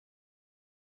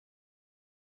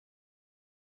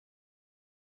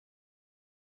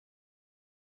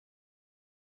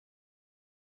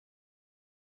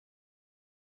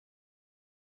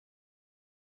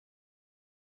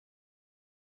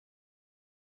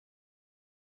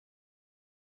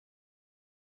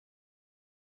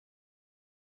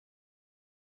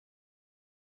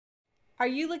Are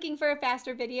you looking for a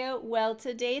faster video? Well,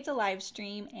 today it's a live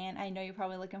stream and I know you're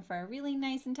probably looking for a really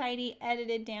nice and tidy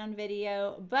edited down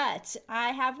video, but I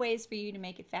have ways for you to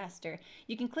make it faster.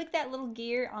 You can click that little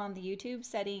gear on the YouTube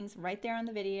settings right there on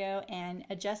the video and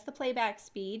adjust the playback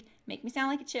speed, make me sound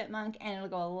like a chipmunk, and it'll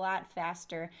go a lot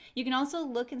faster. You can also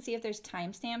look and see if there's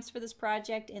timestamps for this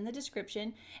project in the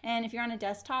description, and if you're on a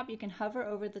desktop, you can hover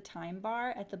over the time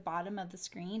bar at the bottom of the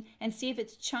screen and see if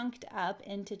it's chunked up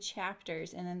into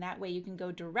chapters, and then that way you can go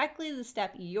directly to the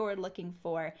step you're looking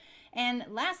for. And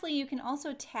lastly, you can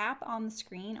also tap on the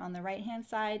screen on the right hand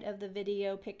side of the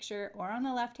video picture or on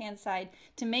the left hand side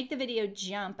to make the video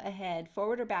jump ahead,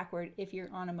 forward or backward if you're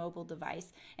on a mobile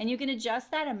device. And you can adjust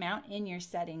that amount in your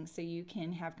settings so you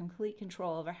can have complete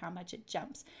control over how much it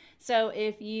jumps. So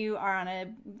if you are on a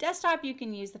desktop, you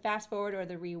can use the fast forward or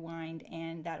the rewind,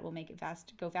 and that will make it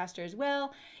go faster as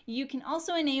well. You can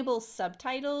also enable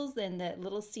subtitles, and the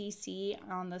little CC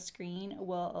on the screen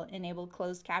will enable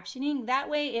closed captioning. That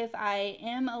way, if I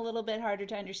am a little bit harder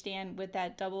to understand with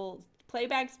that double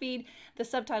playback speed, the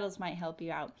subtitles might help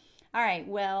you out. All right,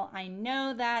 well, I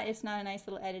know that it's not a nice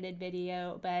little edited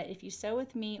video, but if you sew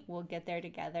with me, we'll get there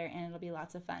together and it'll be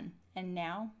lots of fun. And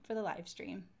now for the live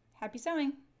stream. Happy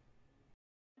sewing!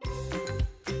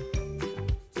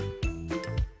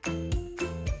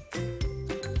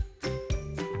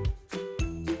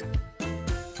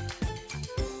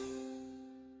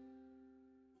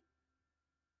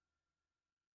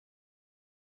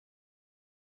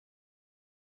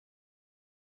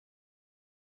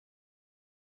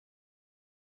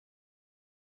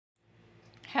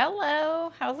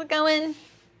 Hello, how's it going?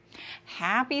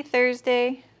 Happy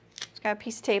Thursday. Just got a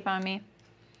piece of tape on me.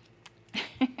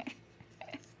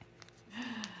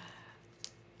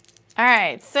 All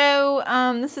right, so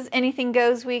this is anything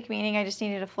goes week, meaning I just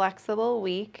needed a flexible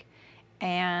week.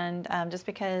 And just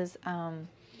because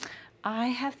I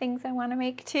have things I want to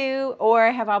make too, or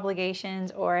I have obligations,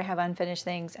 or I have unfinished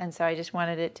things, and so I just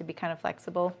wanted it to be kind of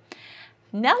flexible.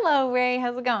 Hello, Ray,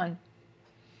 how's it going?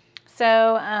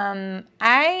 So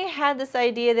I had this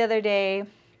idea the other day.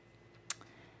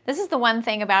 This is the one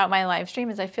thing about my live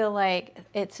stream is I feel like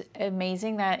it's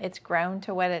amazing that it's grown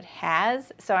to what it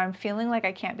has. So I'm feeling like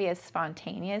I can't be as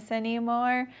spontaneous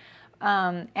anymore.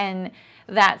 And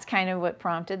that's kind of what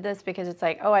prompted this, because it's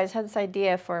like, oh, I just had this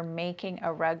idea for making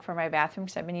a rug for my bathroom.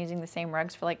 So I've been using the same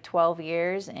rugs for like 12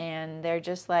 years and they're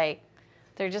just like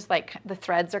the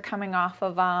threads are coming off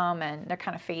of them and they're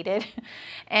kind of faded.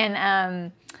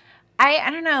 And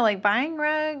I don't know, like buying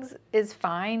rugs is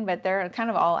fine, but they're kind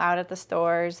of all out at the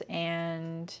stores,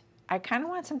 and I kind of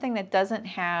want something that doesn't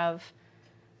have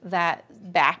that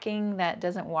backing that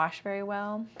doesn't wash very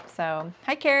well. So,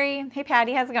 hi Carrie, hey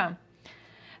Patty, how's it going?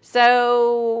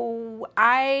 So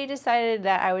I decided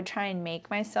that I would try and make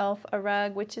myself a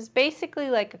rug, which is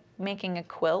basically like making a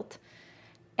quilt.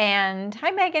 And hi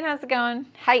Megan, how's it going?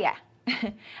 Hiya.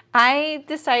 I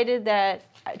decided that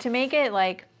to make it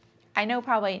like, I know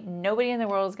probably nobody in the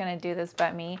world is going to do this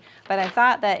but me, but I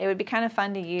thought that it would be kind of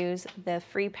fun to use the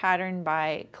free pattern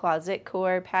by Closet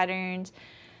Core Patterns,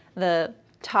 the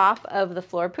top of the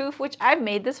floor poof, which I've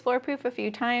made this floor poof a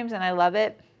few times and I love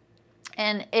it.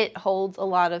 And it holds a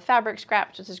lot of fabric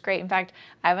scraps, which is great. In fact,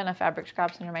 I have enough fabric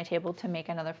scraps under my table to make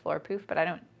another floor poof, but I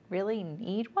don't really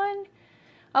need one.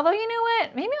 Although, you know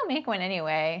what? Maybe I'll make one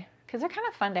anyway, because they're kind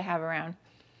of fun to have around.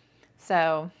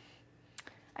 So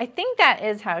I think that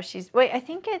is how she's, wait, I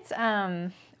think it's,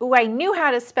 oh, I knew how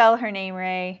to spell her name,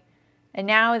 Ray. And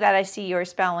now that I see your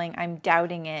spelling, I'm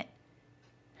doubting it.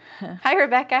 Hi,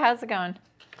 Rebecca, how's it going?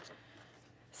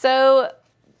 So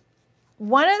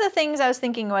one of the things I was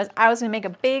thinking was I was gonna make a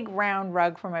big round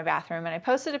rug for my bathroom, and I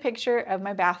posted a picture of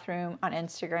my bathroom on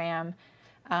Instagram.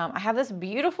 I have this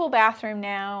beautiful bathroom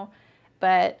now,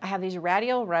 but I have these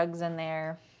radial rugs in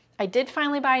there. I did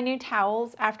finally buy new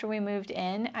towels after we moved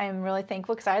in. I'm really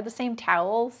thankful because I had the same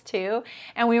towels too,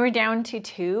 and we were down to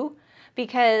 2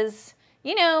 because,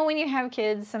 you know, when you have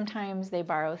kids, sometimes they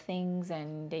borrow things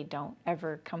and they don't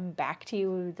ever come back to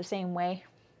you the same way.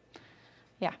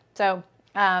 Yeah, so,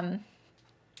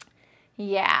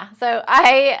 yeah, so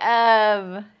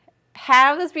I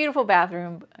have this beautiful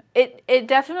bathroom. It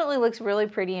definitely looks really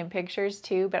pretty in pictures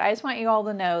too, but I just want you all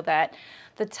to know that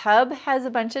the tub has a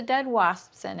bunch of dead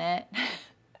wasps in it.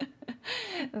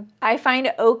 I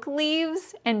find oak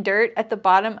leaves and dirt at the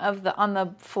bottom of on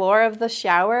the floor of the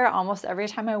shower almost every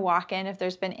time I walk in if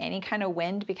there's been any kind of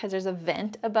wind, because there's a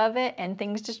vent above it and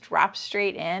things just drop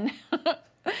straight in.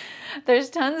 There's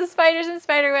tons of spiders and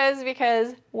spider webs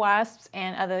because wasps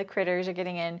and other critters are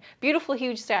getting in. Beautiful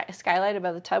huge skylight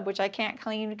above the tub, which I can't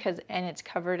clean and it's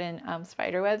covered in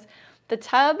spider webs. The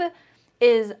tub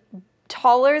is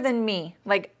taller than me.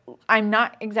 Like, I'm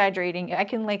not exaggerating. I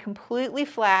can lay completely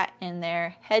flat in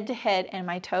there, head to head, and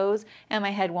my toes and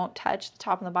my head won't touch the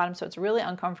top and the bottom, so it's really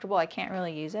uncomfortable. I can't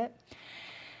really use it.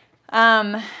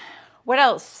 What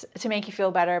else to make you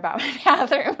feel better about my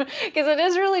bathroom? Because it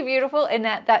is really beautiful, and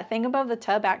that thing above the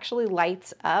tub actually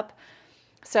lights up.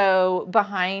 So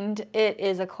behind it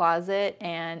is a closet,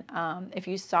 and if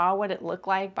you saw what it looked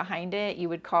like behind it, you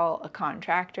would call a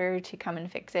contractor to come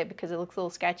and fix it because it looks a little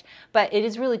sketch. But it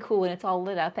is really cool, and it's all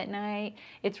lit up at night.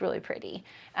 It's really pretty.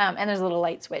 And there's a little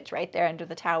light switch right there under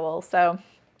the towel. So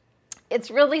it's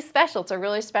really special. It's a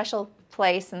really special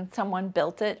place, and someone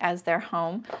built it as their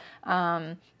home.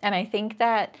 And I think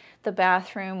that the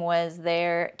bathroom was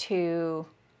there to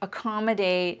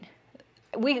accommodate.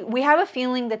 We have a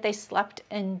feeling that they slept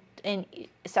in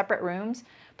separate rooms,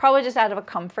 probably just out of a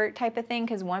comfort type of thing,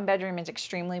 because one bedroom is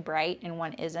extremely bright and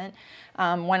one isn't.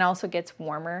 One also gets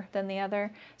warmer than the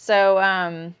other.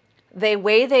 So the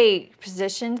way they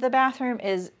positioned the bathroom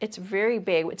is it's very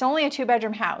big. It's only a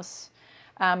 2-bedroom house,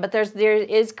 but there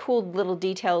is cool little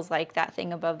details like that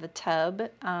thing above the tub.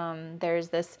 There's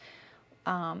this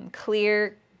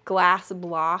clear glass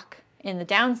block in the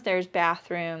downstairs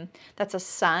bathroom that's a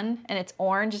sun, and it's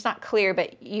orange. It's not clear,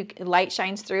 but light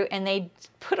shines through, and they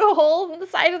put a hole in the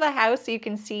side of the house so you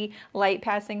can see light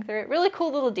passing through it. Really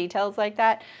cool little details like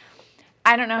that.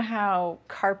 I don't know how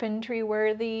carpentry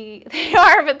worthy they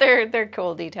are, but they're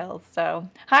cool details. So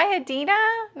hi Adina,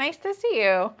 nice to see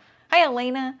you. Hi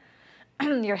Elena.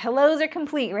 Your hellos are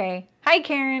complete, Ray. Hi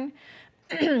Karen.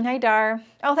 Hi Dar.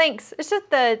 Oh, thanks. It's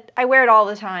just I wear it all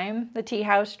the time, the Tea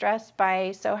House dress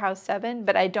by Sew House 7,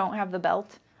 but I don't have the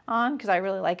belt on because I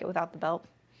really like it without the belt.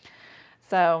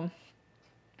 So,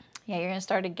 yeah, you're going to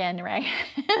start again, right?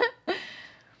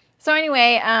 So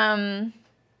anyway, and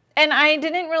I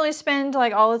didn't really spend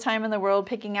like all the time in the world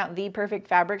picking out the perfect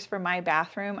fabrics for my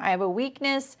bathroom. I have a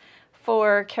weakness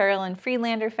for Carolyn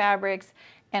Friedlander fabrics,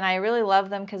 and I really love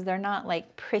them because they're not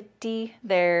like pretty.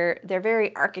 They're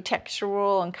very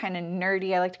architectural and kind of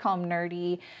nerdy. I like to call them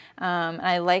nerdy. And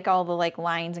I like all the like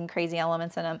lines and crazy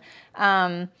elements in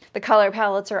them. The color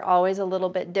palettes are always a little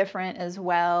bit different as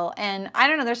well. And I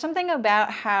don't know, there's something about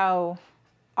how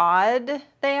odd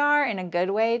they are in a good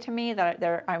way to me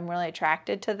that I'm really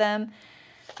attracted to them.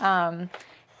 And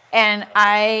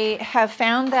I have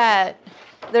found that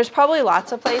there's probably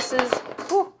lots of places.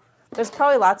 There's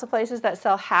probably lots of places that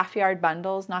sell half-yard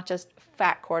bundles, not just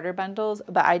fat quarter bundles,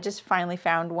 but I just finally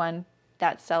found one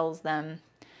that sells them,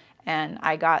 and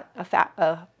I got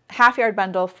a half-yard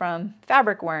bundle from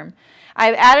Fabric Worm.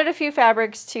 I've added a few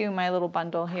fabrics to my little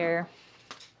bundle here.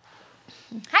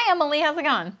 Hi Emily, how's it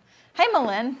going? Hi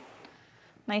Malin.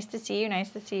 Nice to see you, nice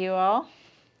to see you all.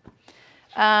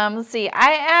 Let's see,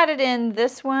 I added in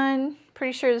this one.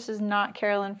 Pretty sure this is not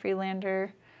Carolyn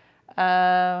Friedlander.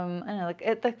 I don't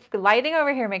know, the lighting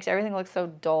over here makes everything look so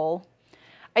dull.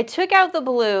 I took out the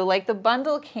blue. Like, the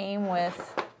bundle came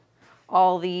with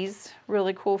all these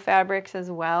really cool fabrics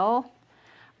as well,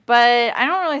 but I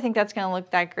don't really think that's going to look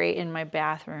that great in my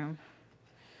bathroom.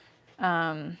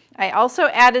 I also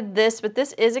added this, but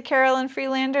this is a Carolyn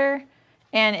Friedlander,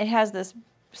 and it has this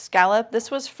scallop.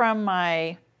 This was from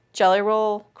my jelly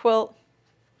roll quilt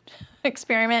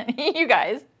experiment. You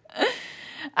guys.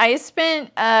 I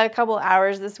spent a couple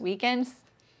hours this weekend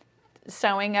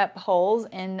sewing up holes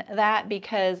in that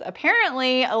because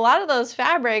apparently a lot of those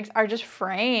fabrics are just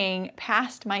fraying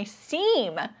past my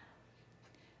seam.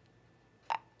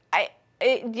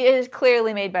 It is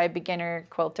clearly made by a beginner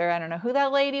quilter. I don't know who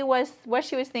that lady was, what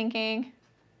she was thinking,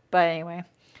 but anyway.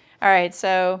 All right,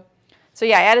 so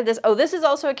yeah, I added this. Oh, this is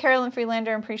also a Carolyn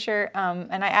Friedlander, I'm pretty sure,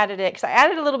 and I added it because I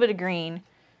added a little bit of green.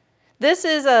 This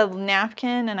is a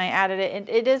napkin, and I added it.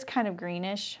 It is kind of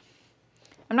greenish.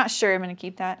 I'm not sure I'm going to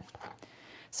keep that.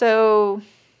 So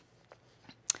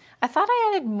I thought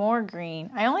I added more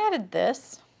green. I only added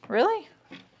this. Really?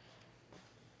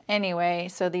 Anyway,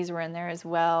 so these were in there as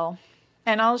well.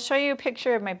 And I'll show you a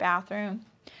picture of my bathroom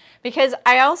because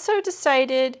I also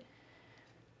decided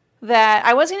that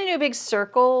I was going to do a big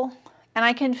circle, and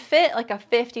I can fit like a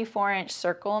 54-inch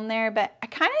circle in there, but I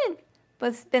kind of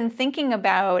been thinking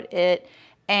about it,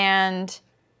 and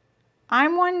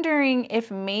I'm wondering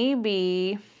if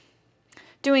maybe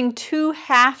doing 2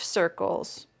 half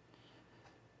circles.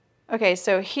 Okay,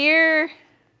 so here,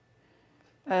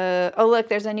 oh look,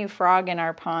 there's a new frog in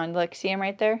our pond. Look, see him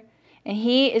right there? And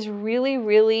he is really,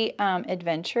 really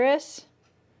adventurous.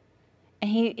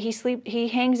 And he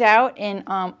hangs out in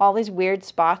all these weird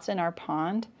spots in our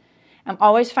pond. I'm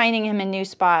always finding him in new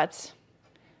spots.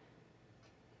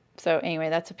 So anyway,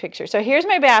 that's a picture. So here's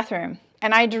my bathroom.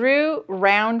 And I drew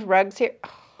round rugs here. Oh,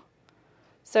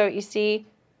 So you see,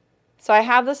 so I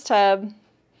have this tub.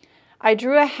 I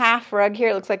drew a half rug here.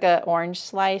 It looks like an orange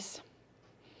slice.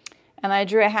 And I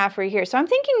drew a half right here. So I'm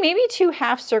thinking maybe 2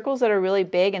 half circles that are really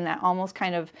big and that almost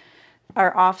kind of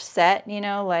are offset, you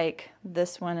know, like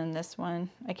this one and this one.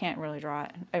 I can't really draw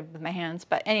it with my hands,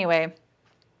 but anyway.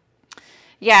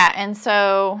 Yeah, and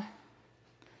so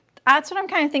that's what I'm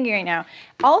kind of thinking right now.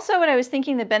 Also, what I was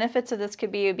thinking the benefits of this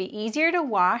could be, it would be easier to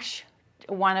wash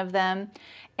one of them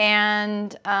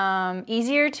and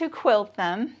easier to quilt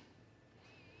them.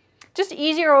 Just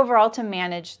easier overall to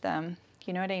manage them.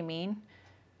 You know what I mean?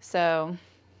 So,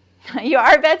 you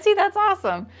are, Betsy? That's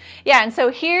awesome. Yeah, and so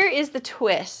here is the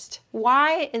twist.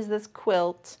 Why is this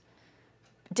quilt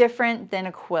different than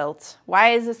a quilt?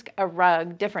 Why is this a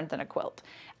rug different than a quilt?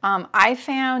 I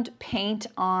found paint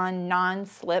on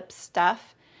non-slip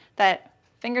stuff that,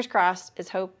 fingers crossed, is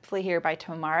hopefully here by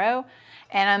tomorrow.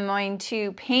 And I'm going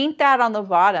to paint that on the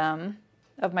bottom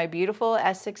of my beautiful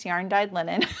S6 yarn dyed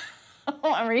linen.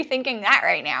 I'm rethinking that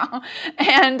right now.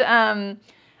 And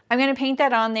I'm going to paint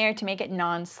that on there to make it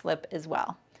non-slip as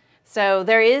well. So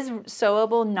there is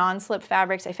sewable non-slip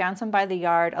fabrics. I found some by the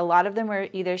yard. A lot of them were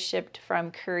either shipped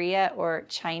from Korea or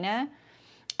China.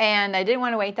 And I didn't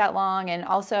want to wait that long. And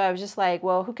also I was just like,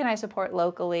 well, who can I support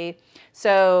locally?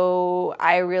 So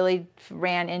I really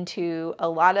ran into a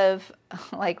lot of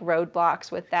like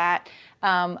roadblocks with that.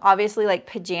 Obviously like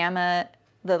pajama,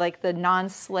 the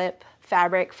non-slip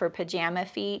fabric for pajama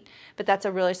feet, but that's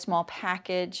a really small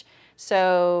package.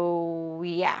 So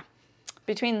yeah,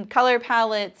 between color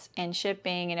palettes and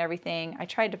shipping and everything, I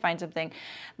tried to find something.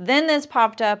 Then this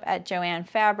popped up at Joann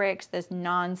Fabrics, this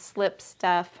non-slip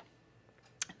stuff.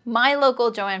 My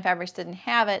local Joann Fabrics didn't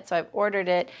have it, so I've ordered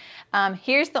it.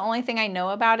 Here's the only thing I know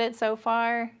about it so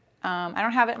far. I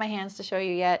don't have it in my hands to show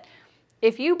you yet.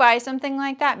 If you buy something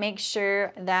like that, make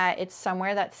sure that it's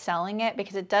somewhere that's selling it,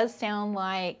 because it does sound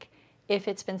like if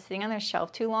it's been sitting on their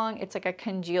shelf too long, it's like a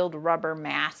congealed rubber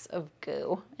mass of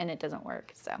goo and it doesn't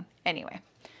work. So anyway.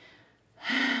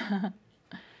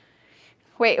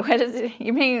 Wait, what is it?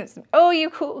 You mean, oh, you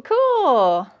cool.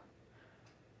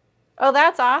 Oh,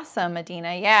 that's awesome,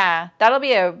 Medina. Yeah, that'll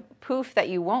be a poof that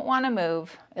you won't want to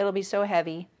move. It'll be so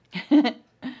heavy.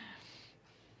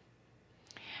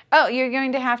 Oh, you're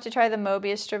going to have to try the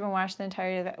Mobius strip and wash the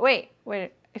entirety of that. Wait.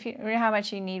 If you know how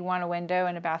much you want a window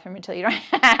and a bathroom until you don't.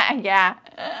 Yeah.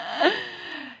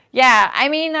 Yeah, I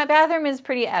mean, that bathroom is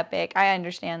pretty epic. I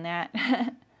understand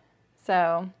that.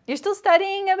 So, you're still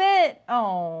studying a bit?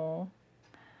 Oh.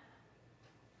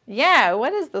 Yeah,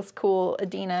 what is this cool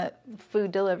Adina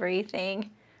food delivery thing?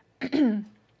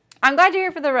 I'm glad you're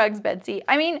here for the rugs, Betsy.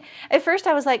 I mean, at first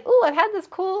I was like, ooh, I've had this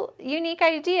cool, unique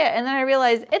idea. And then I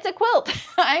realized it's a quilt.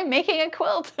 I'm making a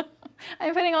quilt.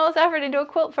 I'm putting all this effort into a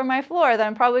quilt for my floor that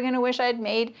I'm probably going to wish I'd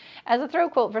made as a throw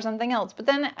quilt for something else. But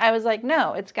then I was like,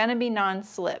 no, it's going to be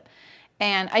non-slip.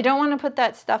 And I don't want to put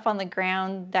that stuff on the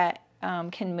ground that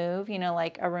can move, you know,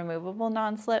 like a removable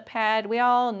non-slip pad. We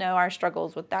all know our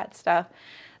struggles with that stuff.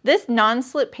 This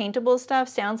non-slip paintable stuff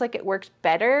sounds like it works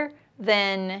better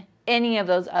than any of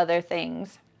those other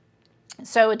things.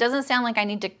 So it doesn't sound like I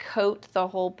need to coat the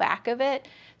whole back of it.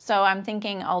 So I'm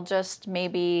thinking I'll just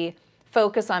maybe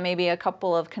focus on maybe a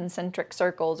couple of concentric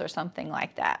circles or something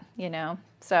like that, you know?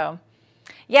 So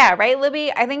yeah, right,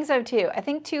 Libby? I think so too. I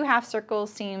think 2 half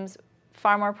circles seems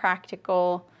far more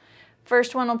practical.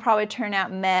 First one will probably turn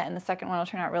out meh and the second one will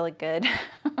turn out really good,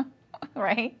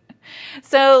 right?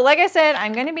 So like I said,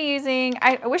 I'm going to be using,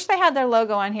 I wish they had their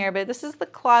logo on here, but this is the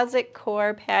Closet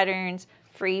Core Patterns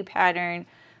free pattern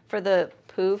for the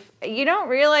poof. You don't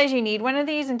realize you need one of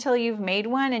these until you've made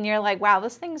one and you're like, wow,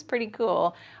 this thing's pretty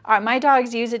cool. My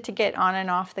dogs use it to get on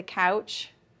and off the couch.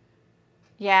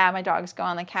 Yeah, my dogs go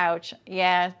on the couch.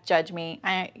 Yeah, judge me.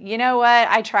 You know what?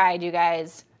 I tried, you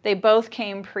guys. They both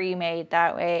came pre-made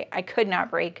that way. I could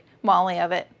not break Molly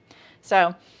of it.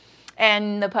 So,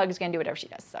 and the pug's gonna do whatever she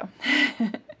does, so.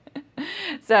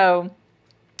 So,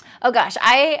 oh gosh,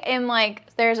 I am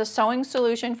like, there's a sewing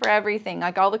solution for everything.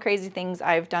 Like all the crazy things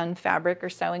I've done fabric or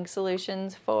sewing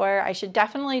solutions for. I should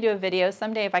definitely do a video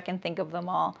someday if I can think of them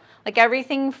all. Like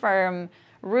everything from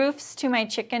roofs to my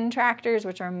chicken tractors,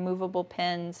 which are movable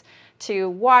pins, to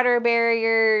water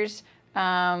barriers,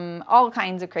 all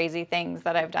kinds of crazy things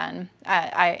that I've done.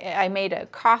 I made a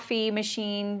coffee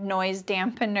machine noise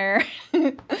dampener.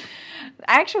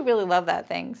 I actually really love that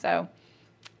thing. So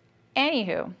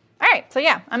anywho, all right, so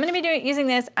yeah, I'm going to be using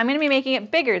this. I'm going to be making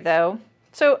it bigger though.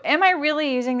 So am I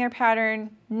really using their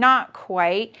pattern? Not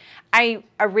quite. I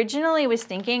originally was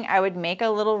thinking I would make a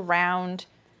little round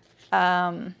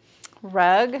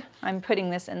rug. I'm putting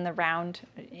this in the round,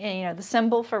 you know, the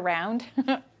symbol for round.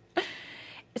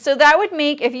 So that would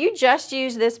make, if you just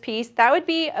use this piece, that would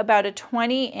be about a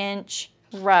 20-inch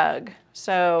rug.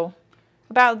 So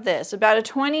about this, about a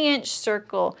 20-inch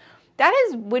circle. That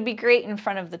would be great in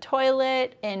front of the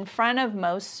toilet, in front of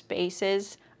most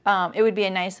spaces. It would be a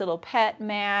nice little pet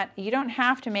mat. You don't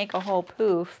have to make a whole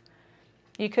poof.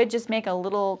 You could just make a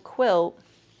little quilt.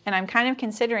 And I'm kind of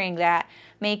considering that,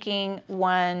 making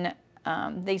one,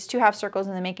 these two half circles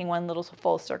and then making one little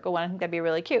full circle one. I think that'd be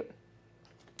really cute.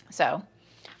 So,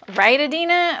 right,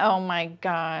 Adina? Oh my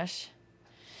gosh.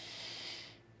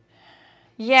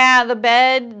 Yeah, the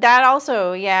bed, that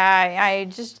also, yeah, I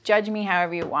just judge me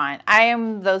however you want. I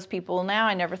am those people now.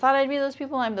 I never thought I'd be those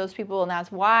people. I'm those people, and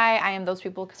that's why I am those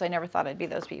people, because I never thought I'd be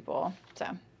those people. So,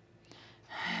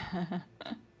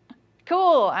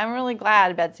 cool. I'm really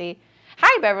glad, Betsy.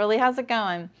 Hi, Beverly. How's it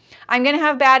going? I'm going to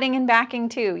have batting and backing,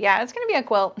 too. Yeah, it's going to be a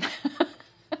quilt.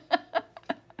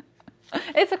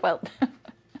 It's a quilt.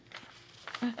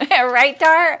 Right,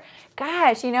 Dar?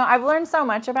 Gosh, you know, I've learned so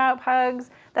much about pugs.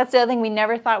 That's the other thing. We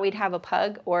never thought we'd have a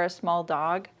pug or a small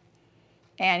dog.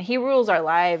 And he rules our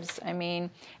lives. I mean,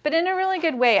 but in a really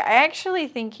good way. I actually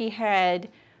think he had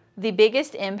the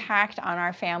biggest impact on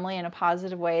our family in a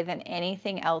positive way than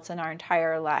anything else in our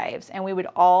entire lives. And we would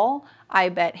all, I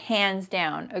bet, hands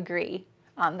down agree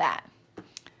on that.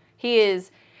 He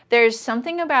is, there's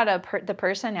something about the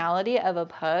personality of a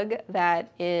pug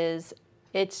that is,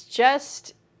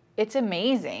 it's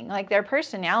amazing. Like, their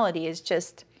personality is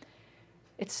just,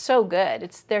 it's so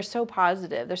good. They're so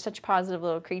positive. They're such positive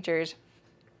little creatures.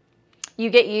 You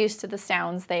get used to the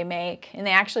sounds they make, and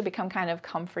they actually become kind of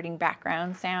comforting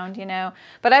background sound, you know.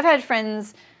 But I've had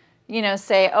friends, you know,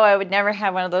 say, oh, I would never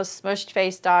have one of those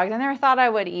smushed-faced dogs. I never thought I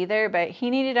would either, but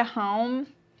he needed a home.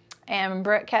 And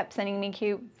Brooke kept sending me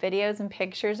cute videos and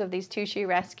pictures of these two she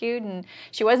rescued, and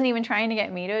she wasn't even trying to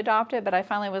get me to adopt it, but I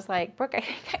finally was like, Brooke, I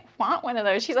think I want one of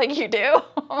those. She's like, you do?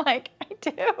 I'm like, I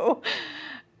do.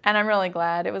 And I'm really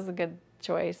glad. It was a good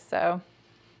choice. So,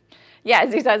 yeah,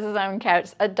 Zeus has his own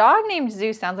couch. A dog named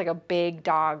Zeus sounds like a big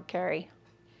dog, Carrie.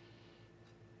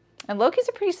 And Loki's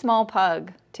a pretty small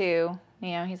pug, too.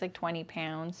 You know, he's like 20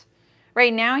 pounds.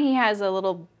 Right now, he has a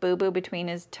little boo-boo between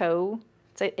his toe.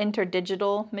 It's an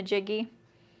interdigital majiggy.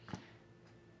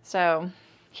 So,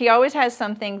 he always has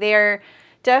something. They're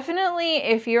definitely,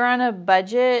 if you're on a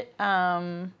budget,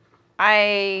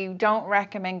 I don't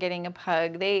recommend getting a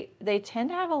pug. They tend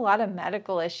to have a lot of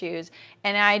medical issues,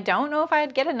 and I don't know if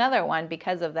I'd get another one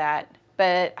because of that.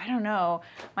 But I don't know.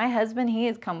 My husband, he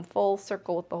has come full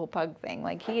circle with the whole pug thing.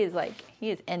 Like, he is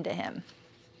into him.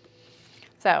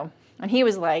 So, and he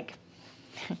was like,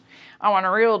 I want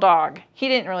a real dog. He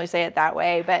didn't really say it that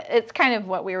way, but it's kind of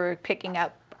what we were picking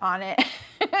up on it.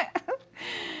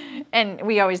 And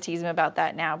we always tease him about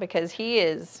that now, because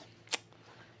he's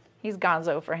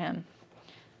gonzo for him.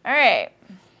 All right.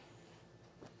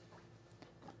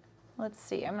 Let's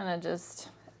see. I'm going to just,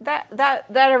 that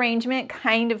arrangement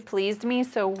kind of pleased me,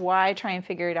 so why try and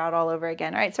figure it out all over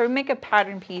again? All right, so we make a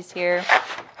pattern piece here.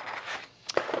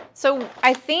 So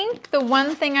I think the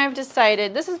one thing I've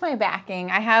decided, this is my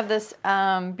backing. I have this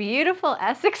beautiful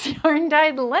Essex yarn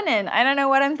dyed linen. I don't know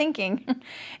what I'm thinking.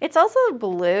 It's also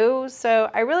blue, so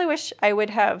I really wish I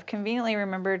would have conveniently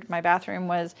remembered my bathroom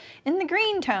was in the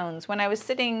green tones when I was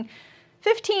sitting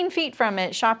 15 feet from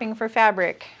it shopping for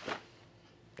fabric.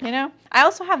 You know? I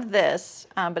also have this,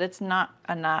 but it's not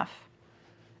enough.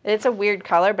 It's a weird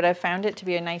color, but I found it to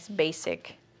be a nice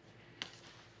basic.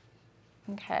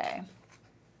 Okay.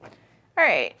 All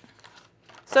right,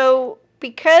 so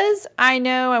because I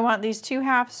know I want these two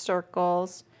half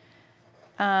circles,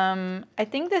 I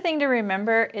think the thing to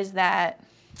remember is that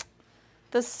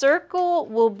the circle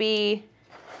will be,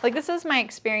 like, this is my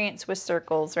experience with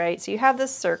circles, right? So you have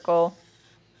this circle,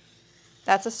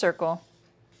 that's a circle.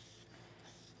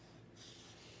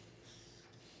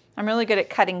 I'm really good at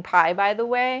cutting pie, by the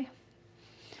way.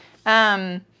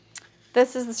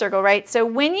 This is the circle, right? So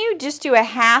when you just do a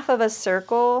half of a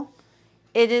circle,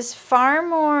 it is far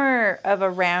more of a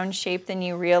round shape than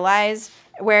you realize,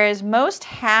 whereas most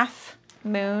half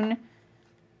moon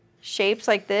shapes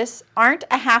like this aren't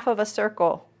a half of a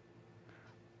circle.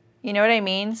 You know what I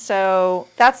mean? So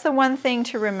that's the one thing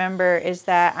to remember, is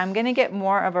that I'm going to get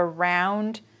more of a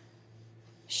round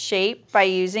shape by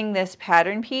using this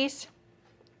pattern piece.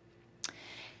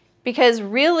 Because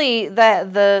really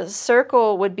the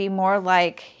circle would be more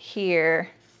like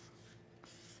here.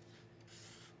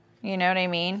 You know what I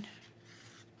mean?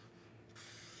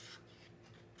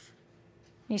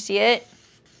 You see it?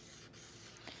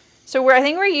 So I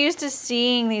think we're used to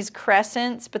seeing these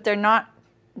crescents, but they're not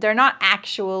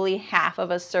actually half of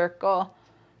a circle.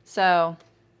 So,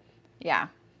 yeah.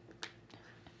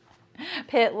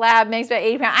 Pit Lab makes about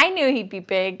 80 pounds. I knew he'd be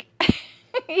big.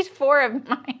 He's 4 of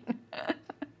mine.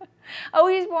 Oh,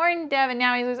 he's born deaf and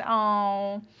now he's,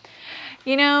 oh.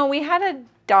 You know, we had a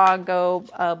dog go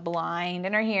blind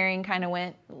and her hearing kind of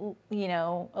went, you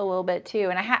know, a little bit too.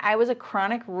 And I was a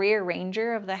chronic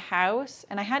rearranger of the house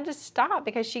and I had to stop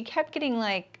because she kept getting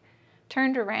like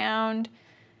turned around.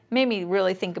 Made me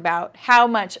really think about how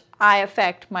much I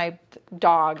affect my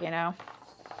dog, you know.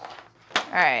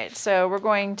 All right, so we're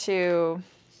going to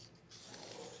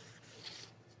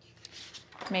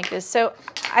make this. So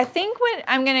I think what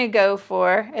I'm gonna go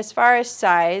for as far as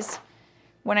size,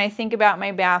 when I think about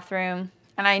my bathroom,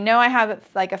 and I know I have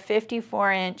like a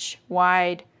 54-inch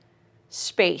wide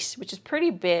space, which is pretty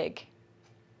big.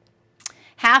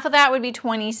 Half of that would be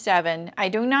 27. I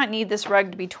do not need this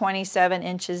rug to be 27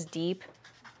 inches deep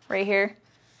right here.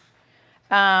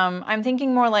 I'm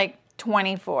thinking more like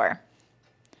 24.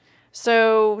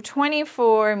 So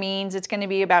 24 means it's going to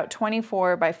be about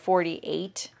 24 by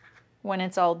 48 when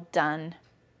it's all done.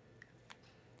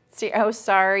 See, oh,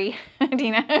 sorry,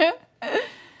 Dina.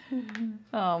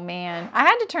 Oh man, I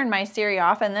had to turn my Siri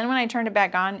off, and then when I turned it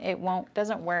back on, it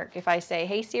doesn't work. If I say,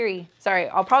 "Hey Siri," sorry,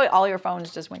 all your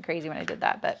phones just went crazy when I did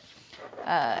that. But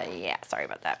yeah, sorry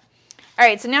about that. All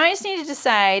right, so now I just need to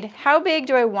decide how big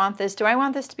do I want this? Do I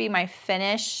want this to be my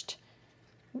finished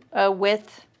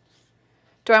width?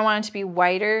 Do I want it to be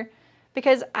wider?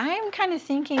 Because I'm kind of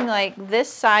thinking like this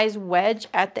size wedge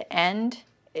at the end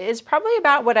is probably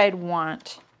about what I'd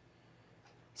want.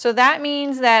 So that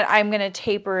means that I'm going to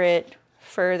taper it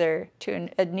further to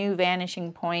a new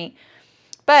vanishing point.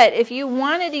 But if you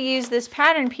wanted to use this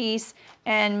pattern piece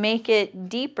and make it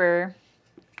deeper,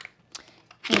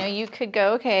 you know, you could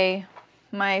go, okay,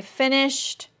 my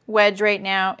finished wedge right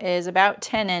now is about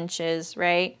 10 inches,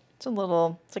 right? It's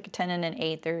like a 10 and an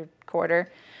 1/8 or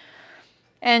quarter.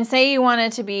 And say you want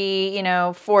it to be, you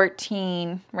know,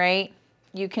 14, right?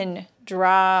 You can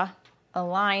draw a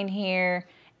line here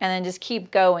and then just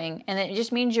keep going. And it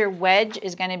just means your wedge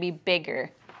is gonna be bigger,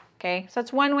 okay? So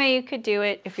that's one way you could do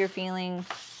it if you're feeling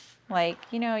like,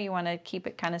 you know, you wanna keep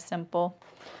it kind of simple.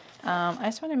 I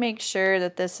just wanna make sure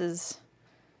that this is,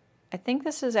 I think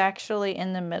this is actually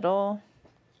in the middle,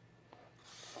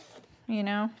 you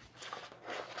know?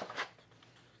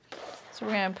 So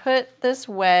we're gonna put this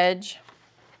wedge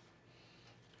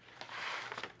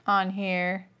on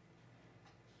here.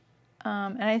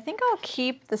 And I think I'll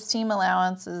keep the seam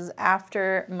allowances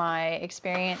after my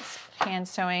experience hand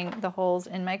sewing the holes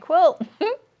in my quilt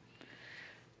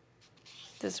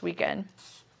this weekend.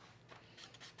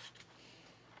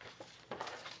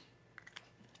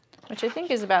 Which I think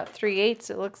is about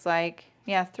 3/8 it looks like.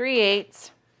 Yeah,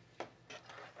 3/8.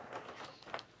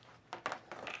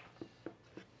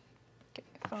 Get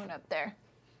my phone up there.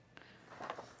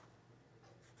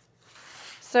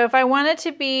 So if I want it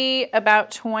to be about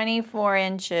 24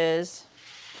 inches,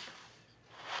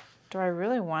 do I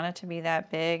really want it to be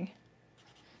that big?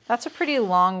 That's a pretty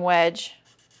long wedge.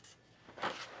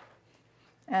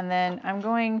 And then I'm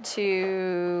going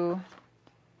to,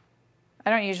 I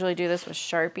don't usually do this with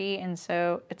Sharpie, and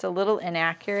so it's a little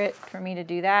inaccurate for me to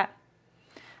do that.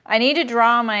 I need to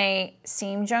draw my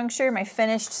seam juncture, my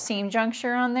finished seam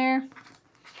juncture on there.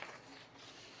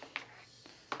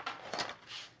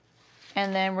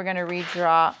 And then we're going to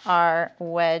redraw our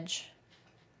wedge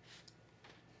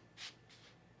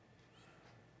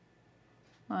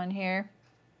on here.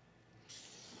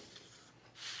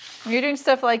 When you're doing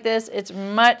stuff like this, it's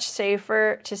much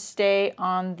safer to stay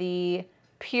on the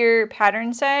pure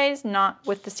pattern size, not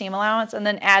with the seam allowance, and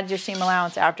then add your seam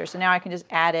allowance after. So now I can just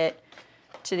add it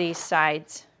to these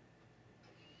sides.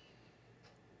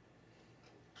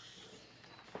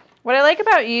 What I like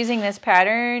about using this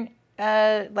pattern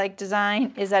like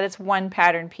design is that it's one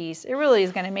pattern piece. It really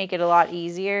is going to make it a lot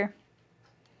easier.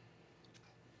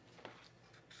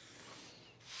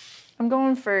 I'm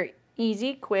going for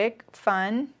easy, quick,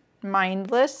 fun,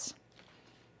 mindless.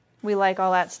 We like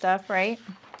all that stuff, right?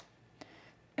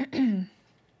 It's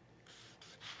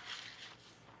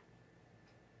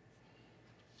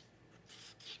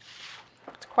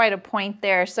quite a point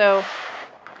there. So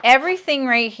everything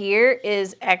right here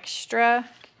is extra.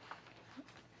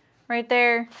 Right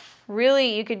there,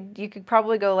 really you could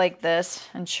probably go like this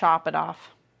and chop it off.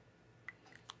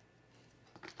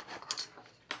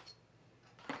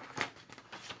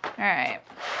 All right,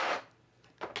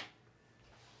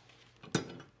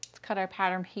 let's cut our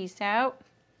pattern piece out.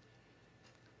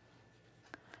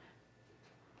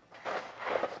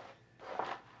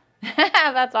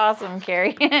 That's awesome,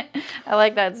 Carrie. I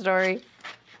like that story.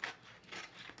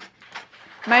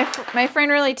 My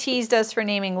friend really teased us for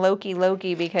naming Loki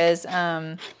Loki because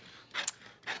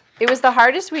it was the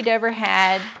hardest we'd ever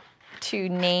had to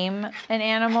name an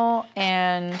animal,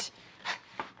 and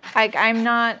I'm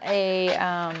not a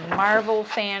Marvel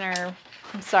fan, or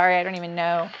I'm sorry, I don't even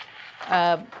know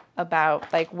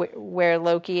about like where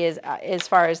Loki is as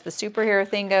far as the superhero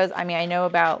thing goes. I mean, I know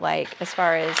about like as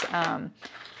far as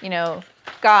you know,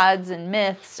 gods and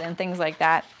myths and things like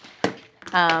that.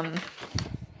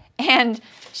 And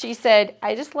she said,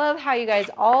 I just love how you guys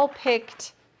all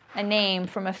picked a name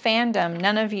from a fandom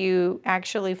none of you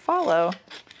actually follow.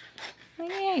 Well,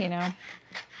 yeah, you know.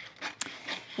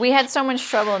 We had so much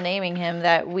trouble naming him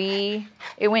that we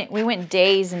went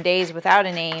days and days without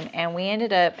a name, and we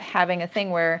ended up having a thing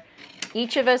where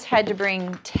each of us had to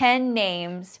bring 10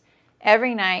 names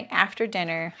every night after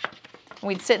dinner.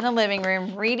 We'd sit in the living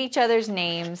room, read each other's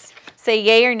names, say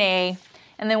yay or nay,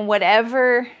 and then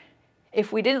whatever,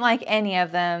 if we didn't like any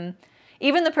of them,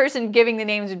 even the person giving the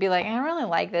names would be like, I don't really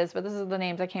like this, but this is the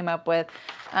names I came up with.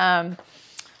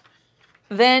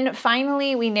 Then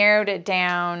finally we narrowed it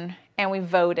down and we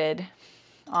voted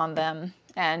on them.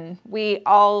 And we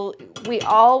all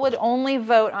would only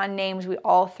vote on names we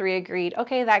all three agreed,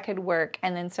 okay, that could work.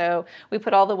 And then so we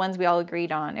put all the ones we all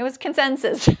agreed on. It was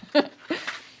consensus.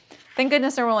 Thank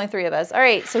goodness there were only 3 of us. All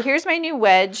right, so here's my new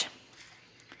wedge.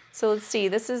 So let's see,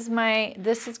 this is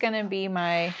gonna be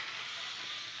my,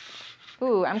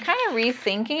 ooh, I'm kind of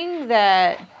rethinking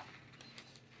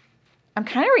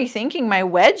my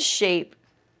wedge shape.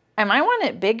 I might want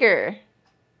it bigger.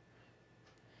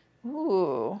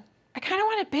 Ooh, I kind of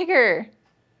want it bigger.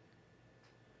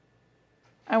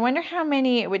 I wonder how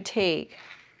many it would take.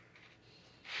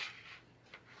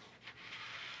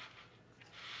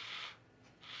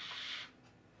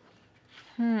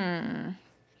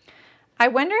 I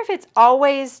wonder if it's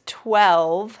always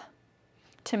 12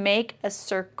 to make a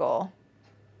circle.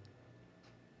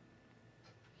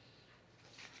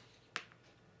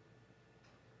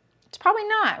 It's probably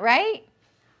not, right?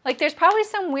 Like there's probably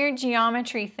some weird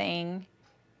geometry thing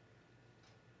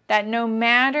that no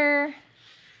matter,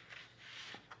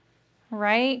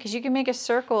 right? Because you can make a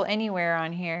circle anywhere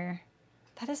on here.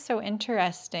 That is so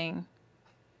interesting.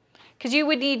 Because you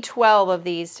would need 12 of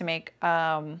these to make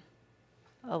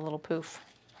a little poof.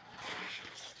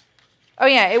 Oh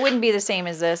yeah, it wouldn't be the same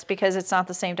as this because it's not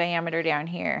the same diameter down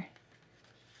here.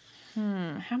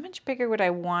 How much bigger would I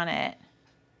want it?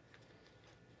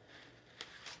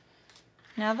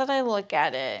 Now that I look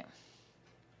at it.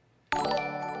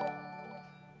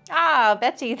 Ah,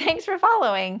 Betsy, thanks for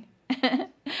following. I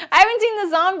haven't seen the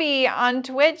zombie on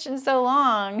Twitch in so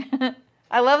long.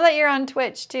 I love that you're on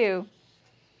Twitch too.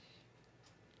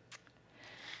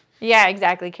 Yeah,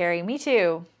 exactly, Carrie. Me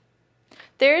too.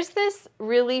 There's this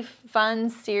really fun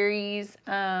series,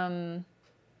 the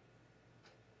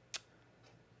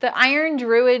Iron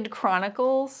Druid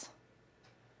Chronicles.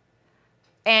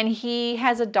 And he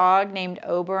has a dog named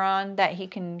Oberon that he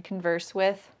can converse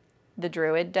with. The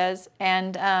druid does.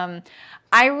 And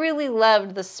I really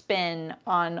loved the spin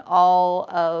on all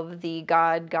of the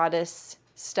goddess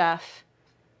stuff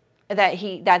that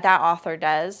that author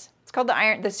does. It's called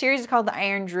the series is called the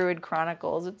Iron Druid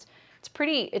Chronicles. It's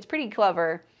pretty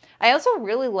clever. I also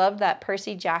really loved that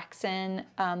Percy Jackson,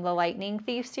 the Lightning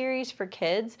Thief series for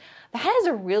kids. That is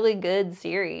a really good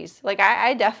series. Like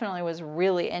I definitely was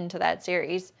really into that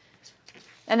series.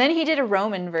 And then he did a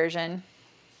Roman version.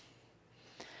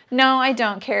 No, I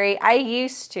don't, Carrie. I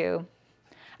used to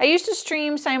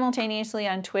stream simultaneously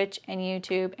on Twitch and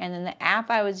YouTube, and then the app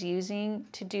I was using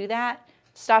to do that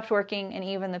stopped working, and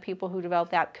even the people who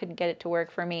developed the app couldn't get it to work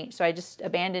for me, so I just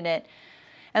abandoned it.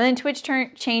 And then Twitch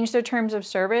changed their terms of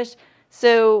service,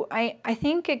 so I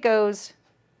think it goes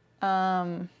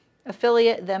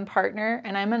affiliate, then partner,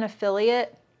 and I'm an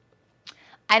affiliate.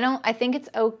 I think it's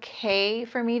okay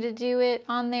for me to do it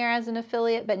on there as an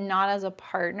affiliate, but not as a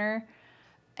partner.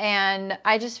 And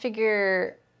I just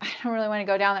figure I don't really want to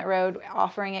go down that road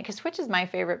offering it, because Twitch is my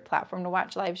favorite platform to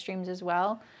watch live streams as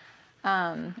well.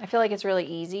 I feel like it's really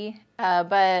easy,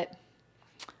 but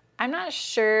I'm not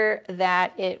sure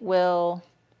that it will.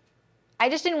 I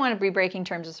just didn't want to be breaking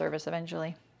terms of service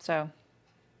eventually. So,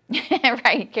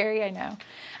 right, Carrie, I know.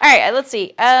 All right, let's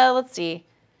see. Let's see.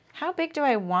 How big do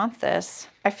I want this?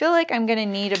 I feel like I'm going to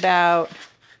need about,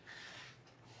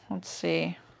 let's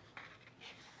see,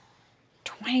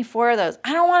 24 of those.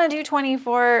 I don't want to do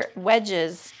 24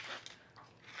 wedges.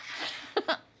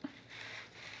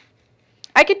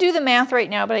 I could do the math right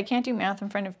now, but I can't do math in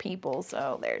front of people,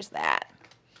 so there's that.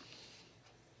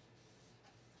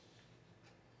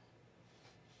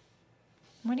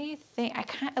 What do you think?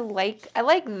 I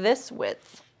like this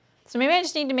width. So maybe I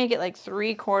just need to make it like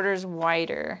 3/4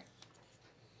 wider.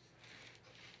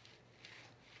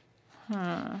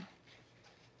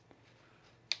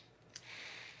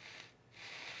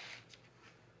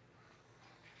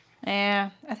 Yeah,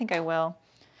 I think I will.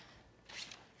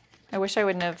 I wish I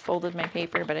wouldn't have folded my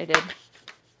paper, but I did.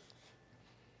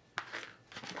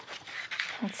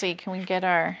 Let's see, can we get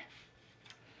our...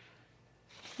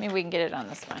 Maybe we can get it on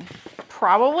this one.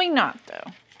 Probably not,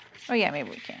 though. Oh, yeah, maybe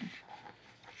we can.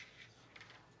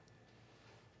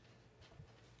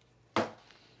 I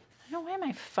don't know why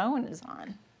my phone is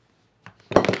on.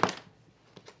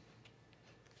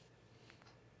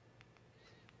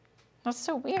 That's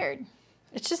so weird.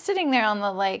 It's just sitting there on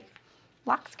the, like,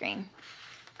 lock screen.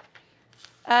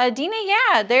 Dina,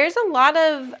 yeah, there's a lot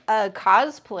of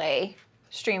cosplay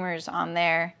streamers on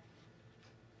there.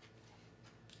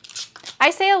 I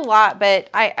say a lot, but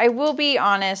I will be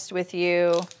honest with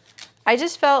you. I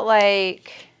just felt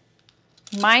like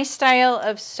my style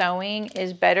of sewing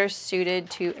is better suited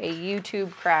to a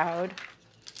YouTube crowd.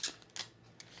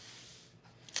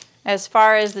 As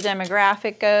far as the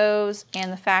demographic goes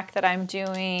and the fact that I'm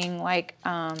doing like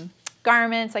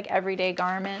garments, like everyday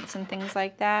garments and things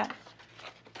like that.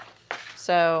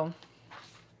 So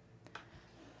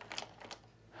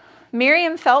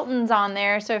Miriam Felton's on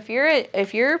there. So if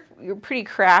you're pretty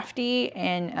crafty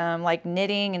and like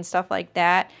knitting and stuff like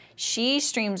that, she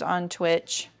streams on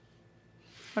Twitch.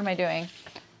 What am I doing?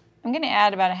 I'm gonna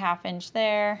add about a 1/2 inch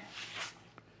there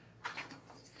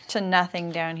to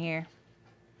nothing down here.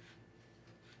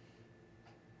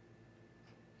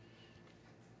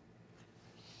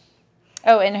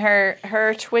 Oh, and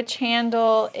her Twitch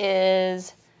handle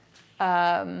is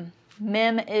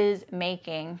Mim is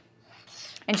Making.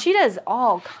 And she does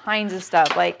all kinds of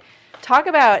stuff. Like, talk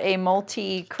about a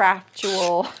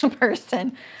multi-craftual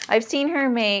person. I've seen her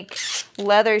make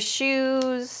leather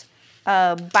shoes,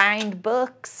 bind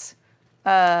books.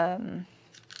 I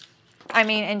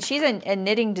mean, and she's a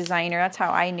knitting designer. That's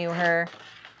how I knew her.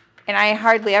 And I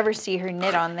hardly ever see her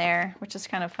knit on there, which is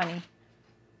kind of funny.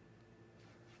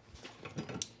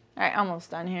 All right, almost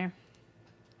done here.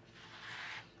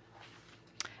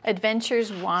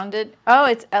 Adventures Wanted. Oh,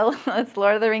 it's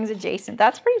Lord of the Rings adjacent.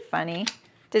 That's pretty funny.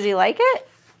 Does he like it?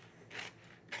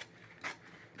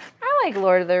 I like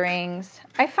Lord of the Rings.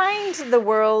 I find the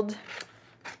world,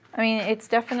 I mean, it's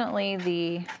definitely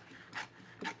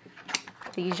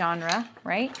the genre,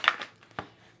 right?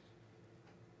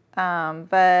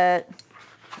 But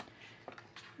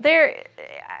there,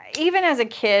 even as a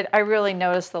kid, I really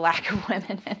noticed the lack of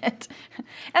women in it.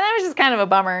 And that was just kind of a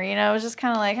bummer, you know? It was just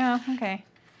kind of like, oh, okay.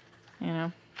 You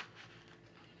know.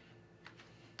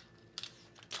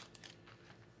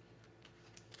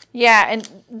 Yeah, and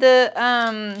the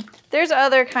there's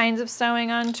other kinds of sewing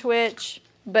on Twitch,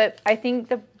 but I think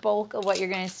the bulk of what you're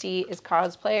going to see is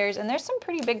cosplayers, and there's some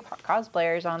pretty big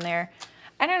cosplayers on there.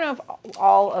 I don't know if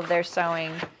all of their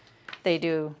sewing they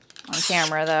do on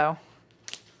camera though.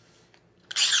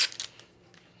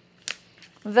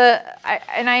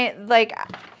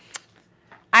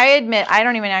 I admit I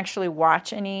don't even actually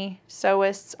watch any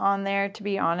sewists on there, to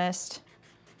be honest.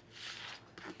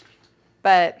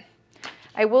 But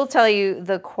I will tell you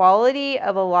the quality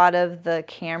of a lot of the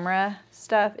camera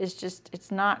stuff is just,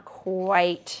 it's not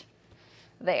quite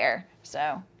there.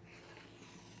 So,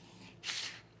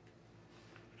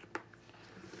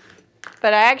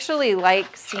 but I actually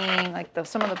like seeing like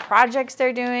some of the projects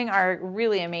they're doing are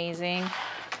really amazing.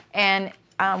 And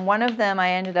one of them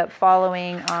I ended up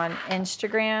following on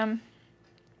Instagram,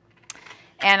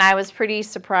 and I was pretty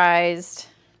surprised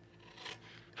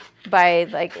by,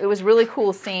 like, it was really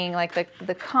cool seeing like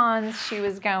the cons she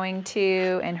was going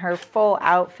to and her full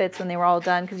outfits when they were all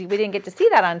done, because we didn't get to see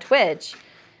that on Twitch.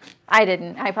 I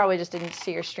didn't. I probably just didn't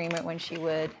see her stream it when she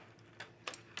would.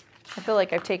 I feel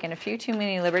like I've taken a few too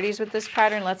many liberties with this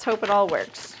pattern. Let's hope it all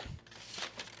works.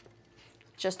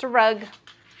 Just a rug.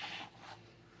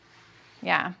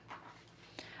 Yeah.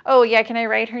 Oh, yeah, can I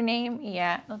write her name?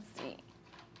 Yeah, let's see.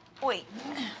 Wait.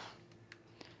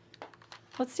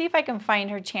 Let's see if I can find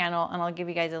her channel, and I'll give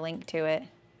you guys a link to it.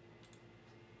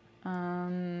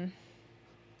 I'm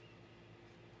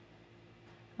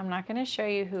not going to show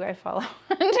you who I follow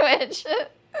on Twitch.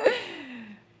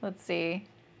 Let's see.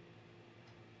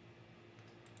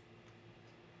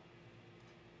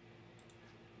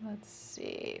 Let's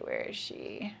see, where is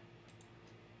she?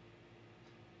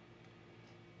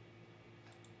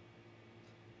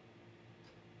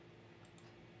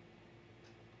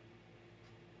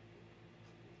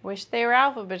 Wish they were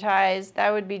alphabetized.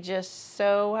 That would be just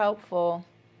so helpful.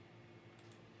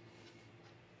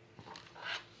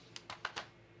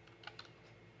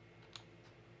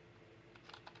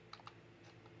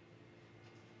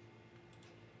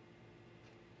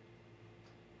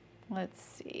 Let's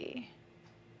see.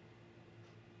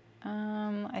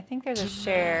 I think there's a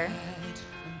share.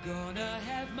 I'm gonna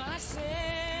have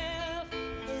myself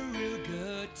a real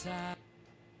good time.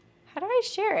 How do I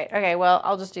share it? Okay, well,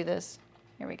 I'll just do this.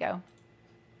 Here we go.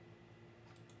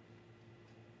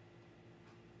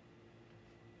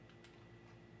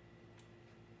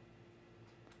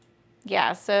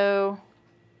 Yeah, so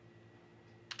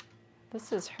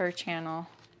this is her channel.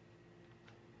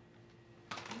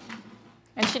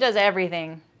 And she does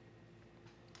everything.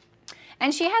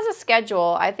 And she has a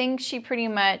schedule. I think she pretty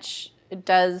much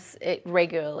does it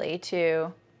regularly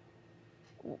too,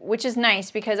 which is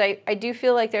nice because I do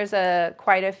feel like there's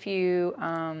quite a few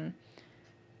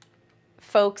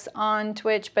folks on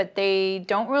Twitch, but they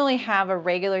don't really have a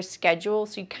regular schedule,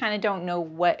 so you kind of don't know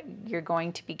what you're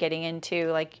going to be getting into,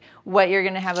 like what you're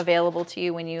going to have available to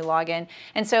you when you log in.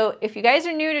 And so if you guys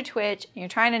are new to Twitch and you're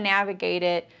trying to navigate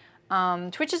it,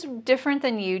 Twitch is different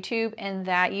than YouTube in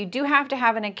that you do have to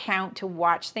have an account to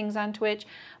watch things on Twitch,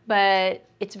 but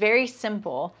it's very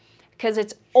simple because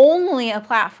it's only a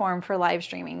platform for live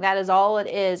streaming. That is all it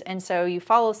is. And so you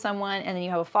follow someone and then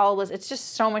you have a follow list. It's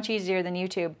just so much easier than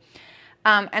YouTube.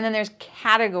 And then there's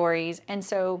categories. And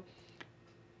so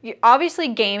obviously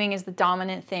gaming is the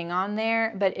dominant thing on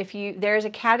there, but there's a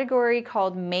category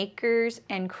called makers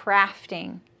and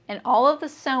crafting. And all of the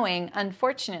sewing,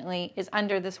 unfortunately, is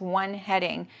under this one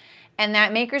heading. And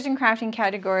that makers and crafting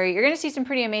category, you're going to see some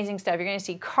pretty amazing stuff. You're going to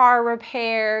see car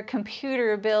repair,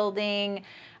 computer building,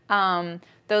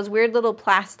 those weird little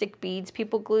plastic beads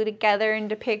people glue together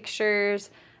into pictures,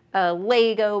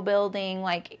 Lego building,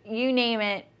 like you name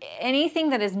it. Anything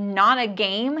that is not a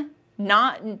game,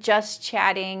 not just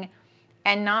chatting,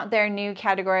 and not their new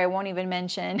category I won't even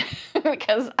mention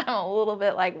because I'm a little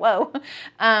bit like, whoa.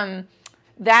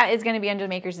 That is going to be under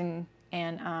makers and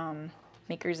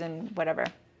makers and whatever,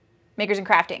 makers and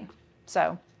crafting.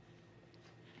 So,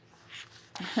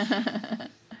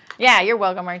 yeah, you're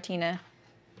welcome, Martina.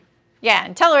 Yeah,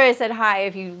 and tell her I said hi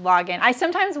if you log in. I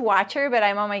sometimes watch her, but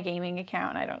I'm on my gaming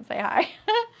account. I don't say hi.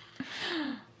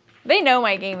 They know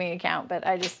my gaming account, but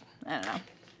I don't know.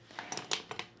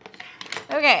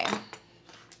 Okay.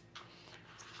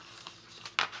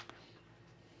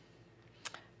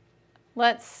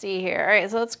 Let's see here. All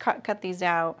right, so let's cut these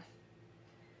out.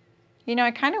 You know,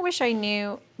 I kind of wish I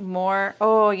knew more.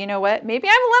 Oh, you know what? Maybe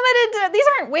I'm limited to,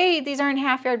 these aren't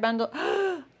half yard bundle.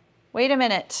 Wait a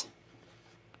minute.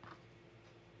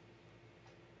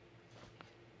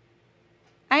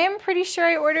 I am pretty sure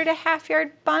I ordered a half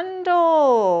yard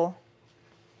bundle.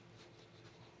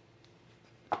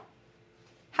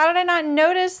 How did I not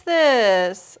notice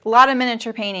this? A lot of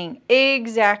miniature painting.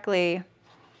 Exactly.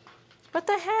 What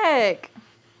the heck?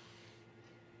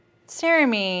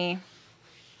 Jeremy.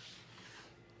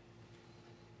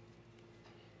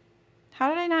 How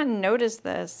did I not notice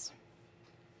this?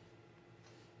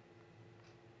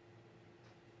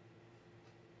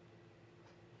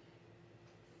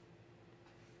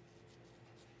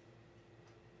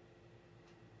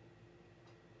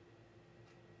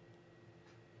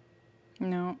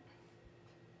 No.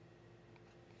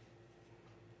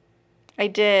 I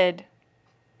did.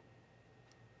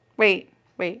 Wait.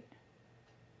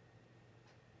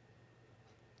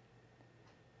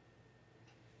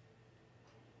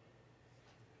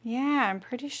 Yeah, I'm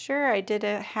pretty sure I did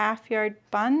a half yard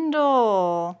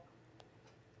bundle.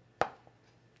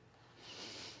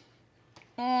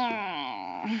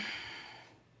 Wow.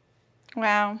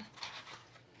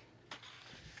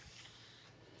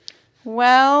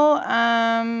 Well,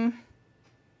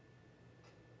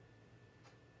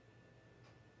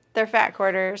 they're fat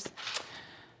quarters.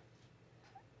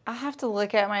 I'll have to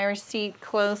look at my receipt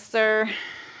closer.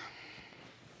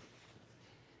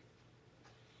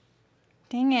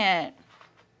 Dang it.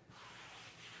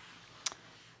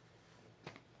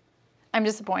 I'm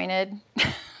disappointed.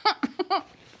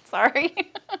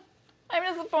 Sorry.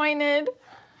 I'm disappointed.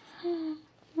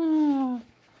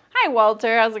 Hi,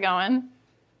 Walter. How's it going?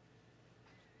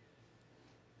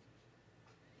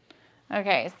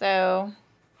 Okay, so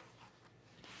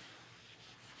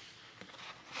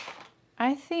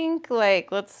I think,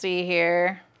 like, let's see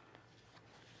here.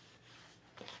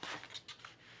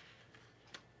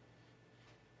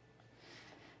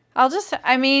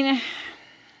 I mean,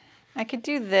 I could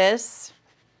do this.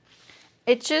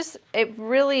 It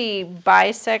really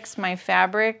bisects my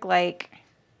fabric, like,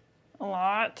 a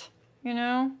lot, you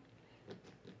know?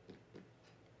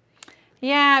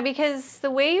 Yeah, because the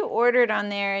way you order it on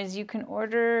there is you can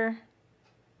order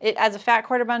it as a fat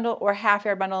quarter bundle or half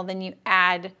yard bundle, then you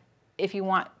add if you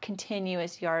want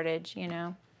continuous yardage, you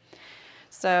know?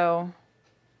 So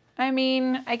I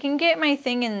mean, I can get my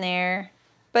thing in there,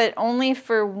 but only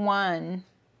for one,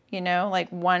 you know, like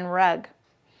one rug.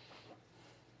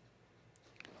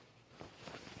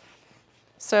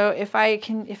 So if I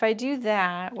do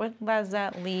that, what does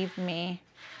that leave me?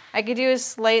 I could do a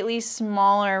slightly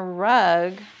smaller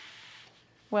rug.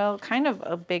 Well, kind of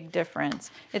a big difference.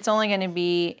 It's only going to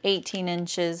be 18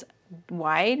 inches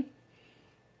wide.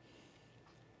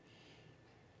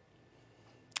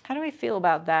 How do I feel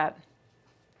about that?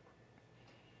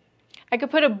 I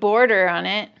could put a border on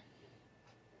it.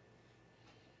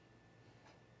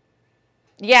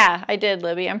 Yeah, I did,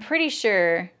 Libby. I'm pretty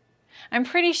sure. I'm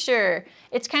pretty sure.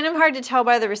 It's kind of hard to tell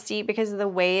by the receipt because of the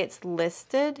way it's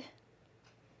listed.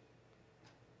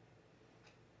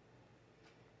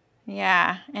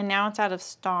 Yeah, and now it's out of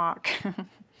stock.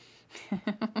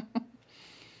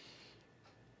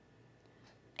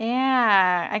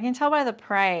 Yeah, I can tell by the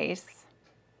price.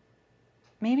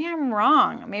 Maybe I'm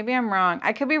wrong. Maybe I'm wrong.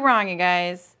 I could be wrong, you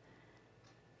guys.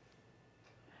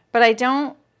 But I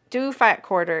don't do fat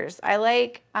quarters. I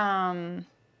like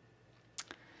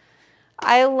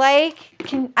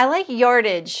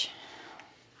yardage.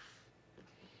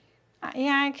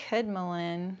 Yeah, I could,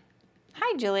 Malin.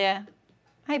 Hi, Julia.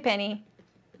 Hi, Penny.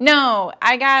 No,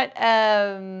 I got,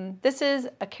 this is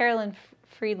a Carolyn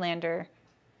Friedlander.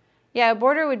 Yeah, a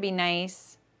border would be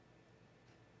nice.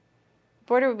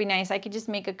 Border would be nice. I could just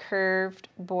make a curved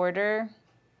border,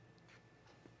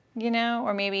 you know,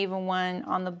 or maybe even one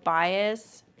on the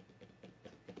bias.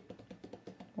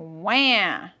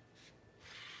 Wham!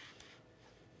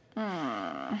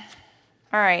 All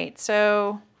right,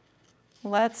 so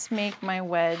let's make my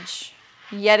wedge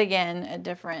yet again a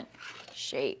different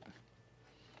shape.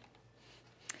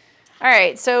 All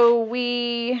right, so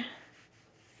we're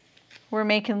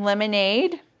making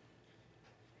lemonade,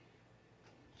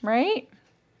 right?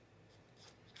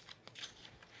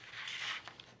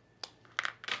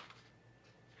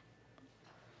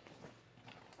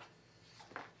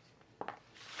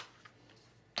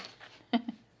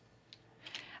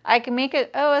 I can make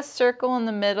it, a circle in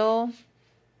the middle.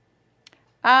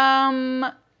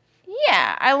 Yeah,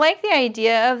 I like the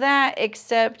idea of that,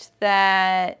 except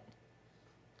that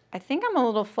I think I'm a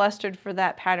little flustered for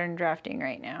that pattern drafting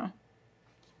right now.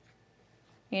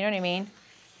 You know what I mean?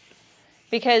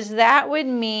 Because that would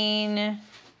mean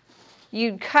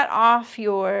you'd cut off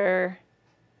your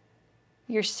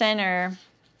center.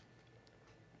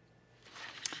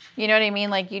 You know what I mean?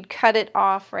 Like you'd cut it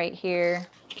off right here.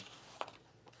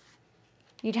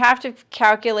 You'd have to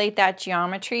calculate that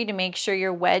geometry to make sure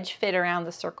your wedge fit around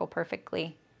the circle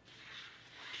perfectly.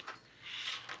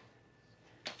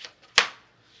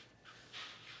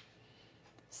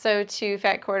 So 2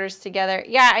 fat quarters together.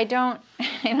 Yeah, I don't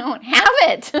have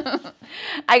it.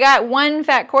 I got 1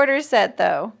 fat quarter set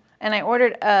though, and I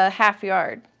ordered a half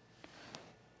yard.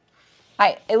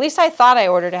 At least I thought I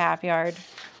ordered a half yard.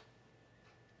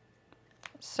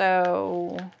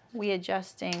 So we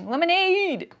adjusting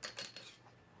lemonade.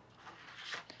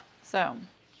 So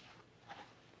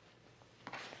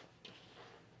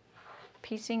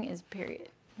piecing is period.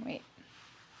 Wait.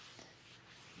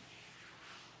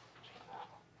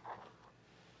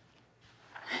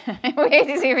 Wait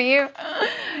to see for you.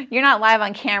 You're not live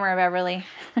on camera, Beverly.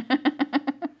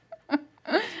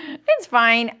 It's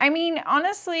fine. I mean,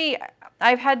 honestly,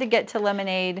 I've had to get to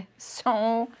lemonade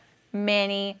so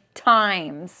many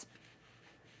times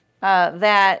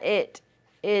that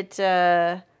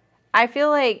I feel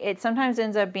like it sometimes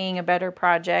ends up being a better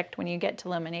project when you get to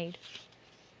lemonade.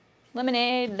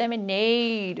 Lemonade,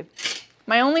 lemonade.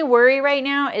 My only worry right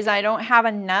now is I don't have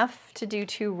enough to do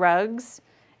 2 rugs,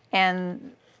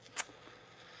 and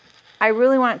I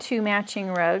really want 2 matching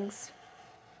rugs,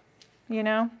 you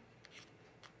know?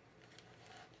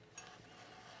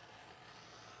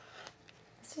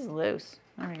 This is loose.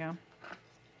 There we go.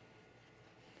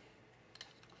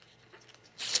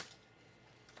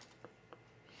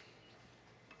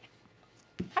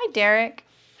 Hi, Derek.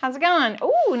 How's it going?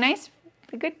 Ooh, nice.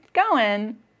 Good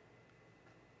going.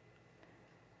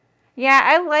 Yeah,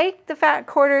 I like the fat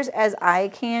quarters as eye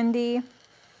candy.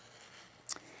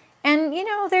 And, you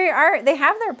know, they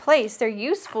have their place. They're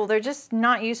useful. They're just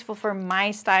not useful for my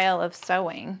style of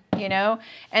sewing, you know?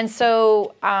 And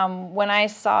so when I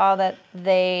saw that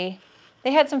they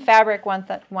had some fabric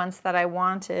once that I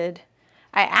wanted,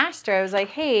 I asked her, I was like,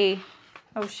 hey,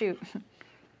 oh, shoot.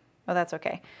 Oh, that's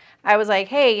okay. I was like,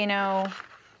 hey, you know,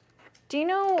 do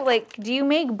you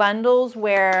make bundles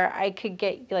where I could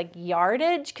get like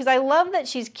yardage? Because I love that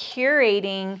she's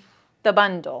curating the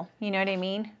bundle. You know what I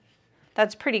mean?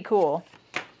 That's pretty cool.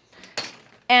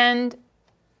 And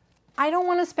I don't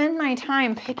want to spend my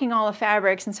time picking all the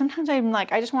fabrics, and sometimes I'm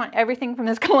like, I just want everything from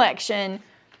this collection,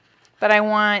 but I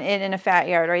want it in a fat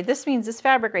yard, right? This means this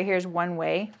fabric right here is one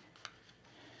way.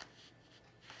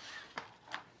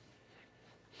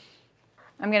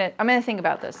 I'm gonna think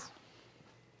about this.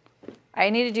 I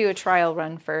need to do a trial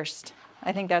run first.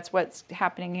 I think that's what's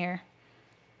happening here,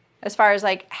 as far as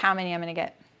like how many I'm gonna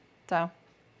get. So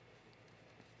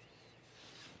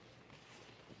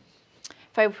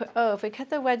if we cut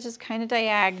the wedges kind of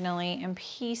diagonally and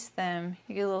piece them,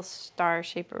 you get a little star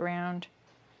shape around.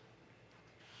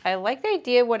 I like the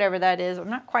idea of whatever that is. I'm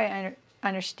not quite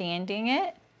understanding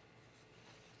it.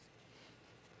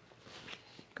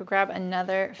 Go grab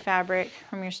another fabric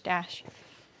from your stash.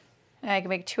 And I can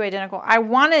make 2 identical. I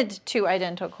wanted 2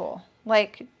 identical,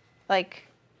 like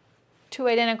 2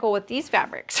 identical with these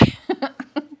fabrics.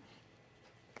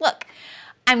 Look,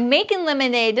 I'm making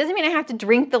lemonade. Doesn't mean I have to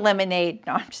drink the lemonade.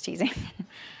 No, I'm just teasing.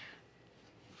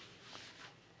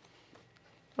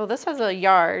 Well, this has a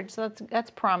yard, so that's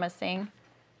promising.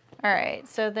 All right,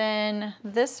 so then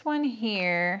this one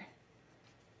here,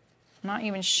 I'm not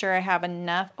even sure I have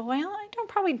enough. Well, I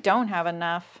probably don't have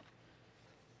enough.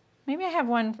 Maybe I have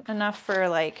enough for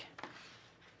like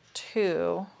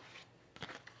 2.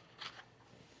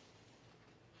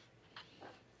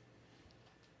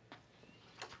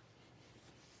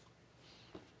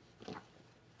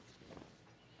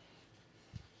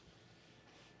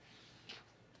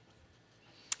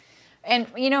 And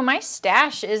you know, my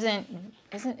stash is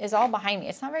all behind me.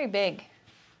 It's not very big.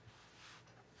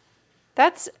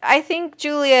 I think,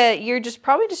 Julia, you're just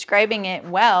probably describing it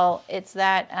well. It's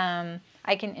that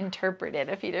I can interpret it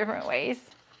a few different ways.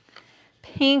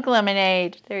 Pink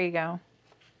lemonade. There you go.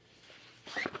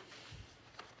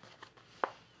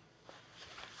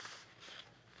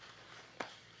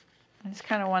 I just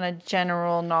kind of want a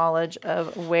general knowledge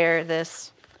of where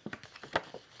this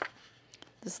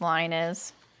line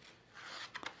is.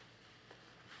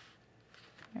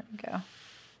 There we go.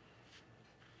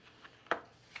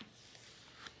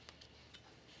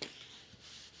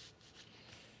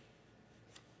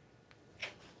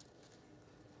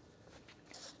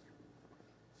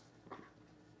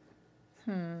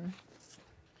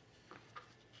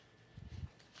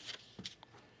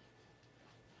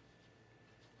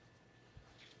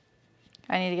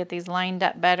 I need to get these lined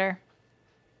up better.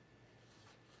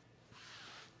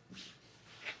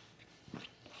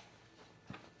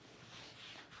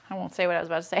 I won't say what I was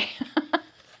about to say.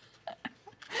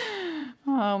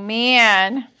 Oh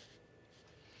man.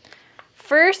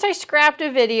 First, I scrapped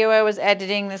a video I was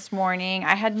editing this morning.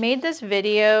 I had made this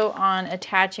video on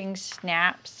attaching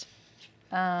snaps.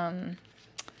 And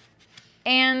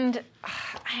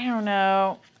I don't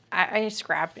know. I'm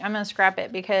gonna scrap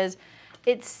it because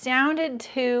it sounded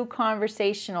too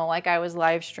conversational, like I was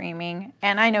live streaming.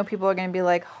 And I know people are gonna be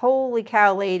like, holy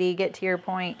cow, lady, get to your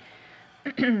point.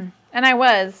 And I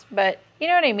was, but you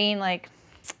know what I mean? Like,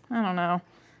 I don't know.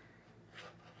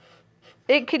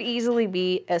 It could easily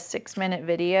be a 6-minute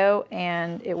video,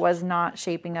 and it was not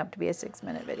shaping up to be a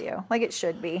 6-minute video, like it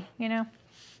should be, you know?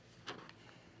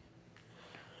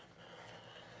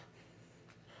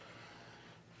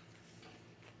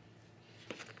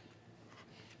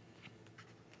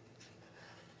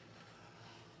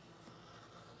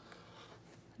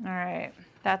 All right,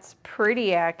 that's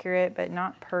pretty accurate, but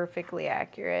not perfectly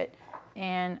accurate.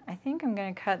 And I think I'm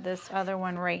gonna cut this other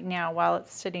one right now while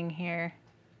it's sitting here.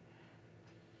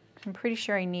 I'm pretty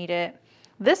sure I need it.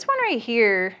 This one right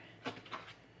here,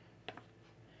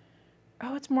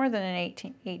 oh, it's more than an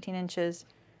 18 inches.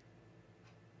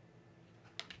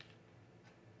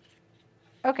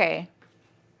 Okay,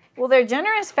 well, they're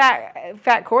generous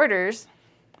fat quarters.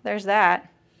 There's that.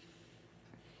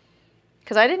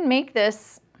 Because I didn't make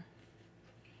this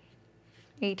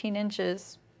 18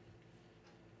 inches.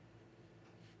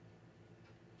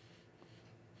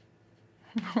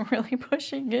 I'm really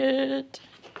pushing it.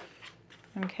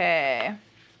 Okay.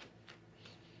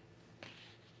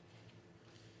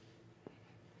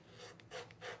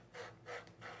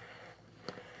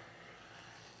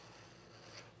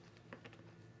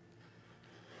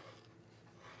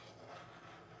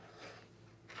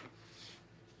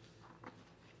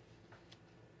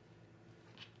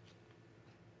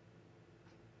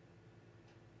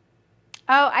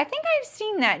 Oh, I think I've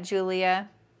seen that, Julia.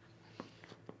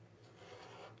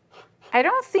 I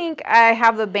don't think I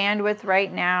have the bandwidth right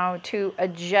now to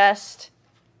adjust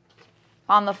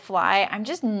on the fly. I'm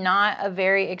just not a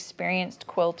very experienced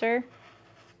quilter.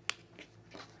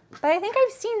 But I think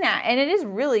I've seen that, and it is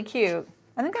really cute.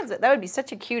 I think that would be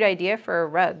such a cute idea for a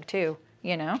rug too,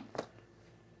 you know?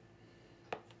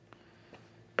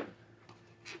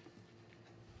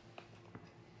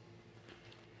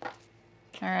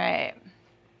 All right.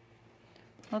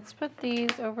 Let's put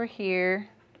these over here.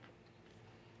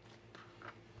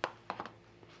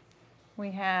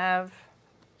 We have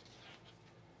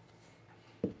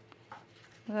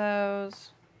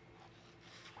those,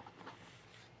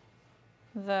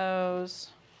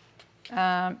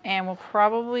 and we're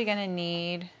probably gonna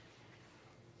need,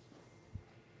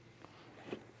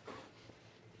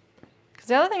 because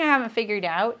the other thing I haven't figured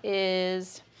out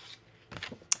is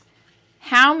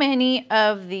how many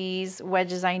of these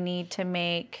wedges I need to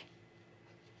make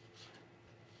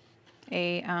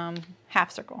a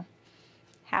half circle.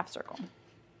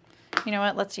 You know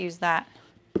what, let's use that.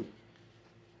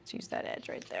 Let's use that edge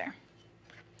right there.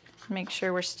 Make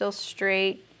sure we're still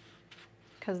straight,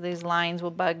 because these lines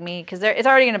will bug me, because it's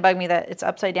already gonna bug me that it's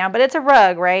upside down, but it's a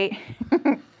rug, right?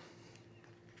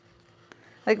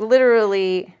 Like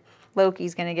literally,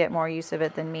 Loki's gonna get more use of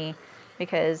it than me,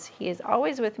 because he is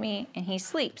always with me and he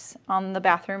sleeps on the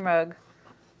bathroom rug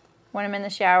when I'm in the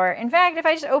shower. In fact, if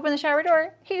I just open the shower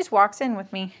door, he just walks in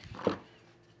with me.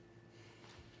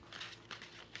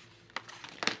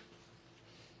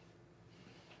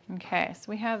 Okay, so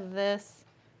we have this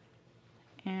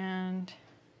and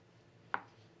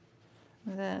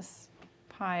this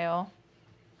pile.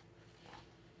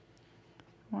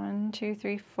 1, 2,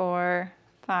 3, 4,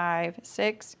 5,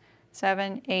 6,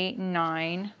 7, 8,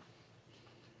 9.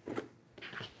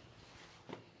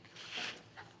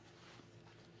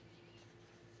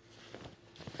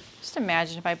 Just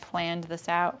imagine if I planned this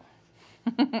out.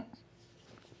 Hey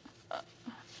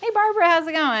Barbara, how's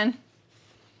it going?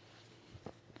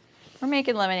 We're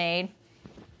making lemonade.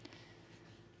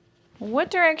 What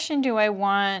direction do I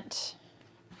want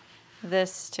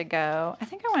this to go? I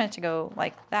think I want it to go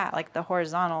like that, like the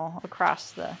horizontal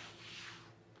across the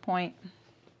point.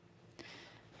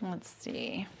 Let's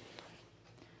see.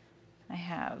 I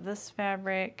have this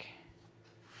fabric.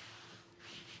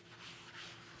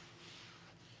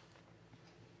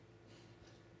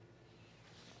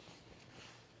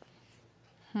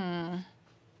 I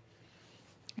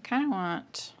kind of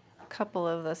want a couple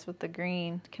of this with the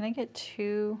green. Can I get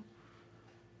 2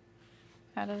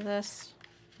 out of this?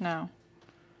 No,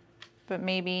 but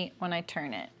maybe when I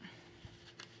turn it.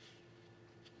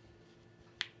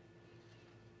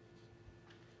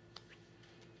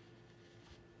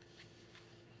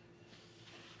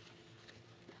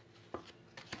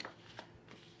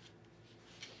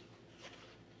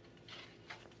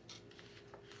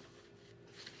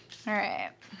 All right.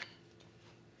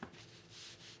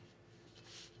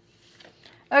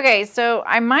 Okay, so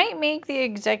I might make the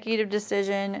executive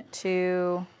decision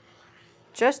to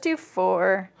just do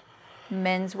 4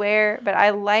 menswear, but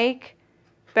I like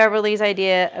Beverly's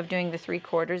idea of doing the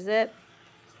 3/4 zip.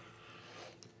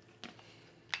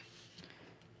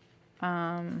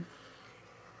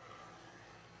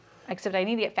 Except I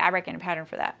need to get fabric and a pattern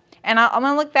for that. And I'm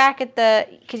gonna look back at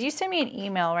because you sent me an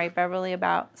email, right, Beverly,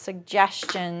 about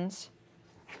suggestions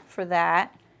for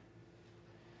that.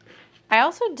 I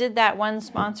also did that one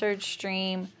sponsored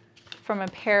stream from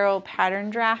Apparel Pattern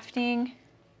Drafting.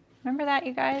 Remember that,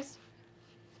 you guys?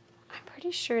 I'm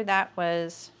pretty sure that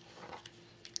was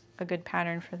a good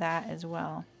pattern for that as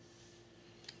well.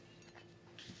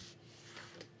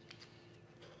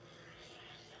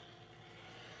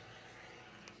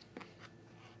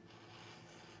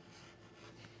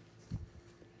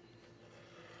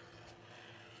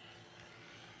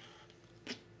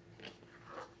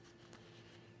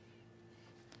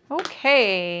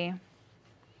 Okay.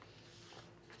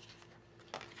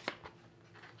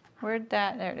 Where'd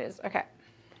that, there it is, okay.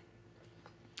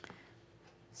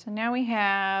 So now we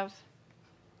have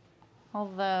all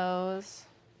those.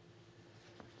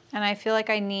 And I feel like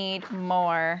I need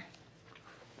more.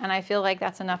 And I feel like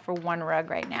that's enough for one rug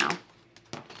right now.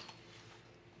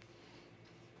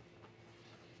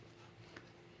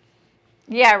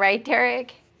 Yeah, right,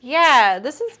 Derek? Yeah,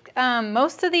 this is,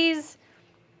 most of these,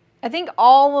 I think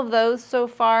all of those so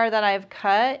far that I've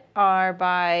cut are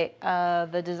by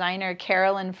the designer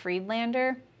Carolyn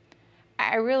Friedlander.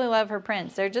 I really love her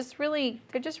prints. They're just really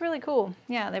cool.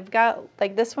 Yeah, they've got,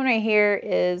 like this one right here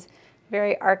is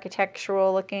very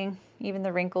architectural looking. Even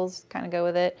the wrinkles kind of go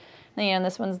with it. And you know,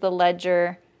 this one's the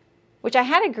ledger, which I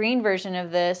had a green version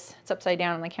of this. It's upside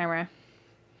down on the camera.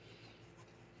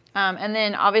 And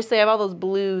then obviously I have all those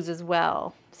blues as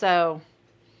well. So,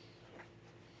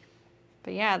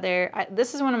 but yeah,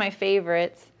 this is one of my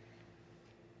favorites.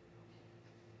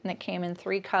 And it came in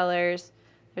 3 colors.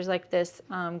 There's like this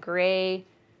gray,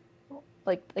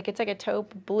 like it's like a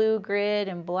taupe blue grid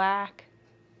and black.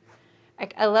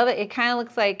 I love it. It kind of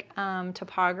looks like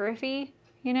topography,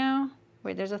 you know,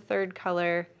 where there's a 3rd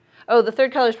color. Oh, the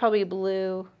third color is probably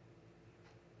blue.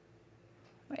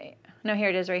 Wait, no, here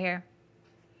it is right here.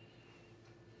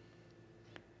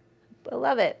 I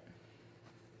love it.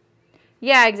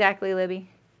 Yeah, exactly, Libby.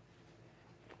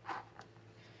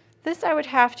 This I would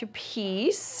have to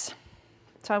piece.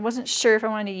 So I wasn't sure if I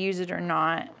wanted to use it or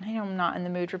not. I know I'm not in the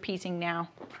mood for piecing now.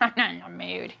 I'm not in the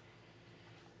mood.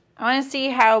 I want to see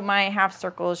how my half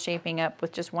circle is shaping up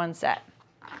with just one set.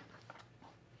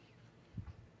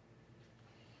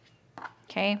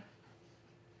 Okay.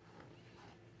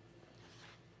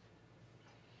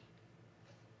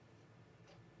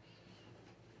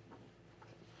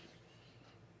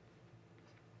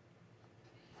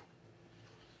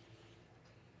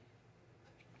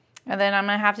 And then I'm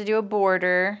going to have to do a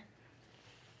border.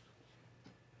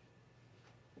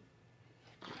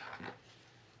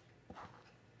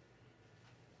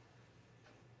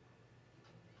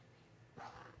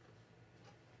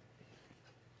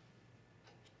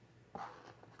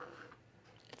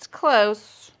 It's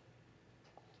close.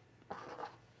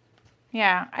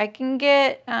 Yeah, I can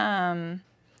get, all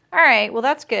right, well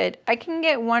that's good. I can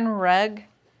get one rug.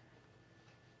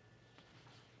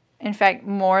 In fact,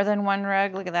 more than one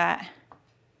rug, look at that.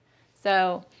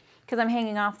 So, because I'm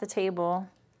hanging off the table.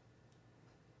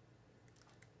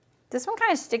 This one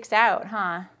kind of sticks out,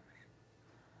 huh?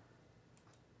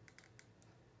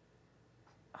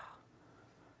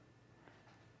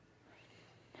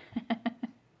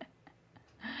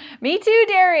 Me too,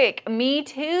 Derek. Me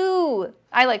too.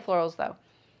 I like florals though.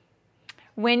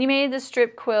 When you made the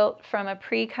strip quilt from a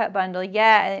pre-cut bundle,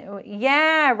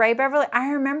 yeah, right, Beverly?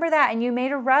 I remember that, and you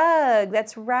made a rug.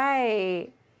 That's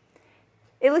right.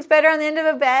 It looks better on the end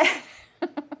of a bed.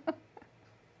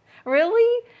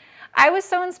 Really? I was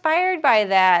so inspired by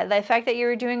that. The fact that you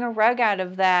were doing a rug out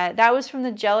of that. That was from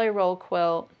the Jelly Roll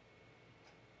quilt.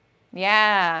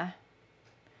 Yeah.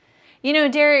 You know,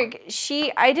 Derek,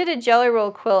 I did a Jelly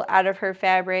Roll quilt out of her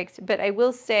fabrics, but I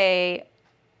will say,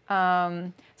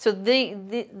 so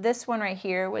this one right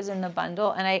here was in the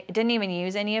bundle, and I didn't even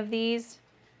use any of these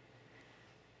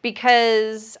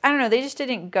because, I don't know, they just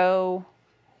didn't go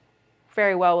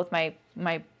very well with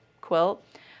my quilt.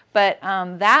 But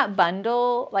that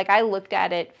bundle, like I looked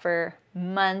at it for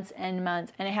months and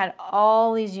months, and it had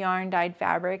all these yarn dyed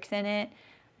fabrics in it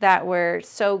that were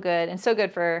so good, and so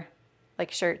good for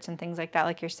like shirts and things like that,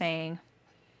 like you're saying.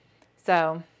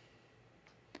 So,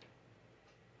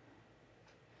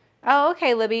 oh,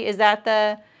 okay, Libby, is that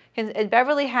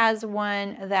Beverly has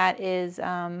one that is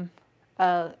a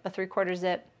 3/4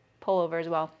 zip pullover as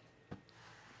well.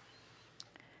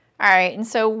 All right, and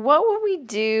so what would we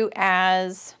do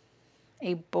as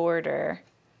a border?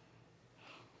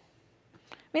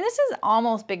 I mean, this is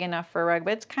almost big enough for a rug,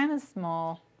 but it's kind of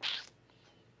small.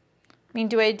 I mean,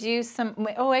 do I do some,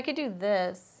 oh, I could do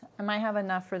this. I might have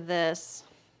enough for this.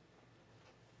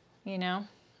 You know,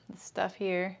 the stuff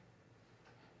here.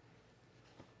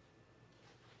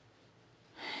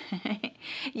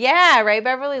 Yeah, right,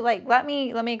 Beverly? Like, let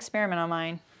me experiment on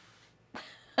mine.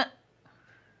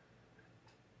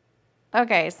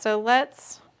 Okay, so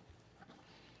let's,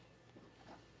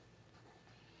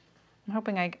 I'm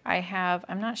hoping I have,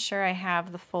 I'm not sure I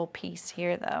have the full piece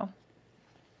here though.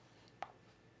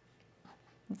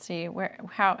 Let's see,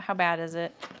 how bad is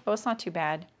it? Oh, it's not too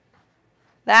bad.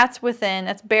 That's within,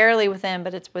 that's barely within,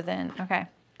 but it's within. Okay,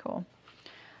 cool.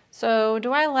 So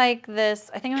do I like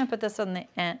this? I think I'm gonna put this on the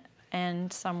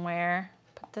end somewhere.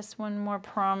 Put this one more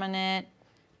prominent.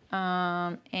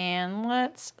 And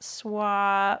let's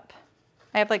swap.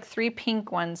 I have like 3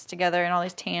 pink ones together and all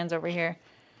these tans over here.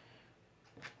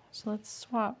 So let's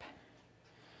swap.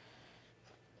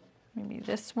 Maybe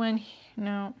this one,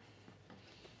 no.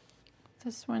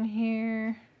 This one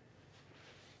here.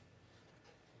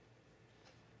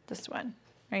 This one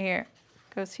right here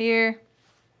goes here.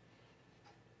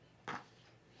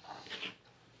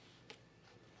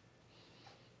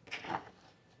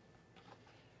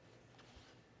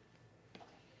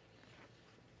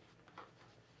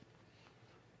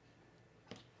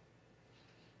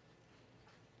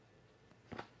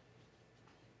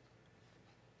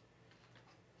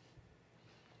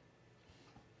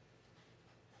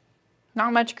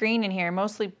 Not much green in here,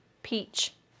 mostly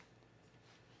peach.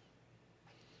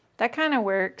 That kind of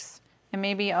works. And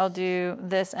maybe I'll do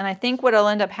this. And I think what'll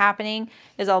end up happening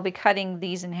is I'll be cutting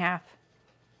these in half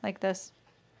like this.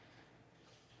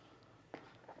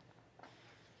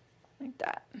 Like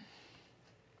that. I'm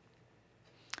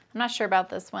not sure about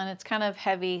this one. It's kind of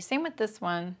heavy. Same with this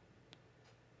one.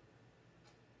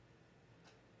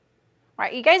 All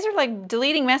right, you guys are like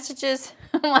deleting messages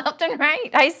left and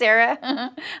right. Hi,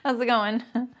 Sarah. How's it going?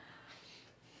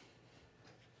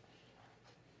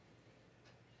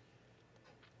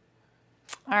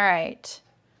 All right.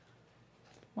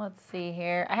 Let's see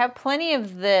here. I have plenty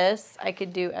of this I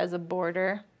could do as a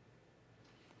border,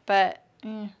 but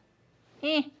I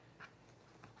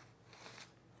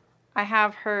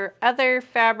have her other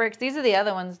fabrics. These are the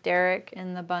other ones, Derek,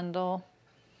 in the bundle.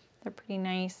 They're pretty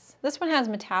nice. This one has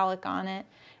metallic on it,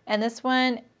 and this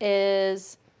one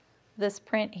is this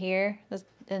print here, but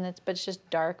it's just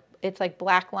dark. It's like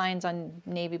black lines on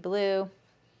navy blue.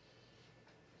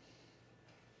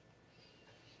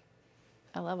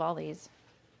 I love all these.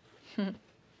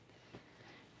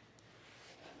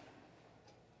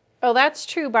 Oh, that's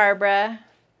true, Barbara.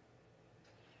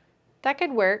 That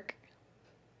could work.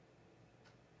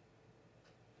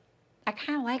 I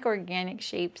kind of like organic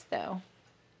shapes, though.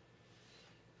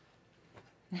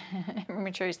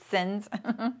 Mature sends.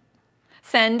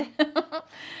 Send.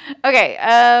 Okay,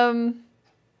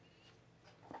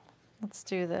 let's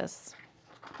do this.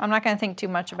 I'm not going to think too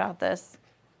much about this.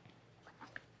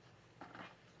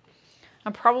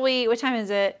 I'm probably, what time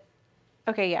is it?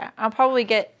 Okay, yeah, I'll probably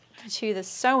get to the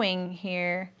sewing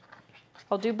here.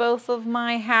 I'll do both of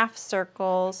my half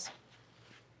circles.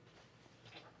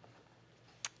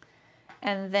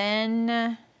 And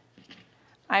then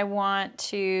I want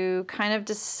to kind of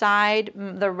decide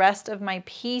the rest of my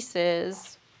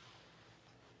pieces.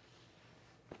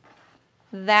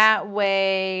 That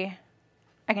way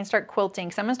I can start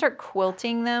quilting. So I'm gonna start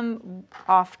quilting them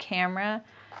off camera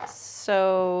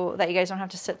so that you guys don't have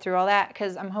to sit through all that,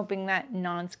 because I'm hoping that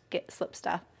non-slip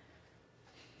stuff.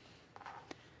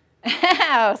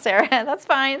 Oh, Sarah, that's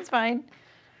fine, it's fine.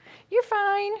 You're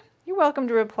fine. You're welcome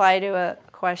to reply to a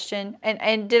question.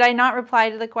 And did I not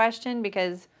reply to the question?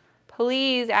 Because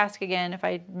please ask again if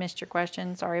I missed your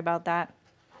question. Sorry about that.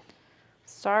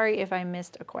 Sorry if I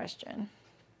missed a question.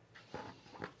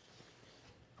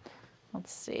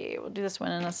 Let's see, we'll do this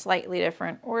one in a slightly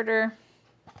different order.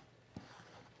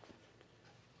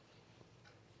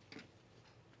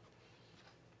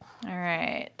 All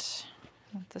right,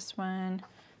 this one,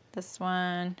 this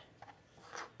one,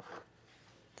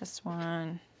 this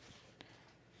one.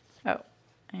 Oh,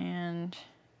 and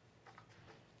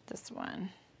this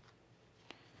one.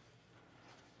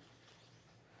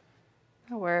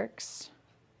 That works.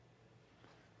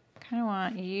 Kind of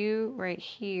want you right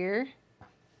here.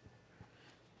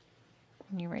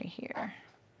 And you right here.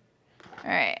 All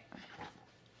right.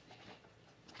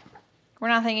 We're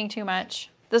not thinking too much.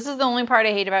 This is the only part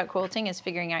I hate about quilting, is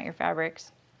figuring out your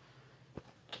fabrics.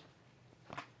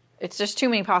 It's just too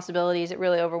many possibilities. It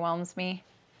really overwhelms me.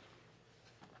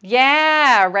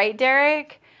 Yeah, right,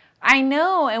 Derek? I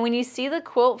know, and when you see the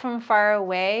quilt from far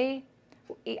away,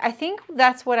 I think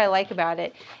that's what I like about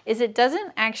it, is it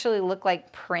doesn't actually look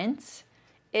like prints.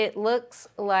 It looks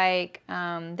like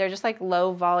they're just like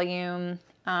low volume,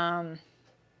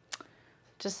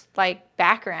 just like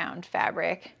background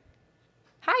fabric.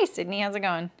 Hi, Sydney, how's it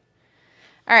going?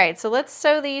 All right, so let's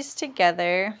sew these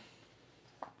together.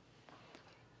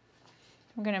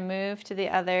 I'm gonna move to the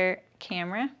other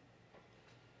camera,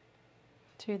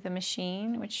 to the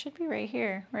machine, which should be right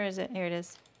here. Where is it? Here it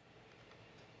is.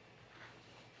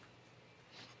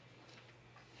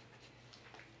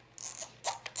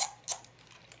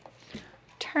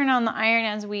 Turn on the iron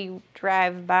as we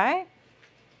drive by.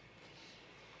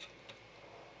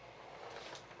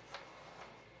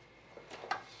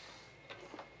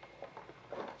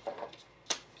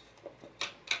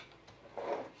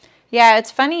 Yeah,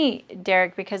 it's funny,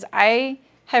 Derek, because I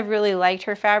have really liked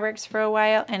her fabrics for a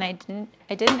while, and I didn't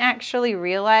actually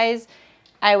realize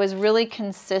I was really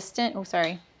consistent. Oh,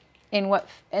 sorry. In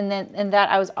that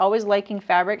I was always liking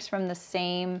fabrics from the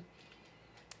same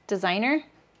designer.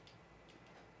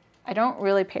 I don't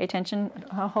really pay attention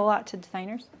a whole lot to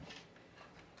designers.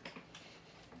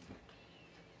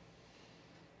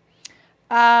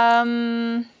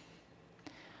 A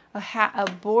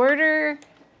border.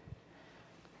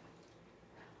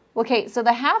 Okay, so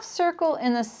the half circle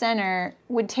in the center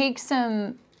would take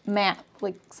some math,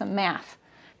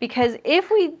 because if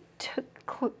we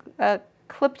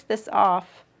clipped this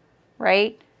off,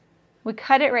 right, we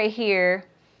cut it right here,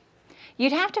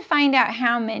 you'd have to find out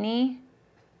how many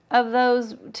of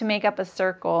those to make up a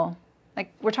circle.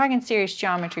 Like, we're talking serious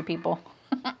geometry, people.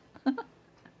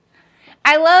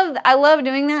 I love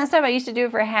doing that stuff. I used to do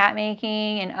it for hat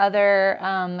making and other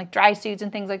like dry suits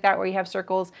and things like that, where you have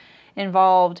circles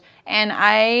involved. And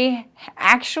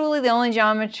the only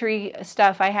geometry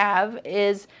stuff I have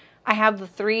is I have the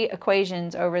 3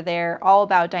 equations over there, all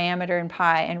about diameter and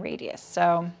pi and radius.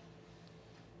 So,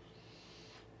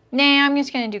 nah, I'm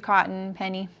just gonna do cotton,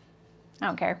 penny. I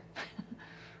don't care.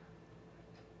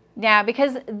 Yeah,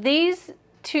 because these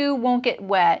 2 won't get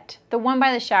wet. The one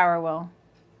by the shower will.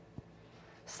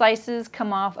 slices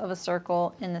come off of a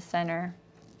circle in the center.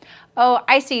 Oh,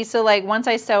 I see. So like once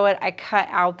I sew it, I cut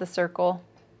out the circle.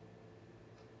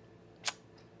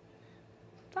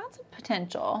 That's a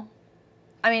potential.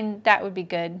 I mean, that would be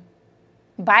good.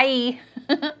 Bye.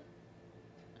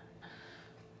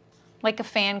 Like a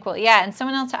fan quilt. Yeah, and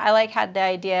someone else I like had the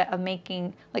idea of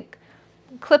making, like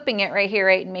clipping it right here,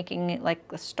 right, and making it like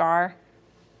a star.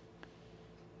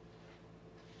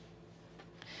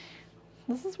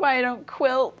 This is why I don't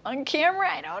quilt on camera.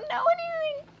 I don't know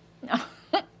anything.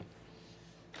 No.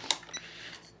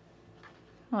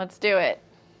 Let's do it.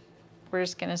 We're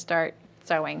just gonna start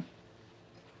sewing.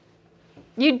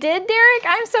 You did, Derek?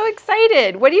 I'm so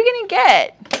excited. What are you gonna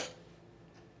get?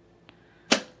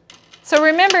 So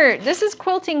remember, this is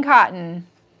quilting cotton.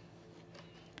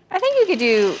 I think you could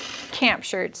do camp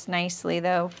shirts nicely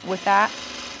though with that.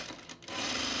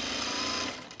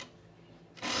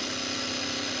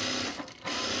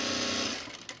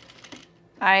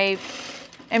 I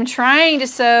am trying to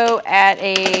sew at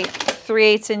a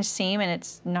 3/8 inch seam and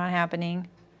it's not happening.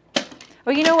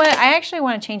 Oh, you know what? I actually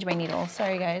want to change my needle.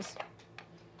 Sorry, guys.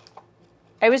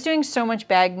 I was doing so much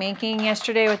bag making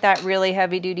yesterday with that really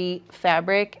heavy duty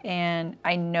fabric and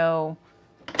I know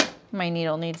my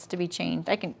needle needs to be changed.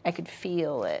 I could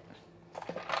feel it.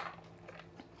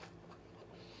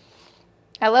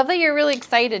 I love that you're really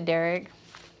excited, Derek.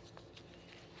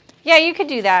 Yeah, you could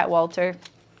do that, Walter.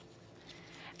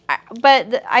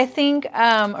 But I think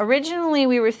originally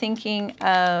we were thinking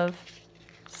of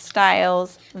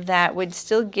styles that would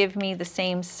still give me the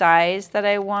same size that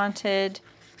I wanted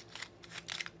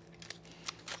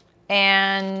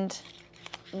and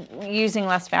using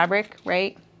less fabric,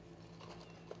 right?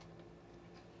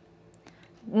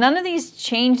 None of these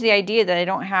change the idea that I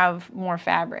don't have more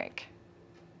fabric,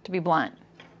 to be blunt.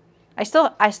 I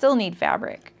still need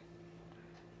fabric.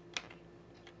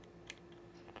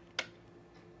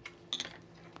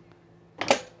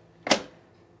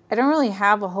 I don't really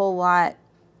have a whole lot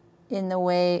in the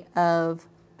way of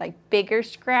like bigger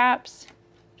scraps,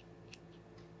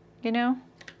 you know?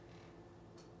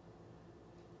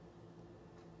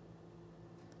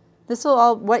 This will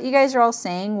all, what you guys are all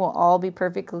saying will all be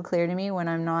perfectly clear to me when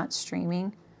I'm not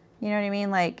streaming. You know what I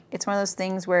mean? Like, it's one of those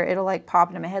things where it'll like pop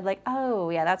into my head like, oh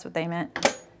yeah, that's what they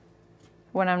meant.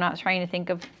 When I'm not trying to think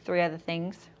of 3 other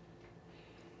things.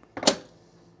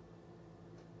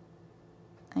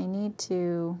 I need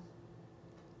to,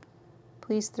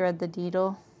 please thread the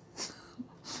needle.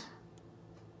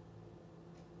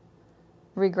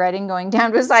 Regretting going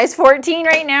down to a size 14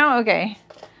 right now? Okay,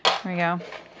 here we go.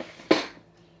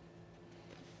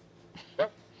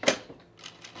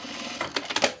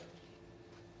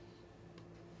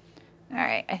 All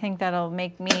right, I think that'll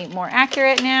make me more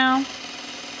accurate now.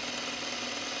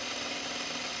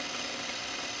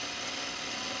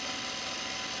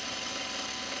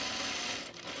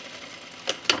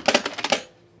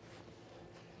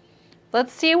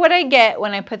 Let's see what I get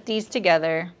when I put these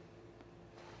together.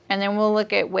 And then we'll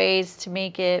look at ways to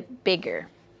make it bigger.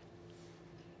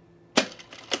 I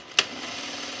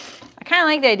kind of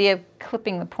like the idea of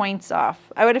clipping the points off.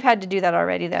 I would have had to do that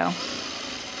already though.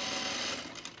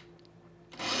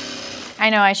 I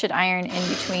know I should iron in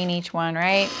between each one,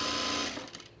 right?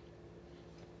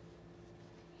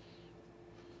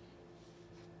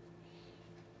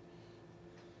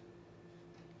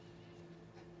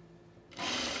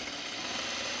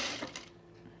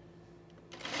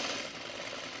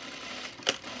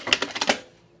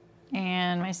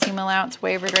 And my seam allowance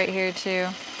wavered right here too.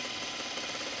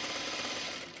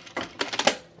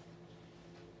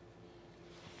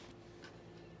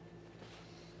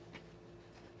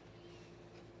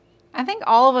 I think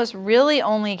all of us really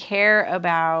only care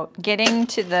about getting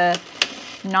to the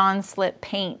non-slip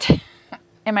paint.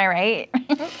 Am I right?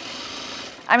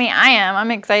 I mean, I am. I'm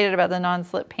excited about the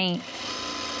non-slip paint.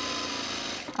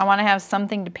 I want to have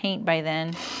something to paint by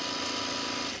then.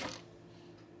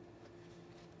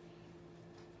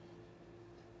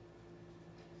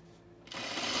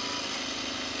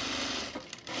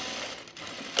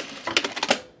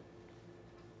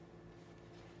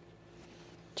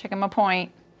 Checking my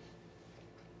point.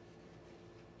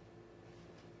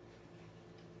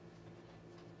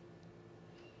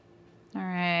 All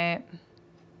right.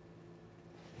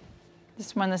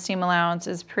 This one, the seam allowance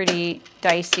is pretty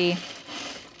dicey.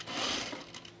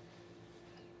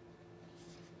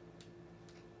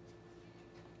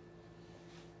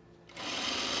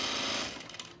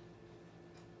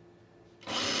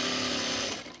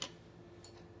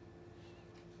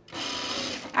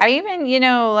 I even, you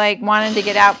know, like wanted to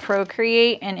get out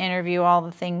Procreate and interview all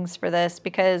the things for this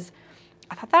because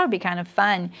I thought that would be kind of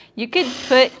fun. You could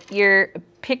put your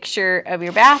picture of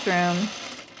your bathroom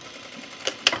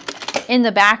in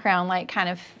the background, like kind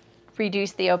of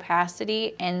reduce the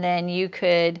opacity, and then you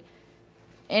could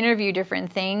interview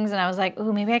different things. And I was like,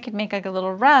 ooh, maybe I could make like a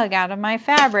little rug out of my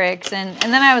fabrics. And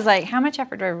then I was like, how much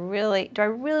effort do I really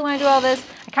want to do all this?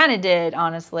 I kind of did,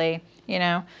 honestly, you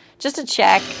know, just to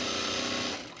check.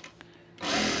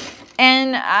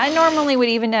 And I normally would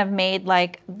even have made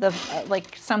like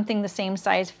something the same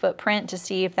size footprint to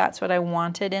see if that's what I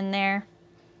wanted in there,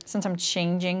 since I'm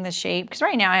changing the shape. Because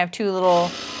right now I have two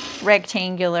little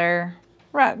rectangular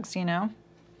rugs, you know.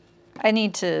 I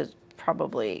need to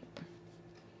probably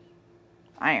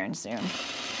iron soon.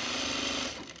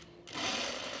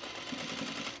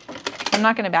 I'm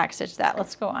not going to backstitch that.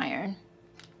 Let's go iron.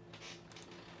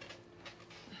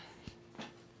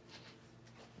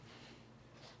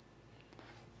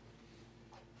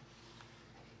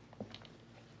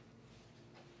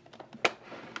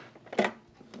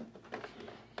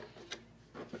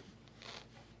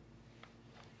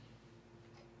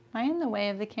 Am I in the way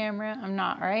of the camera? I'm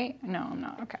not, right? No, I'm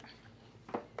not. Okay.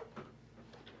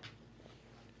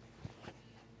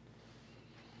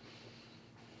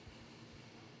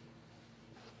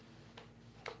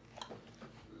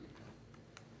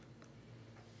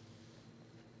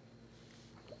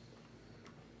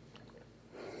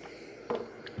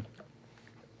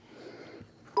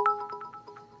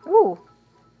 Ooh,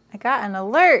 I got an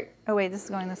alert. Oh wait, this is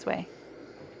going this way.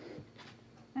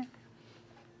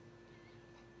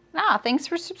 Ah, thanks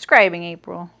for subscribing,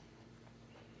 April.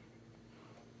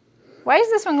 Why is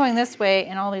this one going this way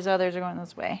and all these others are going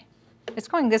this way? It's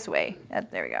going this way.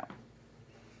 There we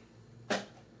go.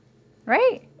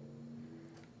 Right?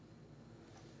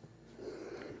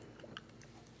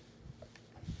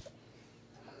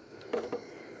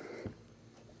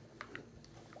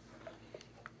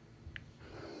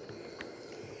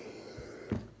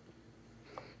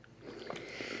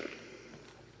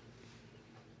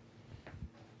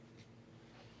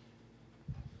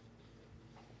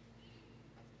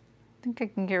 I think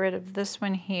I can get rid of this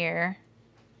one here.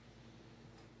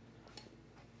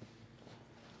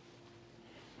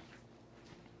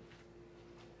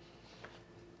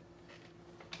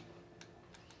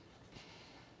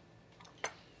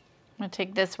 I'm going to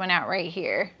take this one out right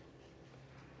here,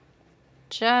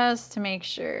 just to make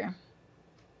sure.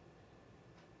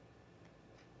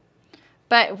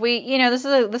 But you know,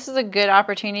 this is a good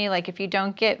opportunity. Like if you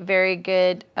don't get very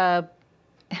good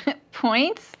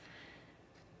points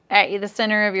at the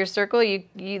center of your circle,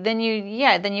 then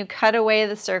you cut away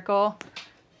the circle,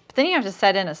 but then you have to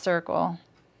set in a circle.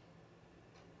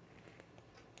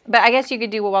 But I guess you could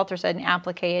do what Walter said and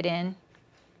applique it in.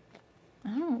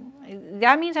 Oh,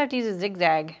 that means I have to use a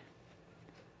zigzag.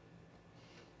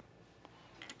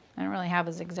 I don't really have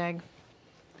a zigzag.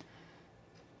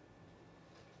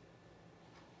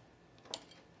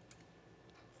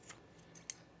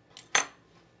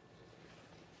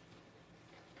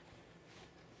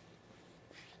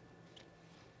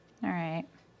 All right,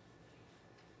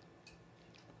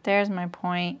 there's my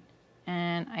point,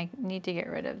 and I need to get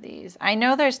rid of these. I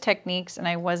know there's techniques, and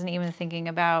I wasn't even thinking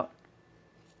about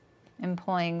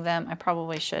employing them. I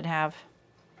probably should have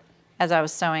as I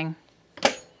was sewing.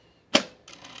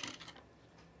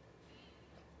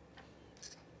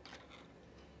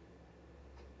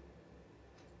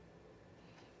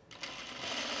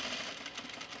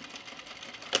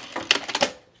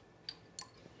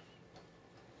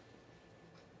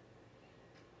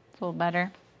 A little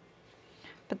better,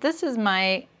 but this is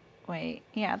my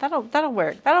yeah, that'll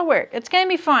work. It's gonna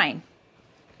be fine.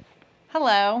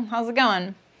 Hello, how's it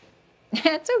going?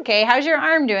 It's okay. How's your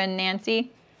arm doing,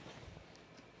 Nancy?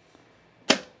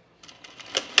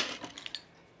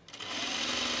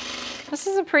 This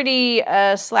is a pretty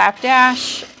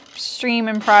slapdash stream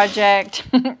and project.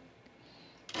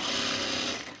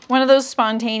 One of those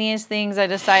spontaneous things I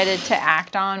decided to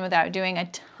act on without doing a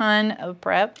ton of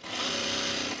prep.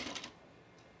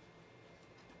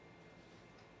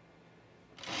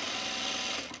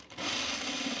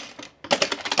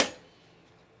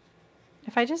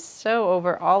 If I just sew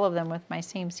over all of them with my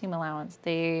same seam allowance,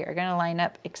 they are going to line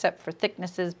up except for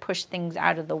thicknesses, push things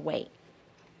out of the way.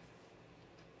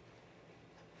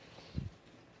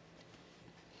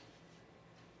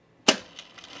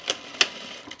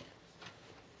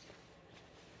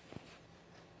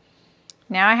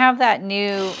 Now I have that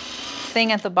new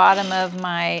thing at the bottom of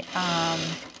my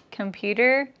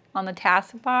computer on the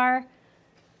taskbar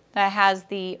that has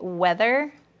the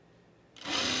weather.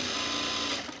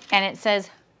 And it says,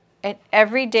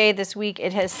 every day this week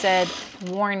it has said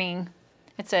warning.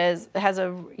 It says, it has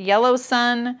a yellow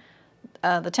sun,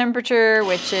 the temperature,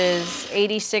 which is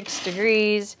 86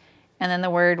 degrees, and then the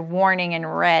word warning in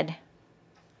red.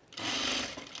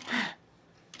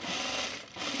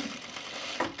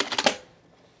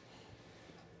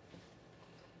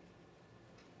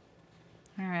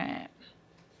 All right.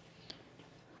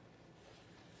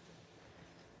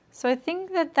 So I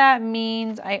think that that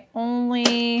means I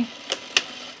only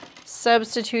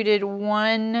substituted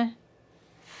one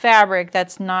fabric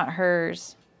that's not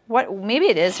hers. What? Maybe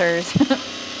it is hers.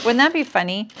 Wouldn't that be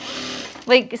funny?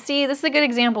 Like, see, this is a good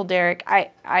example, Derek.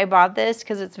 I bought this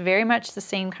because it's very much the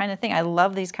same kind of thing. I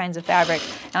love these kinds of fabric,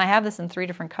 and I have this in 3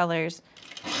 different colors.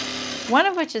 One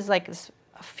of which is like this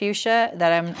fuchsia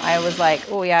that I was like,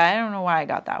 oh yeah, I don't know why I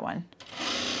got that one.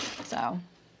 So,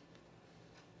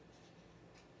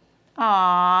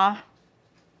 aww.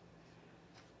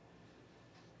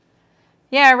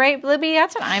 Yeah, right, Libby?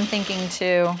 That's what I'm thinking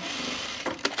too.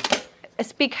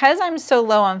 It's because I'm so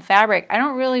low on fabric, I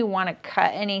don't really want to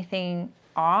cut anything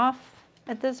off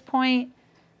at this point.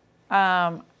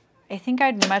 I think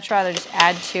I'd much rather just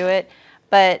add to it.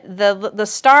 But the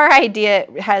star idea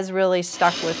has really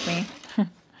stuck with me.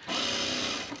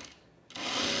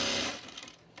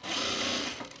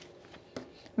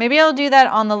 Maybe I'll do that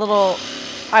on the little,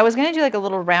 I was going to do like a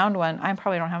little round one. I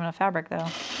probably don't have enough fabric though.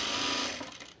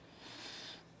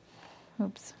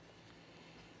 Oops.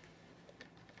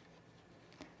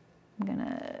 I'm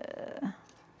gonna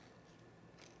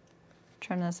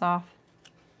trim this off.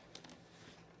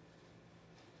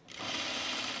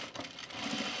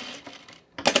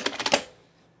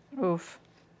 Oof.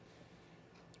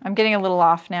 I'm getting a little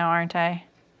off now, aren't I?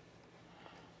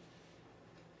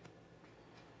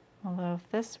 Although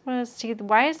if this was, see,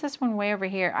 why is this one way over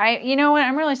here? You know what,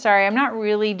 I'm really sorry. I'm not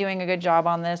really doing a good job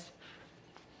on this.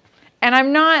 And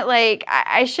I'm not like,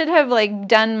 I should have like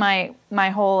done my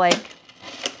whole like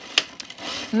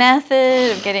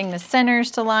method of getting the centers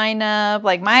to line up.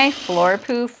 Like my floor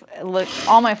poof looks,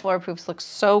 all my floor poofs look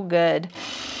so good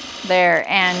there.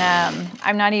 And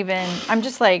I'm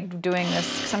just like doing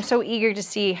this because I'm so eager to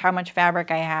see how much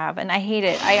fabric I have. And I hate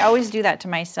it. I always do that to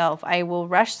myself. I will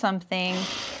rush something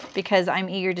because I'm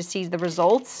eager to see the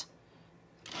results.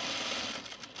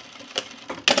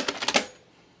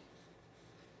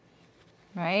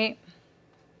 Right?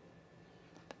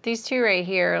 But these two right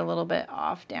here are a little bit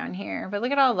off down here. But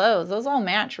look at all those. Those all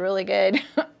match really good.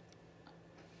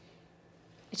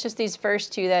 It's just these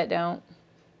first two that don't.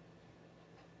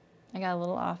 I got a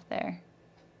little off there.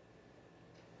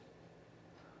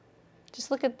 Just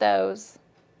look at those.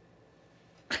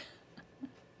 But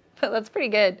that's pretty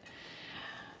good.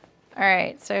 All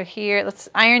right, so here, let's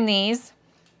iron these.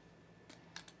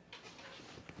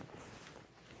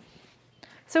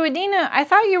 So Adina, I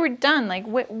thought you were done. Like,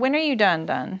 when are you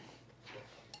done?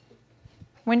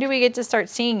 When do we get to start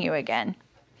seeing you again?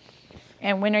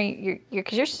 And when are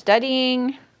because you're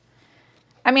studying.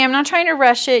 I mean, I'm not trying to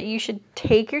rush it. You should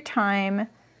take your time.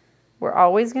 We're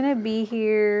always going to be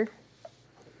here.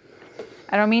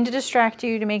 I don't mean to distract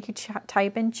you, to make you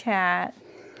type in chat.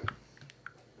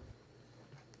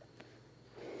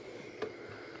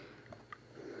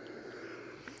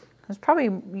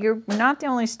 You're not the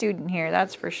only student here,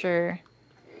 that's for sure.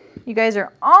 You guys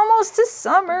are almost to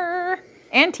summer.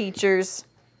 And teachers.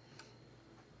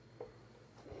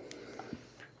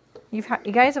 You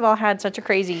guys have all had such a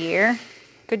crazy year.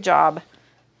 Good job.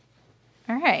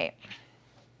 All right.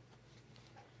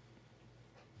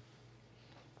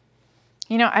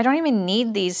 You know, I don't even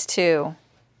need these two.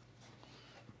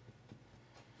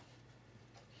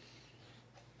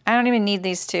 I don't even need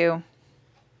these two.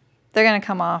 They're going to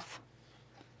come off.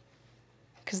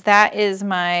 Because that is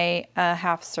my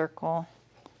half circle. All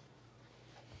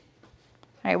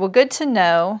right, well, good to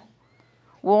know.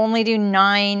 We'll only do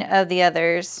 9 of the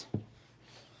others.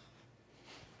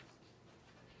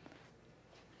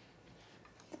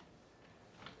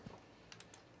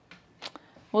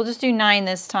 We'll just do 9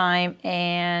 this time,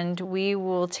 and we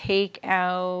will take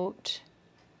out,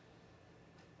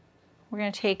 we're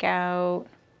going to take out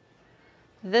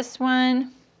this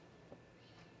one.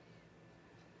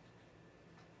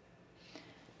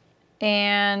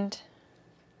 And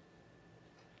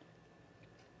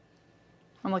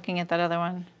I'm looking at that other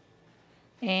one.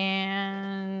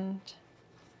 And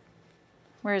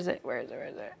where is it? Where is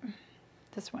it?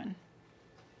 This one.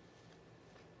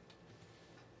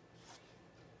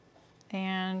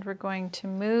 And we're going to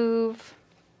move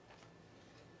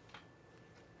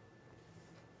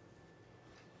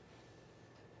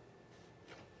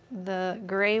the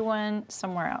gray one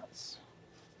somewhere else.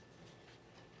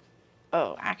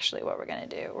 Oh, actually what we're gonna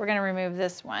do, we're gonna remove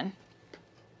this one.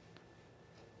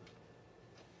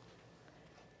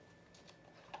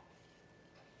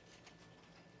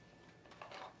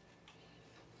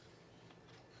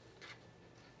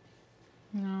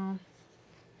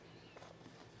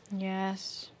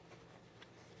 Yes.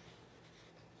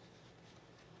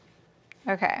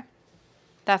 Okay.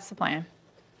 That's the plan.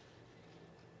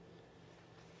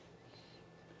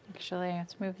 Actually,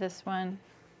 let's move this one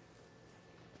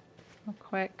real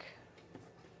quick.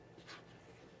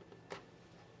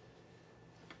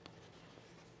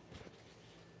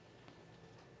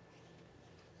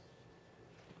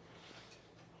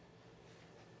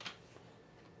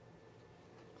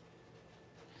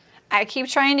 I keep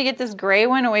trying to get this gray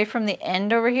one away from the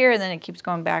end over here, and then it keeps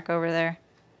going back over there.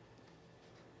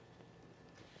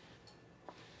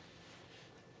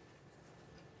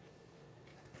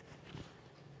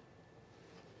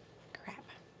 Crap.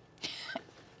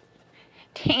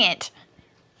 Dang it.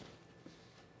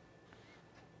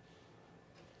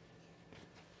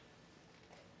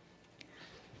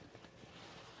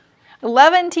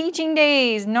 "11 teaching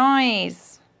days,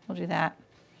 nice." We'll do that.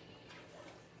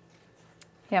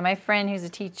 Yeah, my friend who's a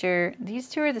teacher, these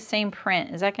two are the same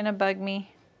print. Is that gonna bug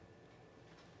me?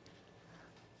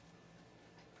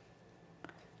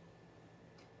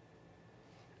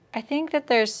 I think that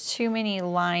there's too many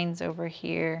lines over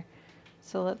here.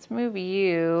 So let's move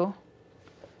you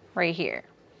right here.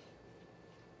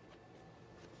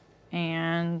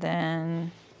 And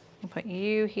then we'll put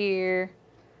you here.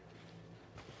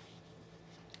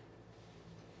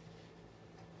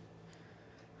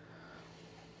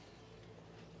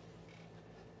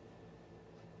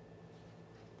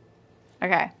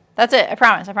 Okay, that's it. I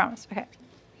promise. Okay.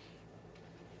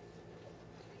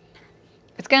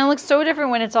 It's gonna look so different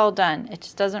when it's all done.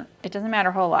 It doesn't matter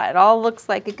a whole lot. It all looks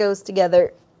like it goes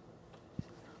together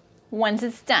once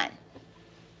it's done.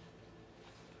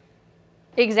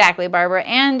 Exactly, Barbara.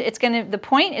 And the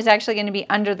point is actually gonna be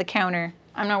under the counter.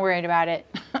 I'm not worried about it.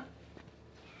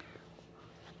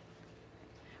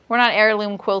 We're not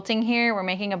heirloom quilting here. We're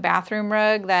making a bathroom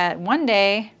rug that one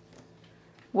day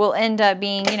will end up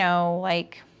being, you know,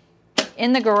 like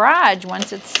in the garage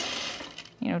once it's,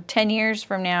 you know, 10 years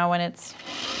from now when it's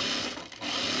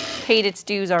paid its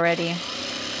dues already.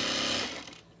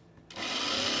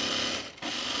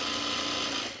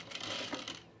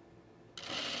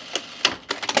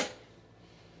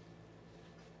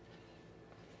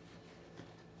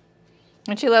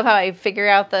 Don't you love how I figure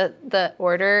out the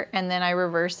order and then I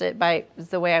reverse it by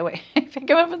the way I pick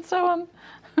them up and sew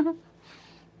them?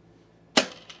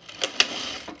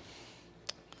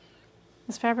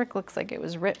 This fabric looks like it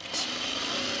was ripped.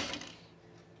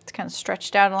 It's kind of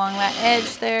stretched out along that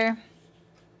edge there.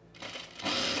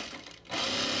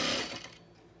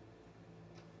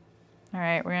 All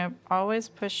right, we're gonna always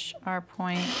push our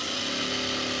point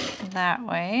that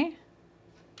way.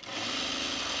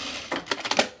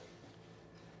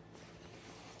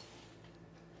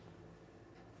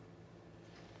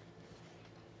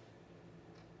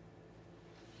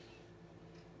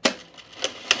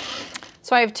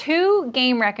 So I have 2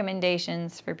 game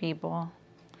recommendations for people.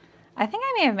 I think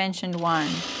I may have mentioned one.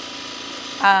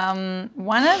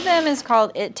 One of them is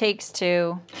called It Takes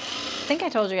Two. I think I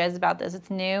told you guys about this. It's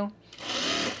new.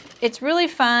 It's really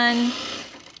fun.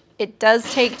 It does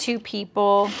take 2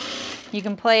 people. You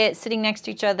can play it sitting next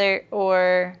to each other,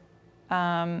 or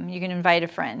you can invite a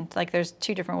friend. Like, there's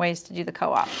 2 different ways to do the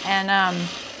co-op. And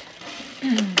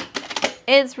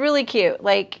it's really cute.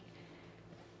 Like,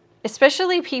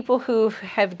 especially people who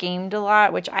have gamed a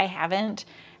lot, which I haven't,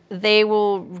 they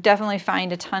will definitely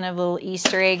find a ton of little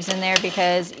Easter eggs in there,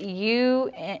 because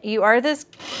you're this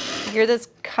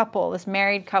couple, this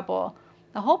married couple.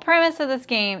 The whole premise of this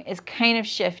game is kind of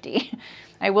shifty,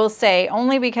 I will say,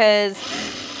 only because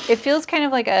it feels kind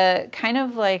of like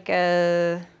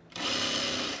a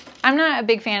I'm not a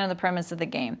big fan of the premise of the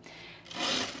game.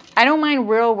 I don't mind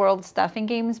real world stuff in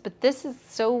games, but this is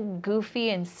so goofy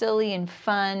and silly and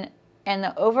fun. And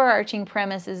the overarching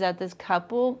premise is that this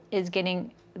couple is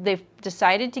they've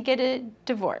decided to get a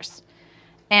divorce.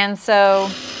 And so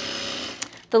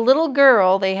the little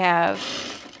girl they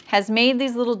has made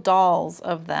these little dolls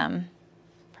of them.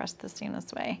 Press this seam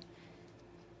this way.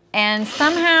 And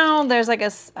somehow there's like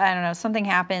I don't know, something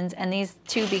happens and these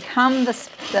 2 become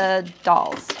the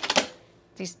dolls.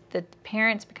 The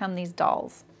parents become these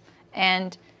dolls.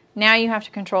 And now you have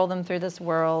to control them through this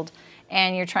world,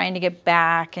 and you're trying to get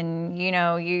back, and you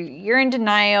know, you're in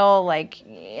denial, like,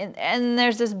 and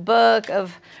there's this book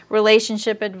of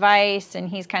relationship advice, and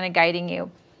he's kind of guiding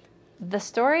you. The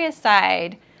story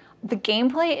aside, the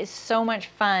gameplay is so much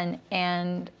fun,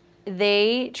 and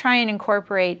they try and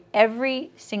incorporate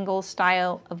every single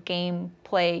style of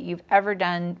gameplay you've ever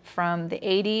done from the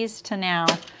 80s to now.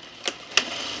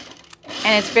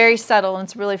 And it's very subtle, and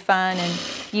it's really fun, and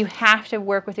You have to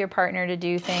work with your partner to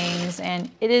do things,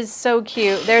 and it is so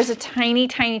cute. There's a tiny,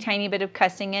 tiny, tiny bit of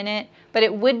cussing in it, but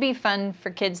it would be fun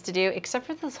for kids to do, except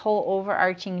for this whole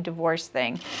overarching divorce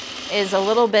thing is a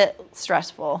little bit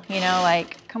stressful, you know,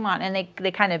 like, come on, and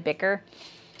they kind of bicker.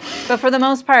 But for the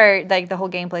most part, like, the whole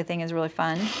gameplay thing is really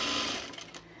fun.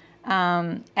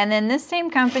 And then this same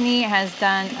company has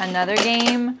done another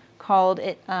game called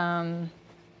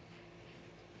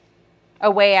A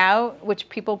Way Out, which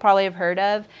people probably have heard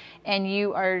of, and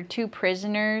you are two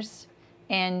prisoners,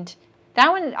 and that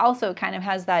one also kind of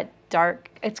has that dark,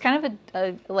 it's kind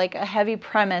of like a heavy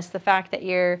premise, the fact that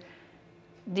you're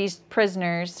these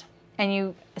prisoners and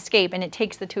you escape, and it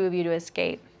takes the two of you to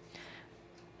escape.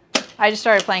 I just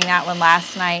started playing that one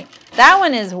last night. That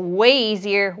one is way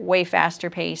easier, way faster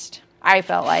paced, I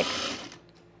felt like.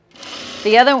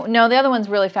 The other one's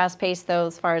really fast paced though,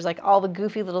 as far as like all the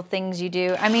goofy little things you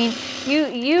do. I mean,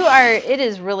 it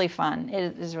is really fun.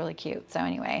 It is really cute. So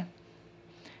anyway.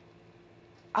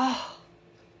 Oh,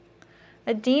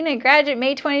 Adina, graduate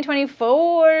May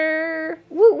 2024.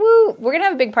 Woo woo. We're gonna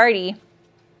have a big party.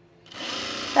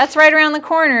 That's right around the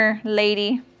corner,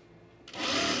 lady.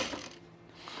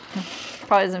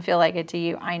 Probably doesn't feel like it to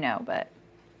you, I know, but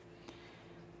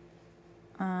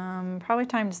probably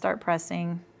time to start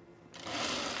pressing.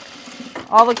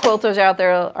 All the quilters out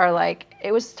there are like,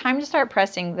 it was time to start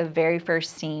pressing the very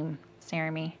first seam,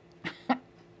 Jeremy.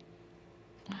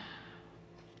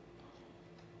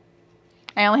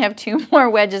 I only have 2 more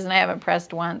wedges and I haven't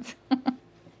pressed once.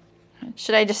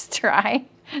 Should I just try?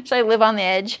 Should I live on the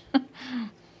edge?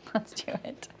 Let's do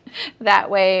it. That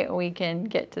way we can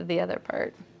get to the other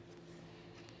part.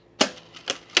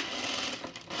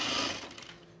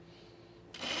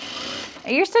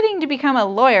 You're studying to become a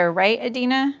lawyer, right,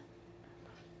 Adina?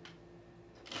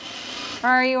 Or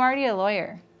are you already a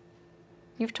lawyer?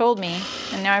 You've told me,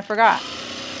 and now I forgot.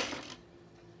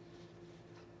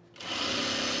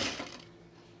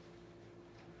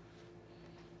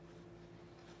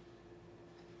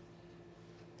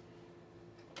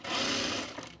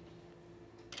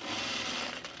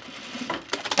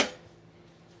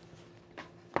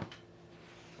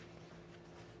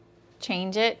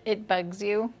 Change it? It bugs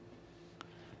you?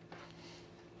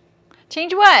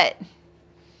 Change what?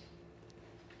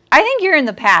 I think you're in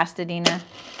the past, Adina.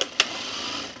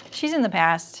 She's in the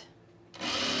past.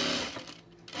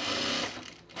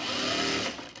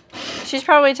 She's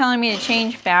probably telling me to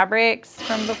change fabrics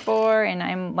from before, and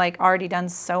I'm like already done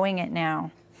sewing it now.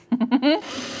 All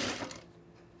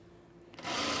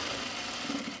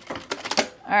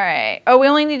right. Oh, we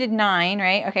only needed 9,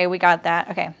 right? Okay, we got that.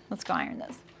 Okay, let's go iron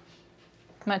this.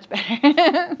 Much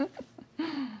better.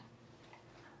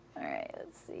 All right,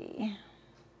 let's see.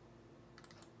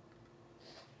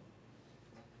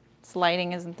 This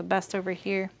lighting isn't the best over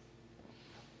here.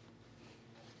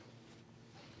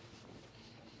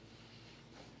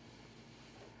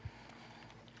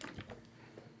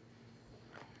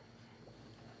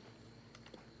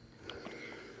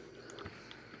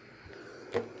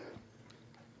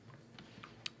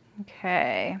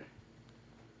 Okay.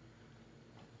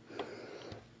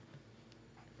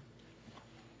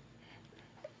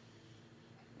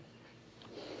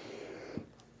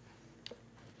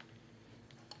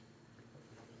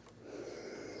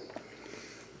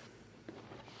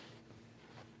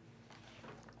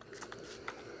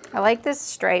 I like this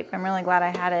stripe. I'm really glad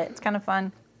I had it. It's kind of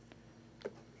fun.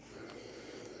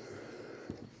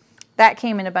 That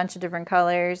came in a bunch of different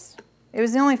colors. It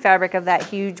was the only fabric of that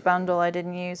huge bundle I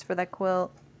didn't use for that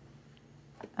quilt.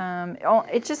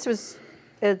 It's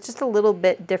just a little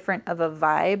bit different of a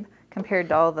vibe compared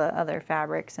to all the other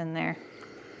fabrics in there.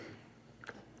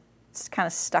 It's kind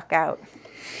of stuck out.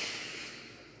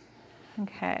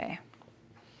 Okay.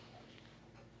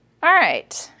 All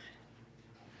right.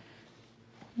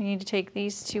 We need to take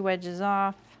these 2 wedges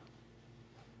off.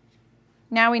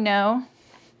 Now we know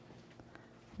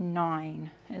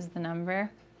 9 is the number.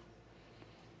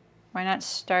 Why not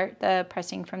start the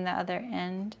pressing from the other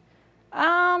end?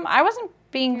 I wasn't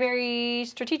being very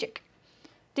strategic.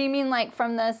 Do you mean like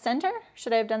from the center?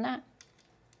 Should I have done that?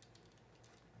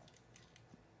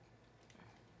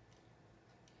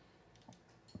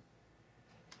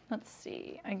 Let's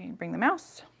see. I'm going to bring the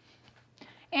mouse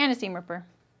and a seam ripper.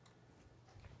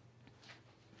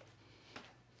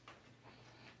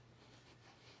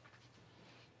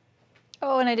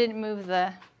 Oh, and I didn't move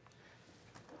the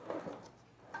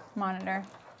monitor.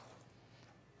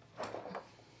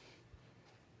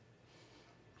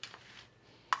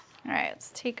 All right, let's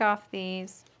take off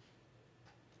these.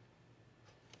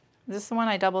 Is this the one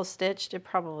I double stitched? It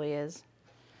probably is.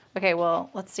 Okay,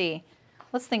 well, let's see.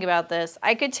 let's think about this.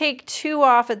 I could take 2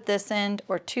 off at this end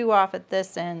or 2 off at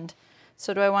this end.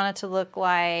 So do I want it to look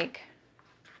like,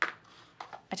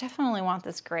 I definitely want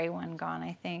this gray one gone,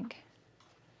 I think.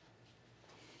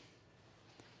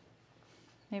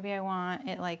 Maybe I want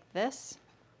it like this.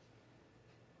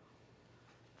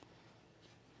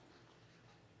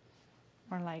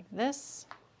 Or like this.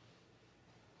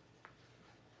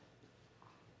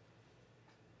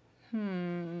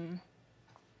 From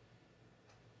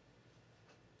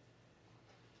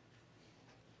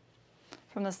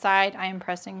the side I am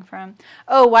pressing from.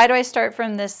 Oh, why do I start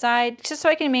from this side? Just so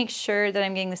I can make sure that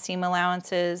I'm getting the seam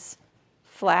allowances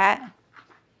flat.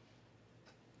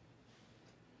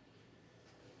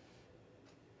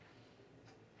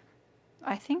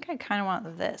 I think I kind of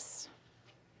want this.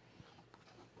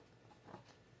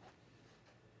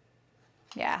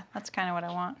 Yeah, that's kind of what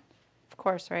I want. Of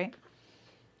course, right?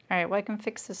 All right, well, I can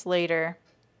fix this later.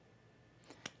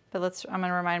 But I'm going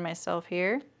to remind myself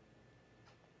here.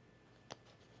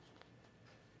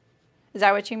 Is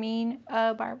that what you mean,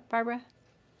 Barbara?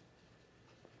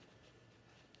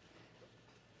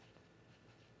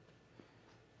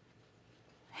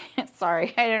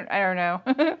 Sorry, I don't know.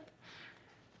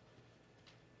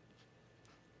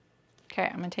 Okay,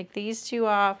 I'm going to take these 2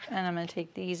 off, and I'm going to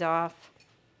take these off.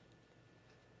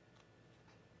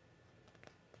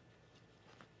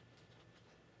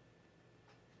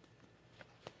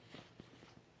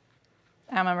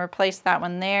 I'm going to replace that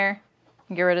one there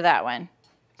and get rid of that one.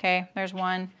 Okay, there's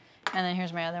one, and then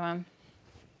here's my other one.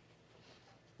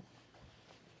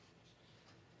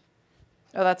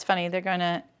 Oh, that's funny. They're going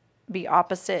to be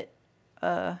opposite.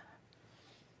 I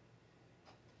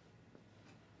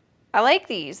like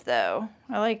these, though.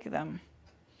 I like them.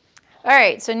 All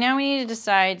right, so now we need to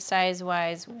decide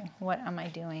size-wise, what am I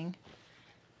doing?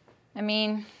 I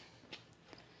mean,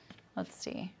 let's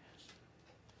see.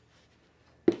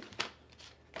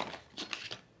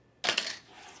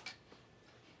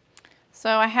 So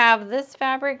I have this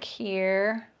fabric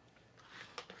here.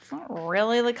 It's not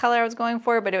really the color I was going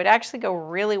for, but it would actually go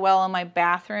really well in my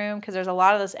bathroom because there's a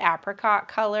lot of this apricot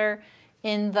color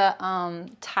in the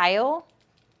tile.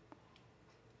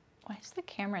 Why is the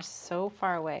camera so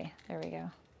far away? There we go.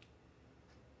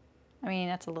 I mean,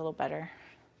 that's a little better.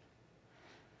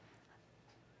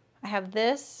 I have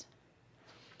this,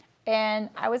 and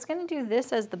I was going to do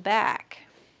this as the back,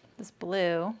 this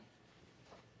blue.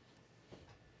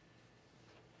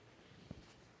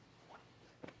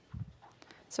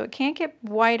 So it can't get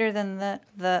wider than the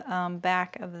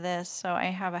back of this, so I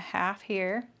have a half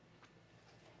here.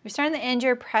 If you start on the end,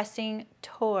 you're pressing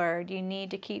toward. You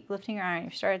need to keep lifting your iron.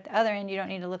 If you start at the other end, you don't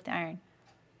need to lift the iron.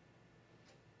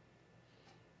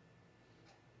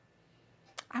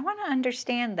 I want to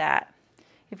understand that.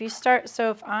 If you start,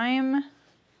 so if I'm,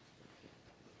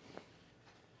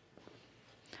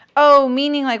 oh,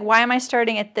 meaning like why am I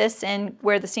starting at this end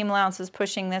where the seam allowance is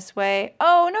pushing this way?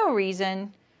 Oh, no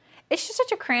reason. It's just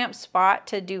such a cramped spot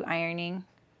to do ironing.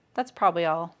 That's probably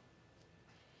all.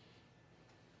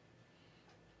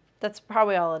 That's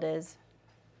probably all it is.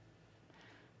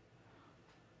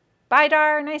 Bye,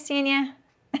 Dar. Nice seeing you.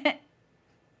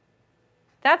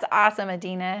 That's awesome,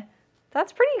 Adina.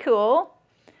 That's pretty cool.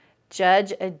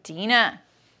 Judge Adina.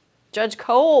 Judge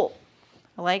Cole.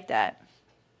 I like that.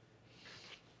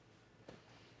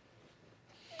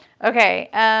 Okay,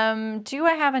 do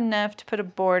I have enough to put a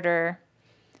border?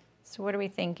 So what are we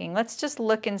thinking? Let's just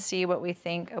look and see what we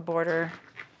think a border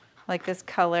like this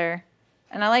color.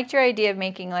 And I liked your idea of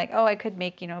making like, oh, I could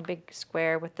make, you know, a big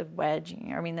square with the wedge, you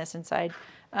know, I mean this inside.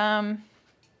 Do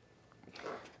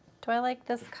I like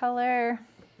this color?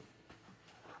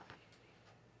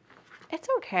 It's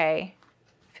okay.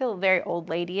 I feel very old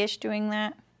lady-ish doing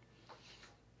that.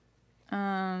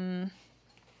 I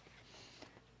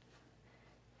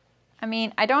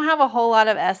mean, I don't have a whole lot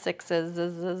of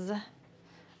Essexes.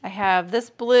 I have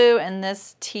this blue and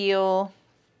this teal.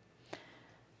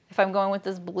 If I'm going with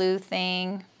this blue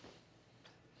thing,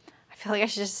 I feel like I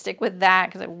should just stick with that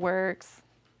because it works.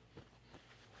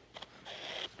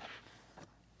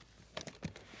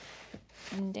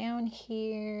 And down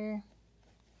here,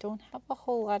 don't have a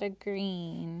whole lot of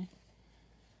green.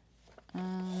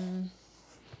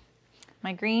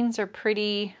 My greens are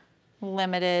pretty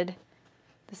limited.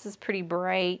 This is pretty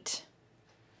bright.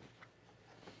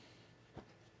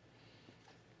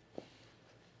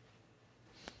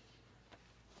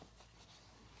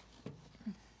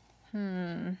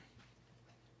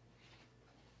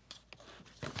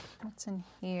 What's in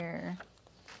here?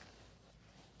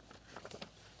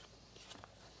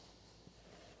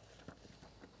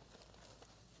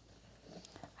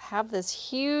 I have this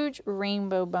huge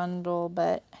rainbow bundle,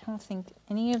 but I I don't think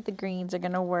any of the greens are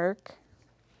gonna work.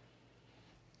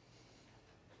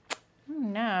 Oh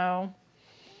no.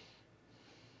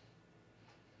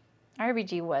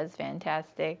 RBG was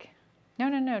fantastic. No,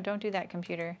 no, no, don't do that,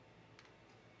 computer.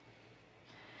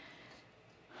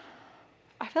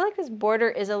 I feel like this border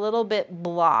is a little bit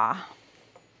blah.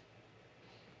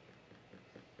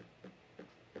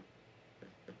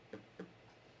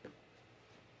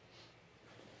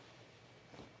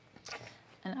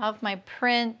 And of my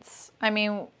prints, I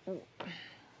mean,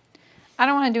 I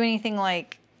don't want to do anything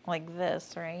like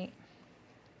this, right?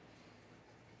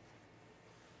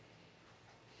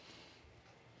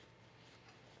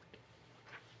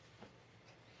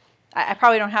 I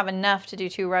probably don't have enough to do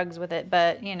 2 rugs with it,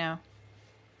 but you know.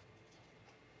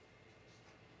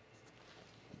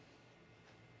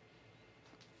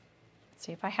 Let's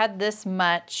see, if I had this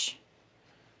much,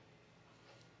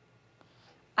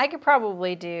 I could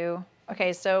probably do,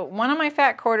 okay, so one of my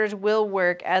fat quarters will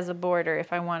work as a border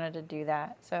if I wanted to do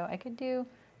that. So I could do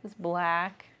this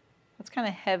black. That's kind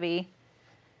of heavy.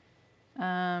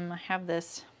 I have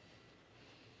this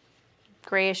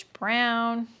grayish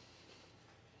brown.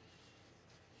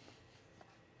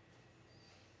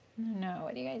 I don't know,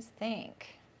 what do you guys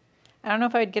think? I don't know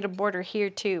if I would get a border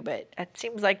here too, but it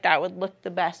seems like that would look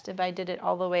the best if I did it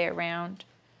all the way around.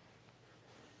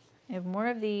 I have more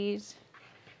of these.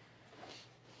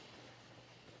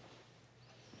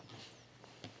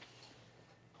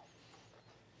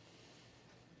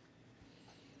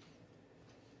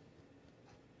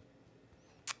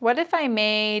 What if I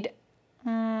made,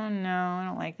 oh no, I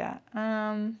don't like that.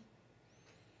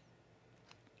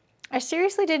 I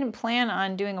seriously didn't plan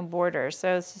on doing a border,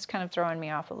 so this is kind of throwing me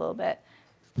off a little bit.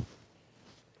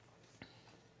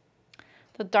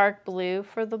 The dark blue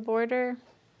for the border.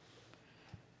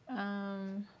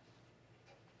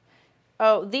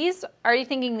 Oh, these, are you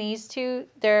thinking these two?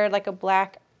 They're like a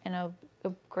black and a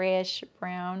grayish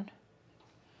brown.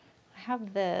 I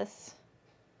have this.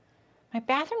 My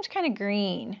bathroom's kind of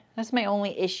green. That's my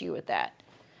only issue with that.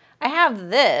 I have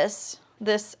this,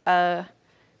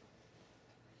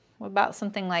 what about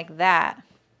something like that?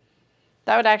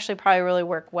 That would actually probably really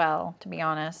work well, to be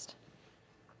honest.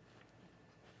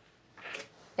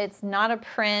 It's not a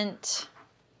print.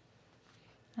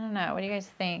 I don't know, what do you guys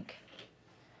think?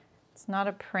 It's not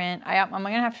a print. I'm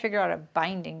gonna have to figure out a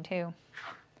binding too.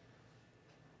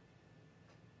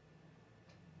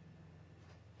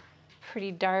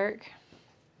 Pretty dark.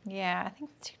 Yeah, I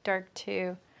think it's too dark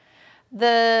too.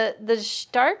 The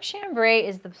dark chambray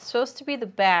is supposed to be the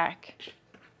back.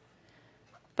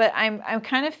 But I'm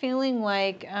kind of feeling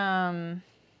like, I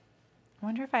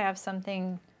wonder if I have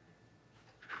something.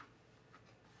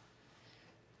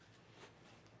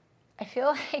 I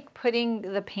feel like putting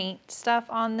the paint stuff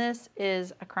on this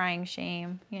is a crying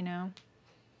shame, you know.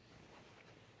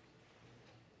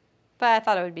 But I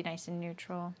thought it would be nice and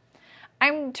neutral.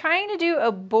 I'm trying to do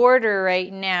a border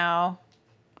right now.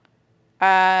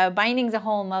 Binding's a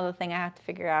whole nother thing I have to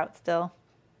figure out still.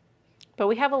 But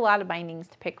we have a lot of bindings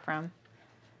to pick from.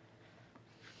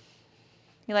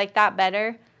 You like that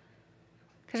better?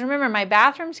 Because remember, my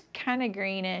bathroom's kind of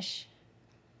greenish.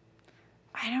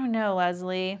 I don't know,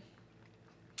 Leslie.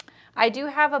 I do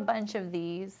have a bunch of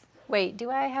these. Wait,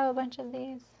 do I have a bunch of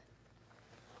these?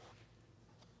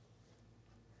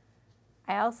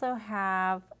 I also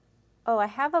have, oh, I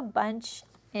have a bunch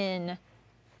in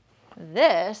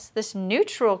this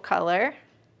neutral color.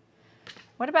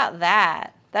 What about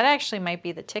that? That actually might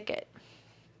be the ticket.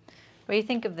 What do you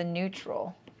think of the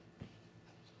neutral?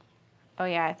 Oh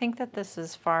yeah, I think that this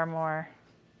is far more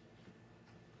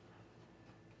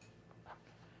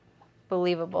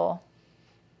believable.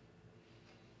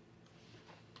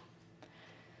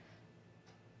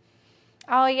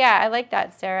 Oh yeah, I like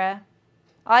that, Sarah.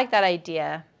 I like that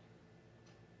idea.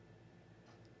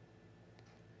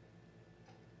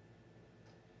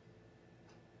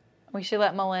 We should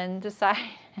let Malin decide.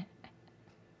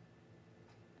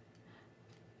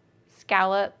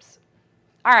 Scallops.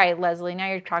 All right, Leslie, now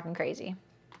you're talking crazy.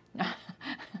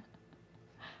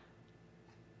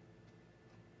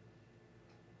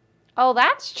 Oh,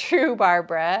 that's true,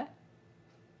 Barbara.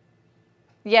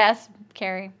 Yes,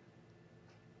 Carrie.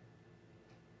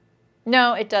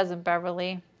 No, it doesn't,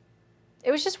 Beverly. It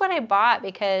was just what I bought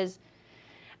because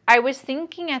I was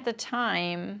thinking at the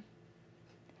time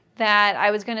that I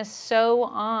was going to sew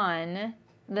on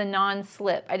the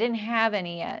non-slip. I didn't have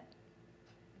any yet.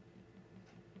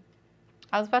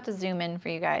 I was about to zoom in for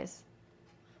you guys,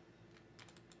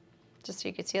 just so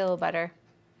you could see a little better.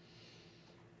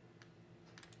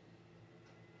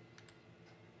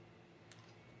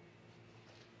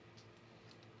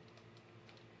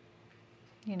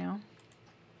 you know.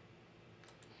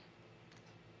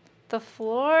 The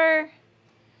floor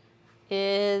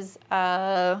is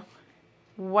a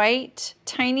white,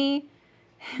 tiny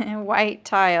white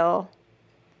tile.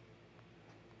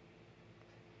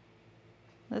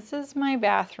 This is my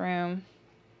bathroom.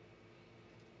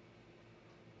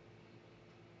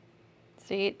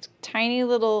 See, it's tiny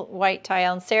little white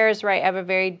tile. And Sarah's right, I have a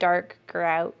very dark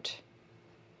grout.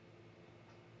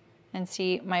 And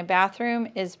see, my bathroom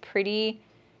is pretty,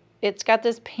 it's got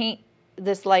this paint,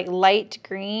 this like light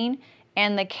green.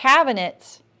 And the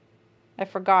cabinets, I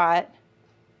forgot.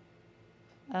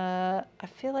 I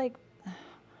feel like,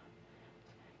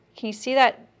 can you see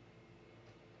that?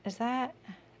 Is that?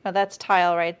 Oh, that's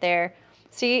tile right there.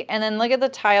 See, and then look at the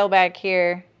tile back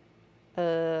here.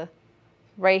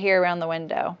 Right here around the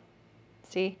window.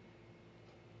 See?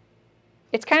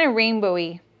 It's kind of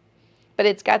rainbowy, but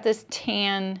it's got this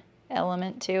tan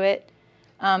element to it.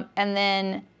 And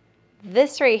then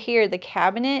this right here, the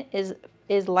cabinet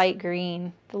is light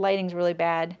green. The lighting's really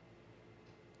bad.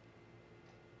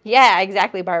 Yeah,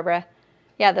 exactly, Barbara.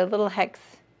 Yeah, the little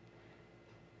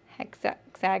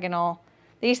hexagonal.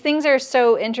 These things are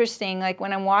so interesting. Like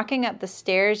when I'm walking up the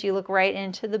stairs, you look right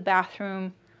into the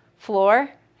bathroom floor.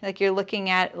 Like you're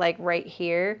looking at like right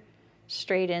here,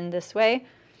 straight in this way.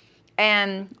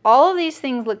 And all of these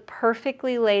things look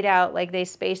perfectly laid out, like they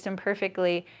spaced them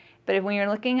perfectly. But when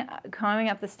you're coming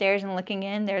up the stairs and looking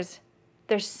in, there's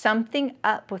something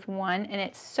up with one, and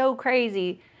it's so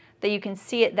crazy that you can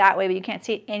see it that way, but you can't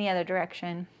see it any other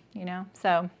direction, you know?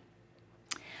 So,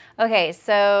 okay,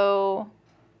 so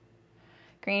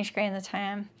green screen the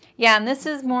time. Yeah, and this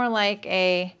is more like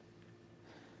a,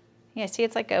 yeah, see,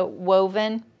 it's like a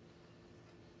woven.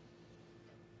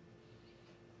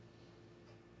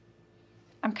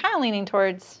 I'm kind of leaning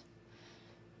towards,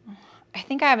 I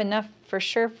think I have enough for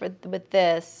sure with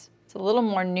this. It's a little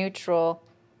more neutral.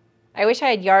 I wish I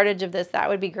had yardage of this. That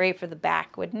would be great for the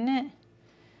back, wouldn't it?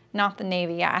 Not the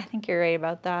navy. Yeah, I think you're right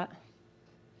about that.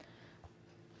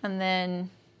 And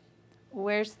then,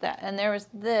 where's that? And there was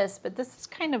this, but this is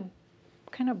kind of,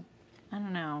 I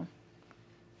don't know,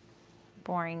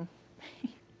 boring.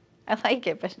 I like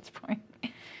it, but it's boring.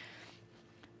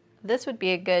 This would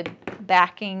be a good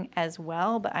backing as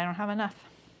well, but I don't have enough.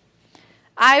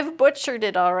 I've butchered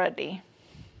it already.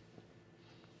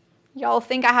 Y'all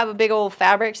think I have a big old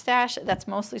fabric stash? That's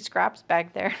mostly scraps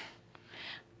back there.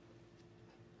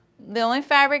 The only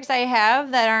fabrics I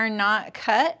have that are not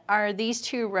cut are these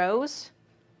 2 rows.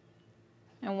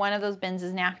 And one of those bins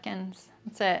is napkins.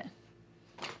 That's it.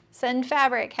 Send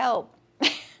fabric, help.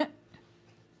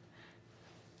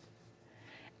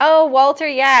 Oh, Walter,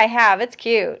 yeah, I have. It's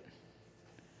cute.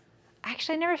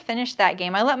 Actually, I never finished that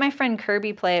game. I let my friend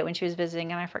Kirby play it when she was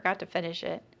visiting, and I forgot to finish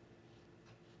it.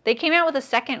 They came out with a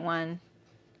second one.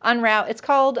 It's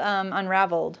called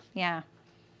Unraveled. Yeah.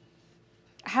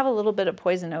 I have a little bit of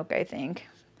poison oak, I think.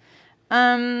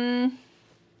 All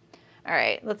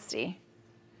right, let's see.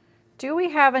 Do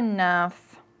we have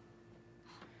enough?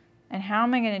 And how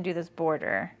am I going to do this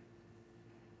border?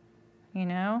 You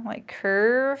know, like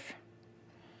curve.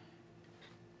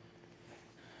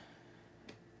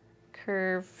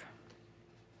 Curve.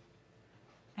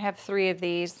 I have 3 of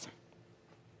these.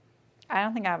 I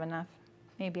don't think I have enough.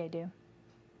 Maybe I do.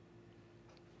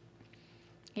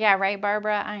 Yeah, right,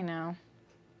 Barbara? I know.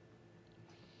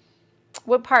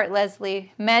 What part,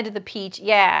 Leslie? Med the peach.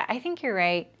 Yeah, I think you're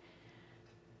right.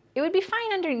 It would be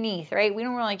fine underneath, right? We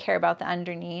don't really care about the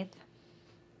underneath.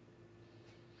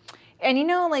 And you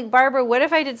know, like, Barbara, what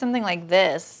if I did something like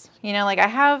this? You know, like I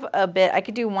have a bit, I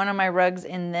could do one of my rugs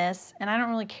in this, and I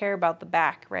don't really care about the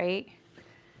back, right?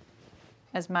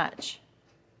 As much.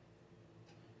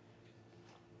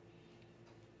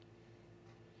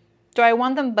 Do I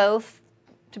want them both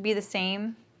to be the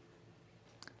same?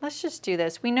 Let's just do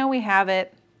this. We know we have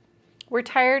it. We're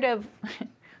tired of,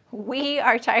 we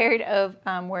are tired of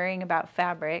worrying about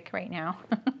fabric right now,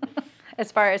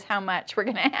 as far as how much we're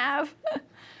gonna have.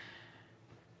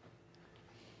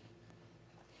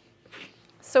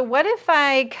 So what if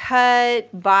I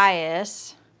cut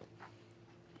bias,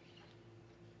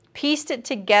 pieced it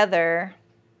together,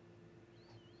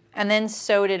 and then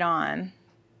sewed it on?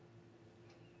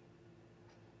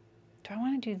 Do I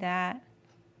want to do that?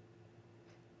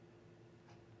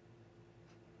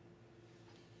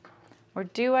 Or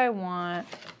do I want...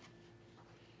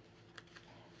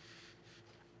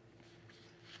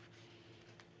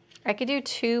 I could do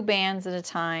 2 bands at a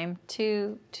time.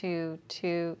 2, 2,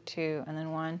 2, 2, and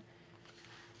then 1.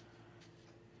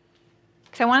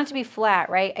 Because I want it to be flat,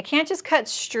 right? I can't just cut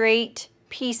straight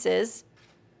pieces.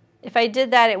 If I did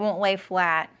that, it won't lay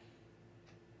flat.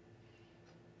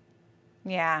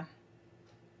 Yeah.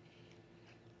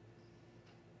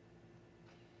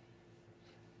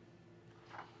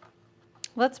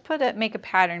 Let's make a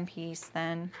pattern piece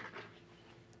then.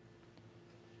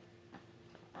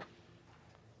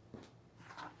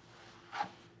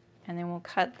 And then we'll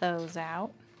cut those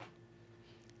out.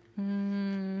 I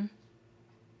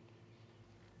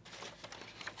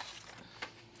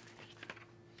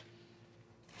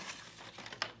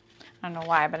don't know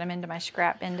why, but I'm into my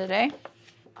scrap bin today.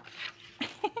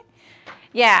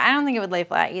 Yeah, I don't think it would lay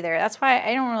flat either. That's why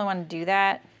I don't really want to do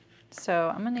that.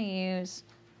 So I'm going to use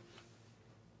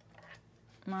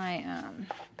my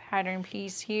pattern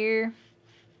piece here.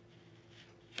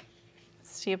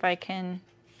 Let's see if I can...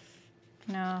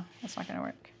 No, that's not going to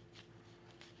work.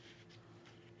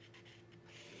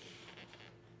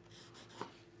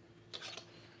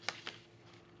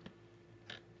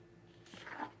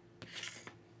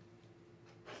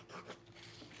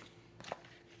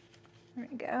 There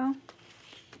we go.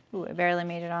 Ooh, I barely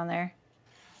made it on there.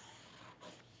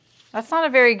 That's not a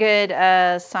very good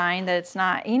sign that it's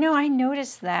not. You know, I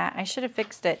noticed that. I should have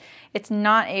fixed it. It's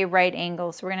not a right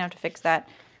angle, so we're going to have to fix that.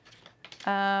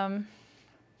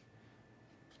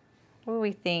 What do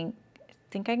we think?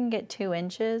 Think I can get 2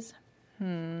 inches?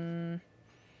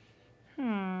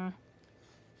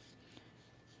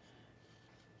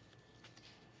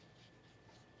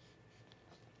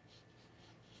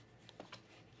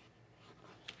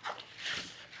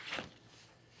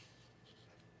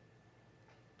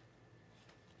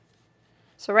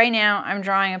 So right now I'm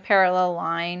drawing a parallel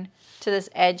line to this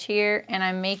edge here, and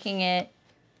I'm making it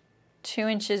 2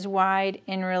 inches wide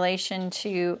in relation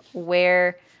to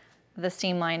where the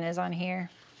seam line is on here.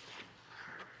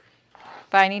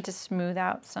 But I need to smooth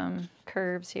out some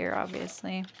curves here,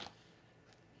 obviously.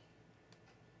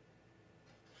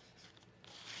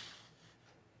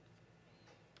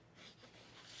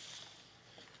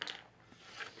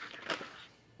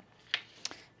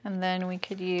 And then we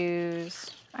could use,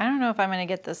 I don't know if I'm gonna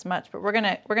get this much, but we're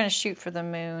gonna shoot for the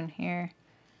moon here.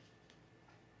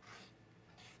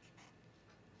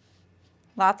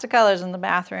 Lots of colors in the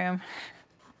bathroom.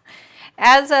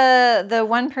 As the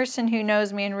one person who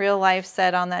knows me in real life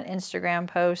said on that Instagram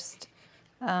post,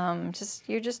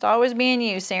 you're just always being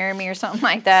you, Sarah, or something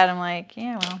like that. I'm like,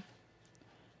 yeah, well,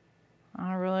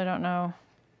 I really don't know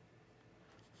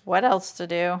what else to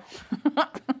do.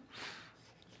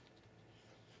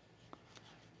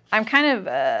 I'm kind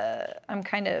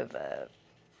of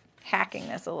hacking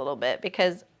this a little bit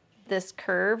because this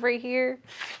curve right here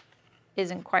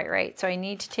isn't quite right. So I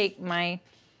need to take my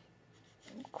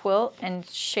quilt and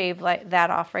shave like that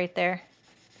off right there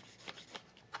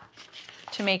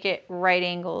to make it right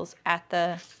angles at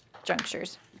the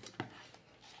junctures.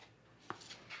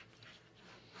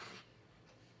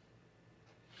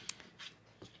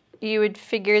 You would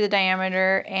figure the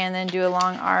diameter and then do a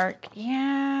long arc.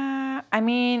 Yeah, I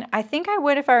mean, I think I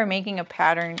would if I were making a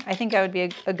pattern. I think that would be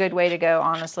a good way to go,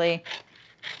 honestly.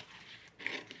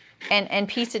 And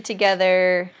piece it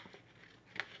together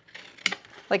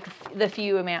like the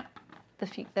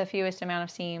fewest amount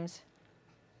of seams.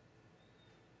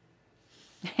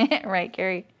 Right,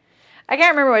 Carrie? I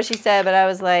can't remember what she said, but I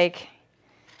was like,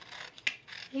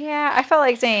 yeah, I felt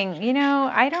like saying, you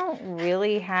know, I don't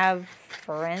really have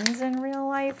friends in real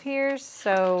life here,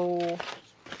 so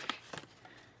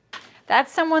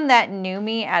that's someone that knew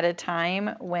me at a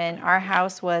time when our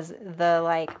house was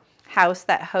the house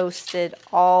that hosted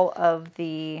all of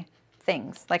the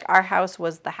things. Like our house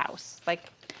was the house.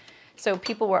 So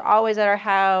people were always at our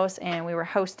house and we were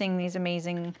hosting these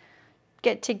amazing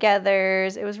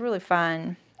get-togethers. It was really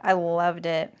fun. I loved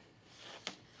it.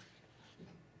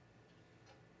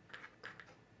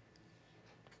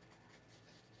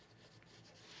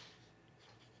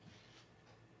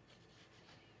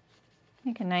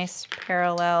 Make a nice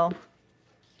parallel.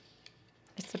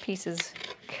 The piece is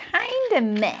kind of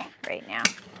meh right now.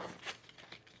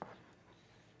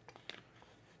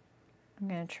 I'm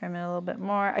going to trim it a little bit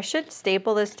more. I should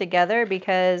staple this together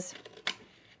because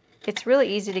it's really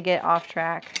easy to get off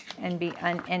track and be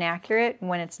inaccurate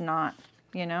when it's not,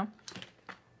 you know?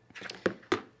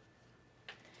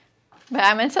 But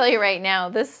I'm going to tell you right now,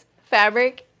 this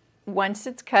fabric, once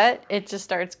it's cut, it just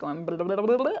starts going blah, blah,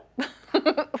 blah, blah.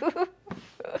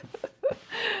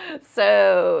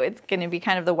 So it's going to be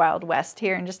kind of the Wild West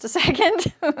here in just a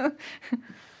second.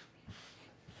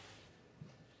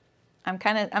 I'm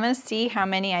going to see how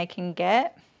many I can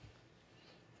get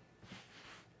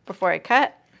before I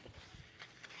cut.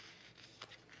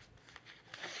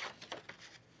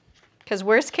 Because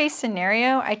worst case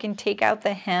scenario, I can take out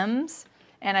the hems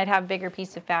and I'd have a bigger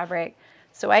piece of fabric.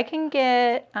 So I can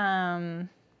get,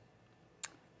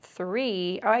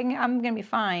 3. Oh, I'm going to be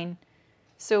fine.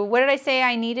 So what did I say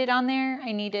I needed on there?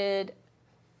 I needed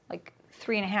like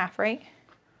 3.5, right?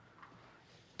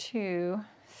 2,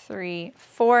 3,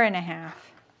 4.5.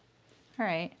 All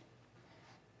right.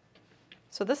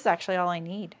 So this is actually all I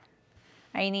need.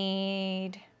 I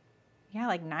need, yeah,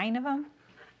 like 9 of them.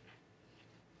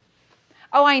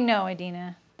 Oh, I know,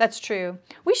 Adina. That's true.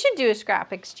 We should do a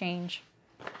scrap exchange.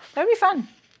 That would be fun.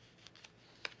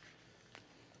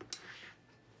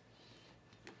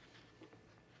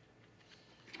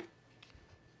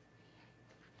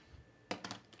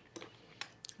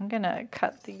 I'm gonna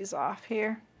cut these off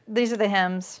here. These are the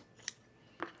hems,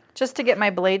 just to get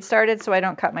my blade started so I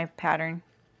don't cut my pattern.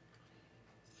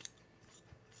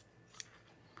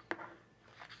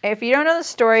 If you don't know the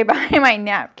story behind my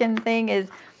napkin thing is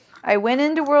I went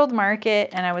into World Market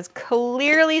and I was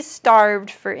clearly starved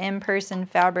for in-person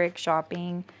fabric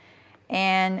shopping,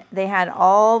 and they had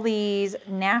all these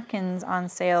napkins on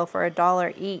sale for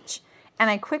 $1 each. And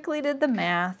I quickly did the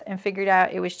math and figured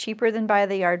out it was cheaper than by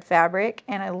the yard fabric,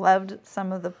 and I loved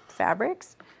some of the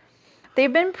fabrics.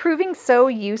 They've been proving so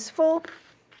useful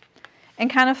and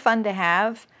kind of fun to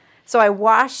have. So I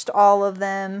washed all of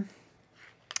them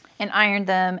and ironed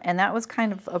them, and that was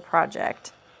kind of a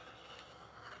project.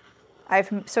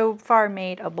 I've so far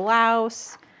made a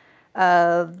blouse.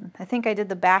 I think I did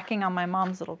the backing on my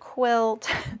mom's little quilt.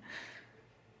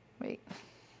 Wait,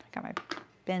 I got my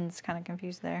bins kind of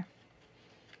confused there.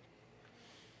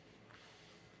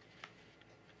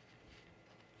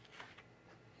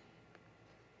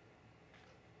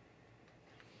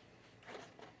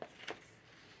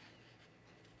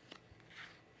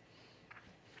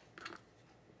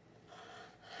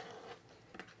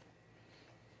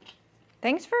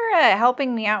 Thanks for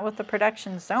helping me out with the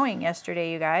production sewing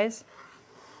yesterday, you guys.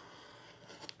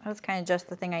 That was kind of just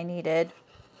the thing I needed.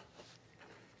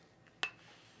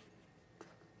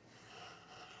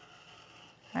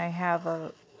 I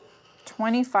have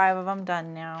 25 of them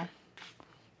done now,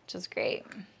 which is great.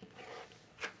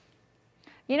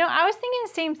 You know, I was thinking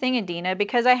the same thing, Adina,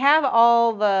 because I have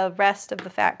all the rest of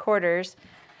the fat quarters.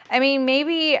 I mean,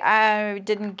 maybe I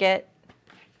didn't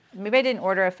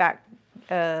order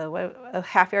a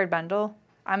half yard bundle.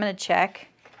 I'm gonna check.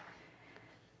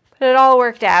 But it all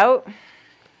worked out.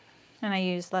 And I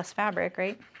used less fabric,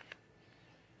 right?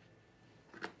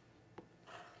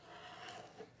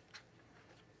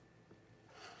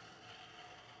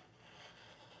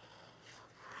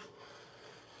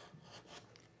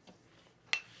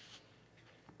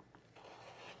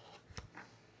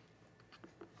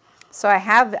 So I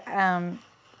have,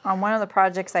 on one of the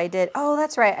projects I did, oh,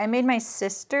 that's right, I made my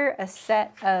sister a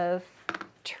set of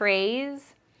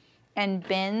trays and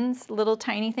bins, little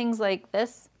tiny things like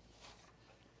this,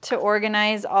 to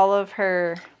organize all of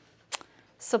her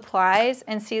supplies.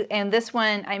 And this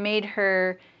one I made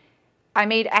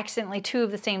accidentally 2 of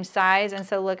the same size, and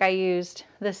so look, I used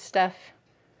this stuff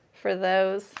for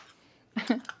those.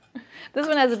 This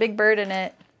one has a big bird in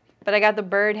it, but I got the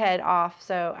bird head off,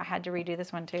 so I had to redo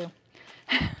this one too.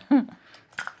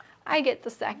 I get the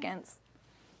seconds.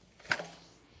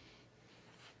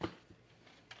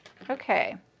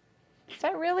 Okay, is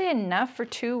that really enough for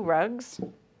 2 rugs?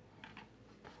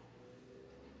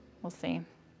 We'll see.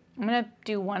 I'm gonna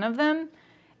do one of them,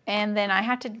 and then I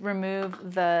have to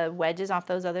remove the wedges off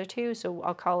those other 2, so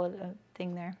I'll call it a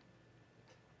thing there.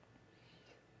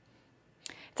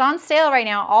 It's on sale right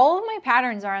now. All of my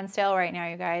patterns are on sale right now,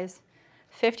 you guys.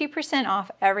 50%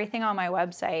 off everything on my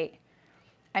website.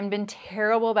 I've been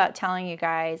terrible about telling you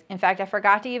guys. In fact, I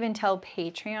forgot to even tell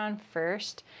Patreon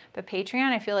first. But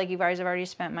Patreon, I feel like you guys have already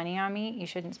spent money on me. You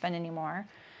shouldn't spend any more.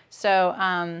 So,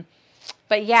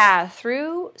 but yeah,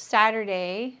 through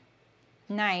Saturday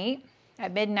night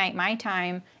at midnight my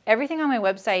time, everything on my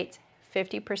website's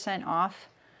 50% off.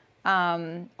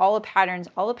 All the patterns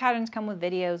come with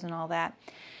videos and all that.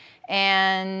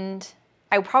 And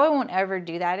I probably won't ever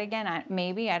do that again.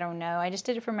 Maybe, I don't know. I just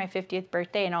did it for my 50th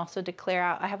birthday, and also to clear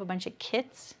out, I have a bunch of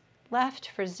kits left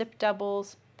for zip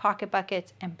doubles, pocket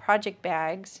buckets, and project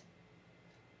bags.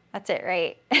 That's it,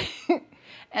 right?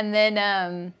 And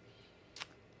then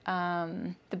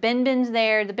the bin bin's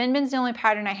there. The bin bin's the only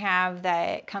pattern I have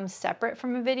that comes separate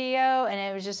from a video, and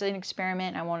it was just an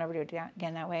experiment. I won't ever do it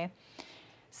again that way.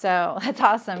 So that's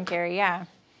awesome, Carrie, yeah.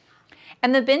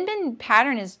 And the bin bin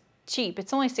pattern is cheap.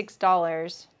 It's only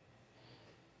 $6.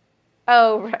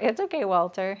 Oh, right. It's okay,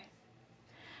 Walter.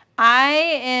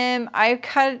 I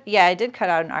did cut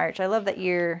out an arch. I love that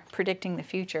you're predicting the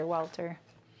future, Walter.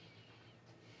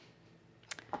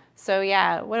 So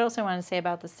yeah, what else I want to say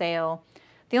about the sale?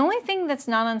 The only thing that's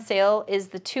not on sale is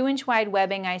the 2-inch wide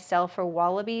webbing I sell for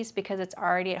Wallabies because it's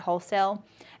already at wholesale.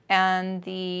 And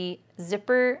the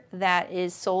zipper that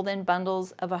is sold in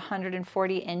bundles of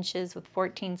 140 inches with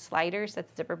 14 sliders,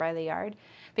 that's Zipper by the Yard,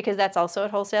 because that's also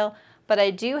at wholesale. But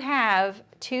I do have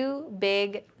 2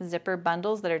 big zipper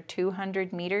bundles that are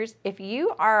 200 meters. If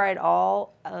you are at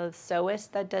all a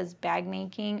sewist that does bag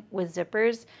making with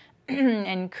zippers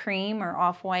and cream or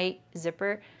off-white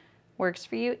zipper works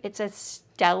for you, it's a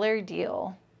stellar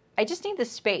deal. I just need the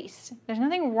space. There's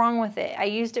nothing wrong with it. I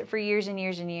used it for years and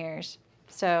years and years.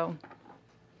 So,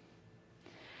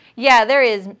 yeah, there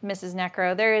is, Mrs.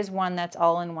 Necro. There is one that's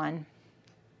all-in-one.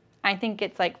 I think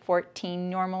it's like 14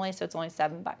 normally, so it's only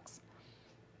 $7.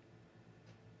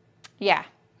 Yeah.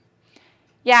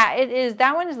 Yeah, it is.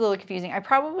 That one is a little confusing. I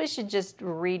probably should just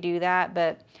redo that,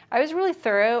 but I was really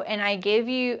thorough, and I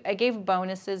gave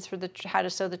bonuses for the how to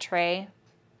sew the tray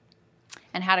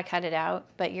and how to cut it out,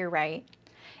 but you're right.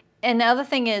 And the other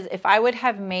thing is, if I would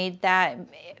have made that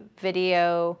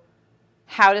video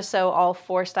how to sew all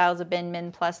 4 styles of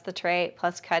bin plus the tray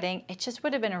plus cutting, it just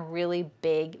would have been a really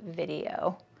big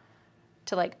video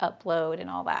to like upload and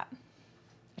all that.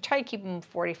 I try to keep them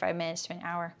 45 minutes to an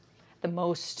hour, the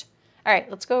most. All right,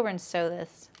 let's go over and sew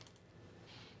this.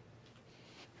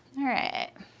 All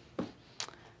right,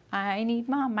 I need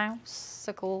my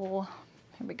mouse-sicle.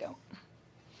 Here we go.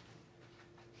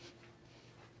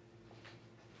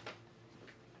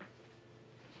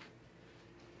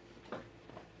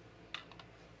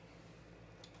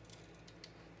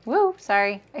 Woo,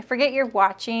 sorry. I forget you're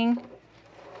watching.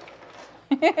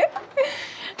 And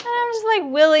I'm just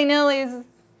like willy-nilly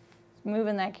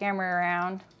moving that camera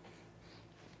around.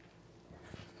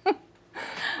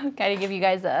 Gotta give you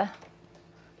guys a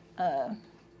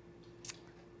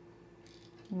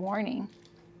warning.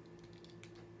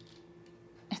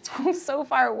 It's so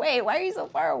far away. Why are you so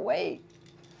far away?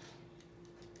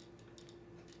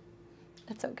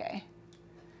 It's okay.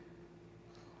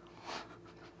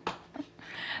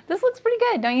 This looks pretty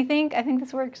good, don't you think? I think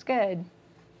this works good. All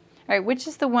right, which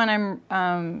is the one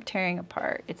I'm tearing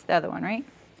apart? It's the other one, right?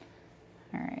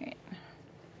 All right.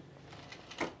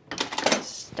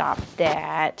 Stop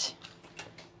that.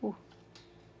 Ooh.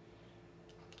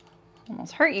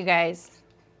 Almost hurt you guys.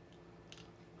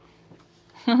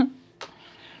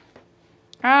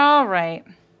 All right.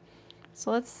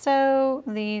 So let's sew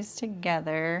these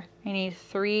together. I need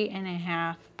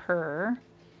 3.5 per.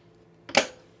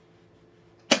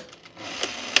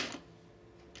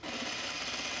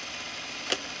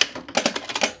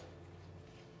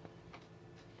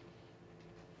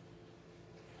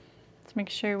 Let's make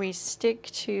sure we stick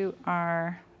to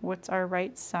our, what's our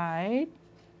right side.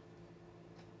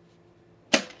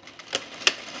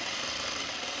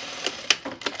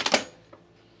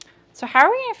 So how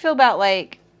are we gonna feel about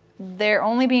like there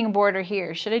only being a border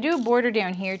here? Should I do a border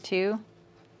down here too?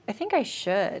 I think I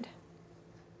should.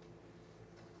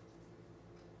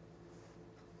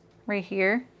 Right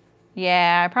here?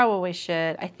 Yeah, I probably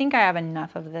should. I think I have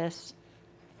enough of this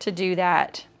to do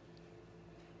that.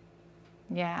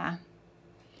 Yeah.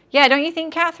 Yeah, don't you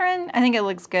think, Catherine? I think it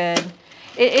looks good.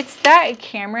 It's that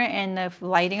camera and the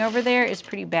lighting over there is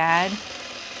pretty bad.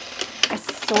 I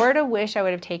sort of wish I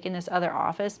would have taken this other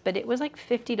office, but it was like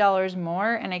 $50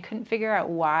 more and I couldn't figure out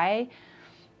why.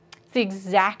 It's the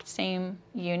exact same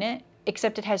unit,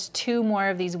 except it has 2 more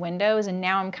of these windows, and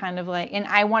now I'm kind of like, and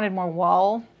I wanted more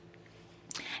wall.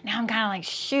 Now I'm kind of like,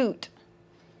 shoot.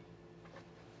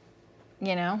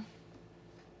 You know?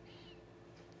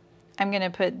 I'm going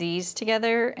to put these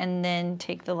together and then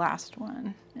take the last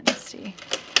one and see.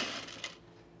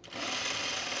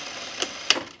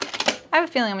 I have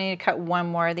a feeling I'm going to need to cut one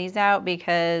more of these out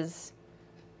because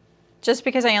just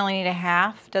because I only need a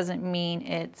half doesn't mean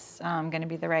it's going to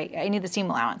be the right. I need the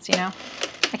seam allowance, you know?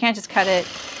 I can't just cut it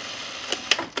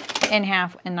in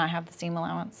half and not have the seam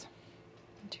allowance.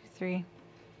 1, 2, 3.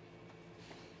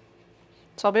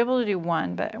 So I'll be able to do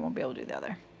one, but I won't be able to do the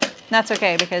other. And that's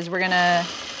okay because we're going to...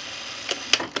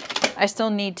 I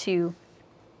still need to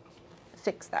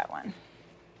fix that one.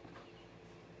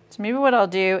 So maybe what I'll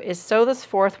do is sew this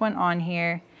 4th one on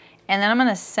here, and then I'm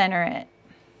gonna center it.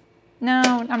 No,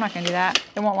 I'm not gonna do that.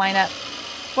 It won't line up.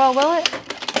 Well, will it?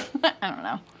 I don't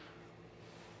know.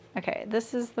 Okay,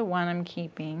 this is the one I'm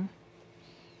keeping.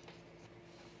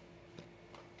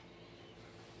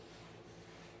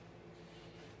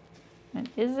 And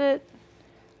is it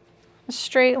a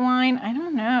straight line? I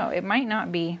don't know. It might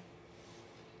not be.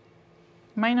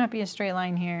 Might not be a straight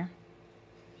line here.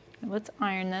 Let's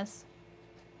iron this.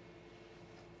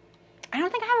 I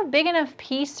don't think I have a big enough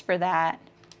piece for that.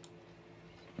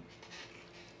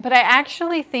 But I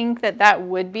actually think that that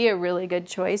would be a really good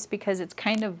choice because it's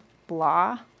kind of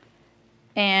blah.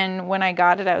 And when I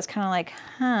got it, I was kind of like,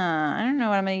 I don't know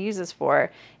what I'm going to use this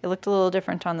for. It looked a little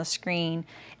different on the screen.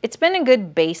 It's been a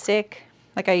good basic.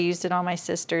 Like I used it on my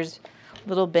sister's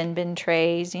little bin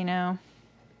trays, you know.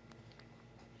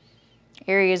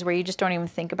 Areas where you just don't even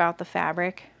think about the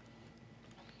fabric.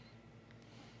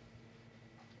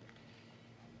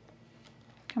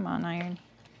 Come on, iron.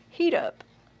 Heat up.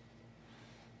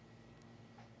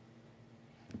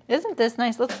 Isn't this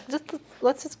nice?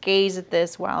 Let's just gaze at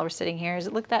this while we're sitting here. Does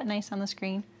it look that nice on the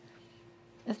screen?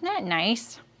 Isn't that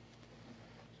nice?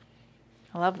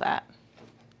 I love that.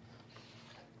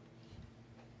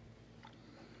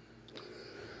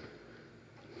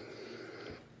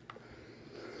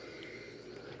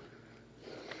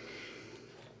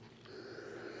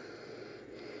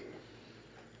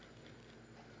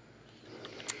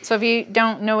 So if you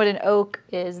don't know what an oak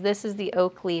is, this is the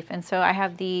oak leaf. And so I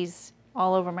have these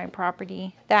all over my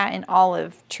property. That and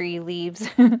olive tree leaves.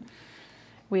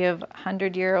 We have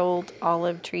 100-year-old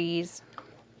olive trees.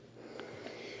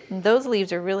 And those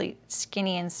leaves are really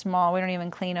skinny and small. We don't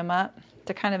even clean them up.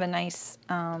 They're kind of a nice,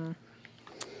 well,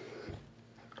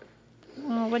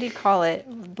 what do you call it?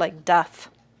 Like duff.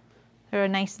 They're a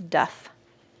nice duff.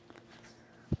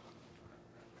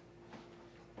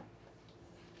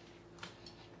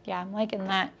 Yeah, I'm liking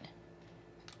that.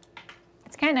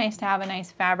 It's kind of nice to have a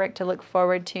nice fabric to look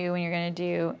forward to when you're going to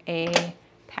do a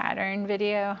pattern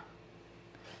video.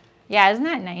 Yeah, isn't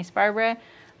that nice, Barbara?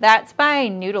 That's by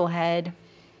Noodlehead.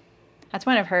 That's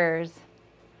one of hers.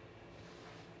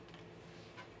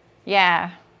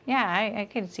 Yeah, I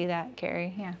could see that,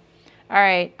 Carrie. Yeah. All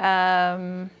right.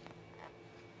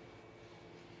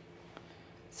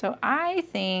 So I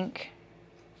think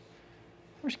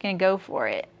we're just going to go for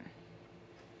it.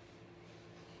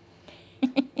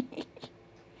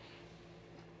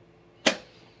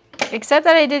 Except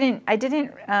that I didn't,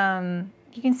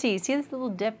 you can see this little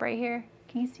dip right here?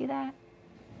 Can you see that?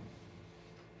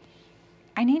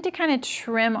 I need to kind of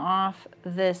trim off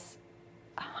this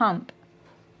hump.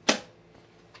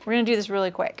 We're gonna do this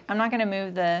really quick. I'm not gonna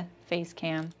move the face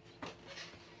cam.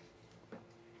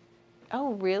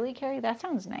 Oh, really, Carrie? That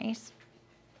sounds nice.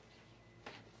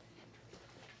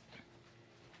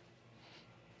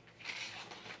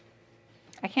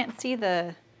 I can't see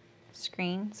the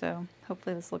screen, so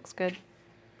hopefully this looks good.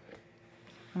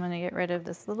 I'm going to get rid of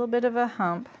this little bit of a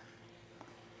hump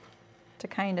to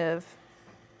kind of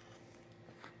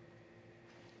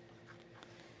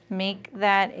make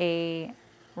that a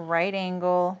right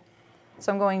angle.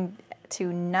 So I'm going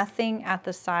to nothing at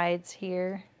the sides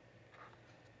here.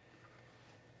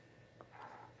 You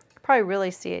can probably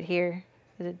really see it here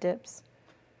as it dips.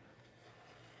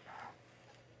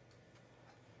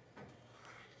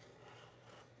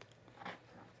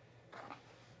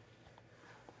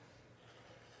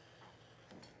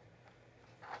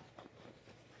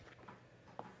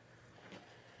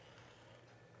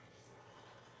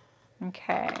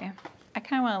 Okay, I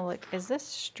kind of want to look, is this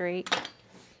straight?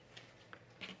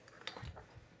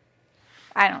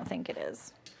 I don't think it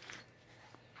is.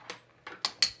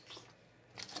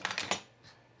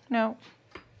 No.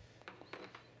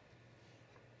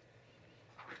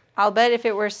 I'll bet if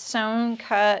it were sewn,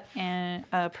 cut, and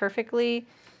perfectly,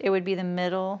 it would be the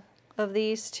middle of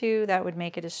these two. That would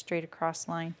make it a straight across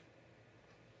line.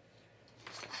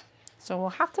 So we'll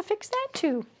have to fix that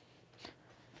too.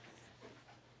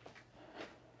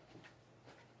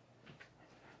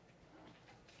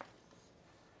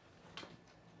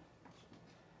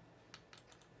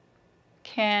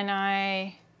 Can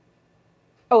I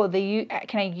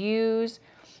use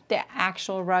the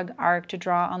actual rug arc to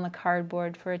draw on the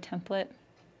cardboard for a template?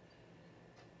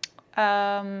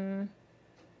 I'm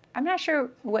not sure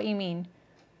what you mean.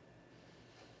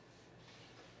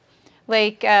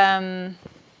 Like, I mean,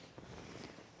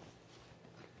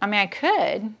 I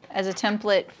could as a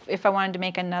template if I wanted to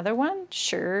make another one,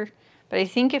 sure. But I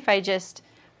think if I just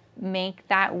make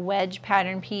that wedge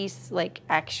pattern piece, like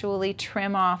actually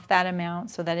trim off that amount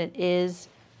so that it is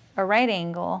a right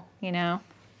angle, you know,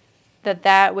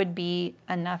 that would be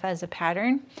enough as a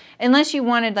pattern. Unless you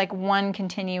wanted like one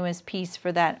continuous piece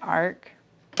for that arc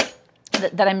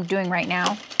that I'm doing right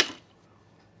now.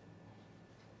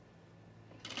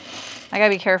 I gotta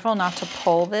be careful not to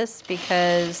pull this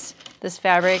because this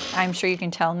fabric, I'm sure you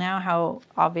can tell now how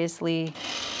obviously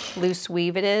loose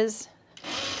weave it is.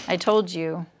 I told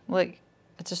you, look,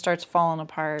 it just starts falling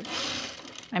apart.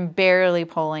 I'm barely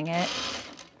pulling it.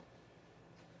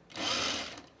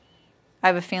 I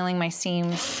have a feeling my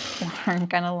seams aren't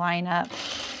gonna line up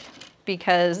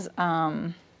because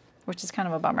which is kind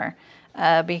of a bummer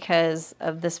because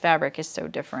of this fabric is so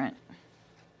different.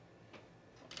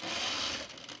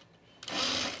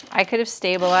 I could have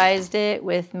stabilized it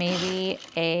with maybe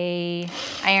a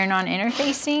iron-on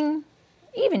interfacing,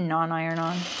 even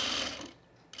non-iron-on.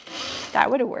 That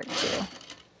would have worked too.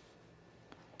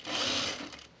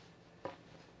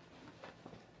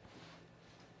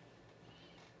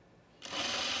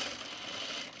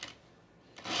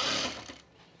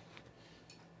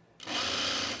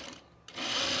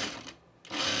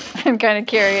 I'm kind of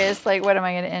curious, like, what am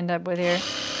I going to end up with here?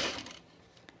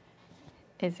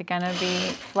 Is it going to be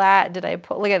flat? Did I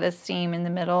put, look at this seam in the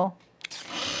middle.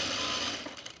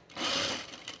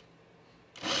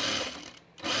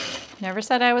 Never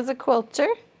said I was a quilter.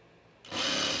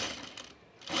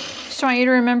 Just want you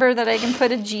to remember that I can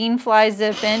put a jean fly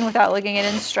zip in without looking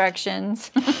at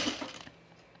instructions.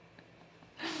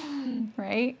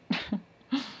 Right?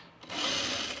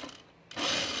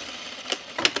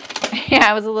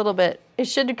 Yeah, it was a little bit. It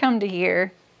should have come to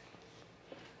here.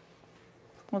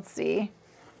 Let's see.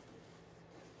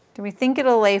 Do we think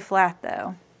it'll lay flat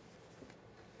though?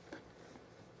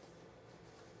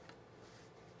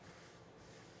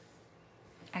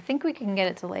 I think we can get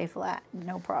it to lay flat,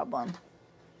 no problem.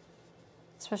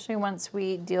 Especially once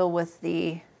we deal with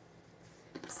the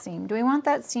seam. Do we want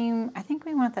that seam? I think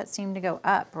we want that seam to go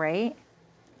up, right?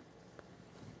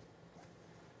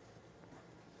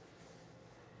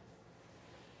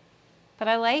 But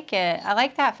I like it. I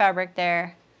like that fabric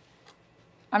there.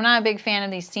 I'm not a big fan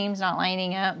of these seams not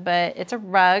lining up, but it's a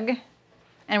rug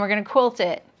and we're gonna quilt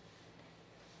it.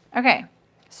 Okay,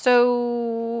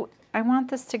 so I want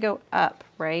this to go up,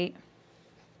 right?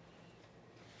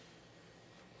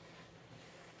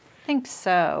 I think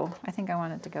so. I think I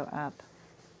want it to go up.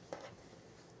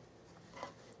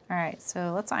 All right,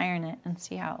 so let's iron it and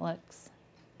see how it looks.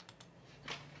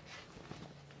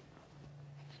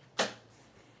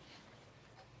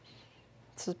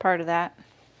 This is part of that.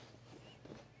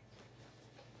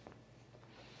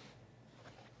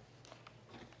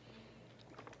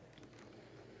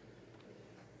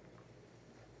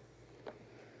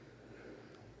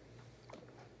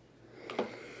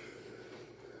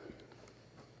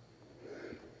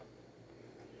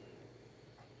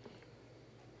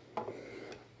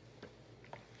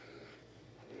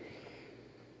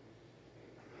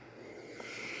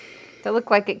 That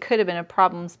looked like it could have been a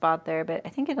problem spot there, but I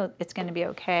think it's going to be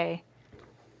okay.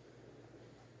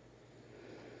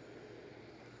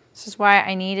 This is why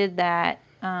I needed that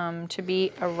to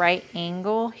be a right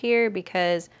angle here,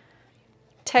 because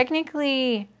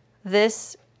technically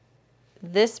this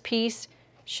piece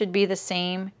should be the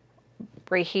same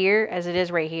right here as it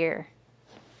is right here.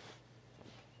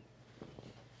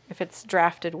 If it's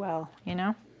drafted well, you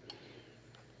know?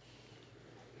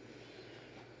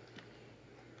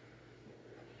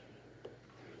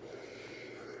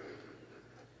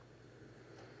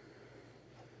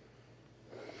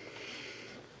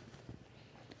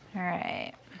 All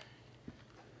right.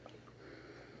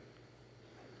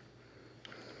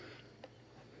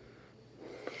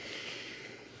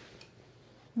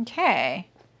 Okay.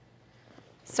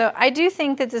 So I do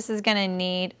think that this is going to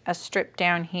need a strip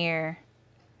down here.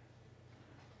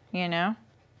 You know?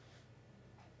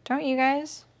 Don't you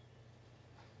guys?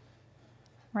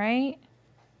 Right?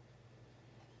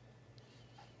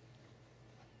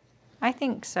 I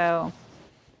think so.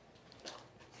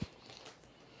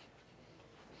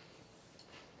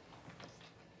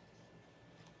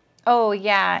 Oh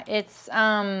yeah, it's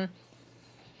I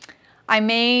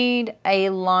made a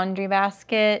laundry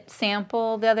basket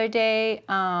sample the other day,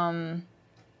 and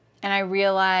I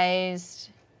realized,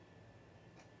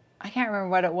 I can't remember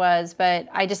what it was, but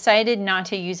I decided not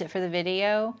to use it for the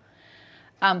video.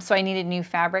 So I needed new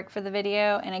fabric for the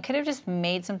video, and I could have just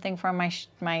made something from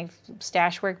my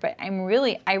stash work, but I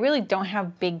really don't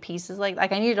have big pieces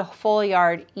like I needed a full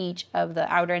yard each of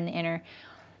the outer and the inner.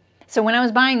 So when I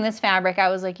was buying this fabric, I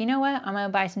was like, you know what? I'm gonna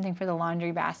buy something for the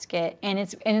laundry basket, and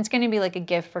it's gonna be like a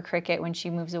gift for Cricket when she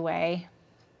moves away,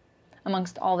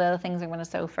 amongst all the other things I'm gonna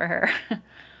sew for her.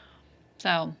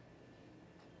 So,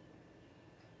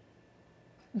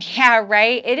 yeah,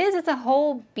 right? It is. It's a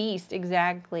whole beast,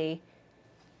 exactly.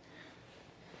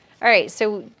 All right.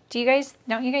 So,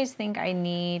 don't you guys think I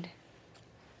need?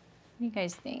 What do you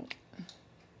guys think?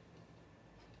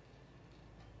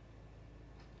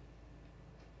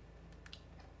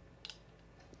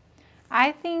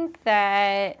 I think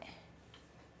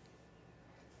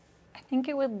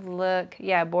it would look,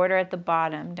 yeah, border at the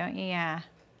bottom, don't you? Yeah.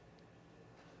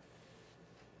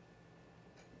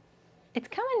 It's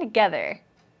coming together.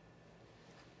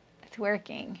 It's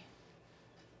working.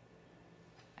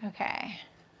 Okay.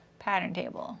 pattern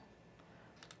table.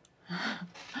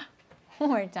 One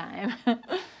more time.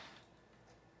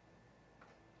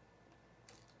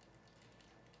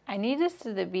 I need this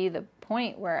to be the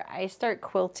point where I start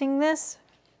quilting this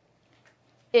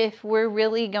if we're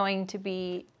really going to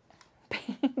be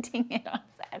painting it on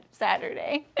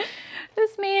Saturday.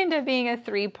 This may end up being a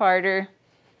 3-parter.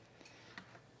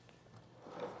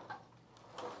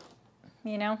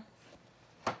 You know?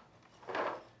 All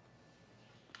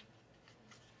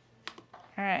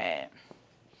right.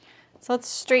 So let's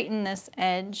straighten this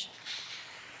edge.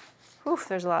 Oof,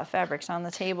 there's a lot of fabrics on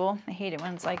the table. I hate it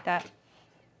when it's like that.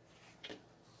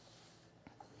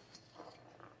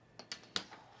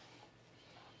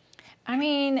 I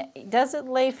mean, does it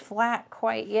lay flat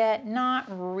quite yet? Not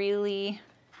really.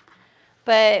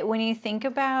 But when you think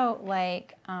about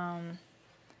like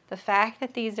the fact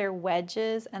that these are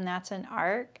wedges and that's an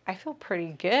arc, I feel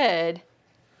pretty good.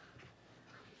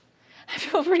 I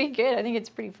feel pretty good. I think it's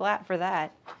pretty flat for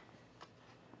that.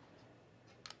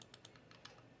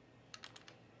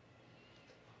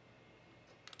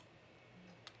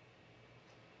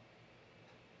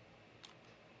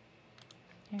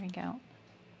 There we go.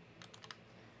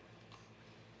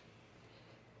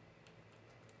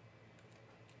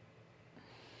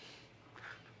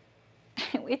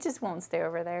 It just won't stay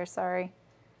over there, sorry.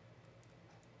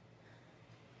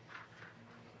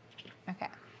 Okay.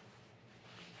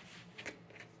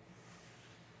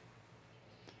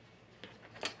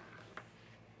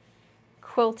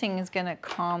 Quilting is gonna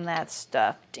calm that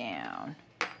stuff down.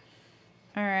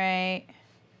 All right.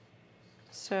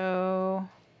 So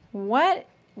what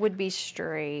would be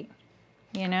straight,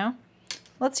 you know?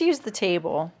 Let's use the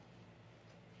table.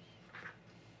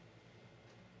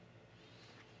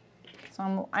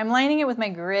 So I'm lining it with my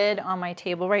grid on my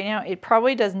table right now. It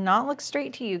probably does not look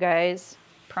straight to you guys.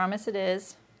 Promise it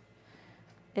is.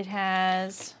 It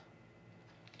has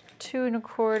 2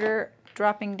 1/4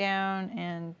 dropping down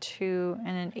and 2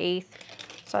 1/8.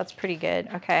 So that's pretty good.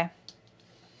 Okay.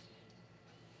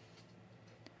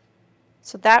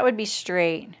 So that would be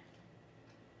straight.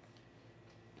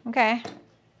 Okay.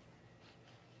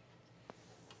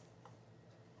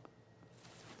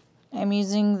 I'm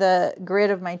using the grid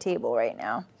of my table right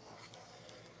now.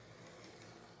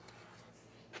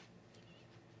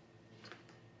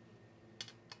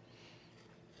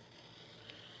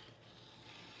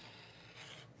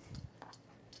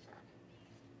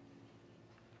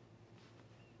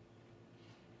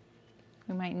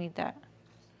 We might need that.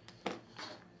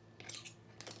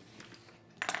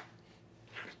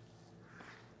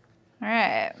 All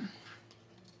right.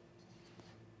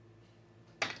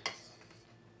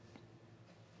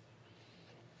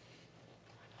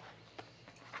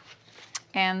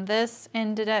 And this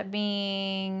ended up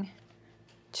being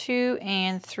 2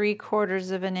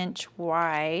 3/4 inch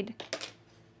wide.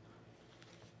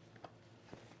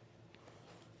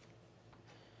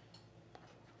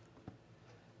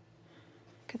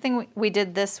 Good thing we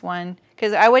did this one,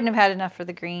 because I wouldn't have had enough for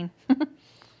the green. All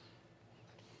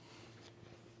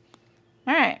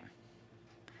right,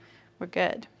 we're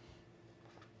good.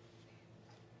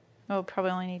 We'll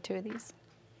probably only need 2 of these.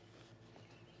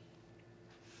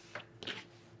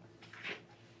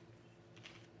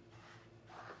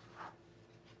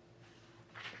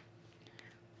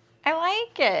 I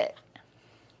like it.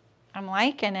 I'm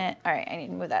liking it. All right, I need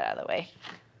to move that out of the way.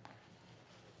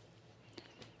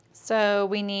 So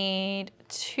we need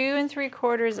 2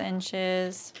 3/4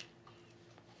 inches.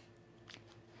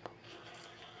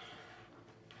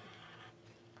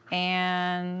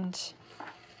 And I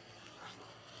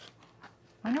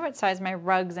wonder what size my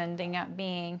rug's ending up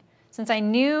being. Since I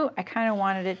knew I kind of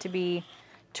wanted it to be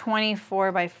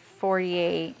 24 by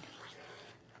 48.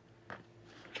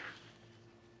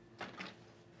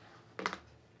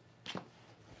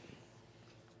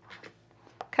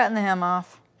 Cutting the hem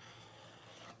off.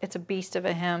 It's a beast of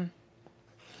a hem.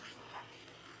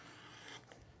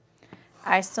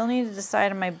 I still need to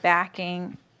decide on my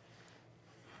backing.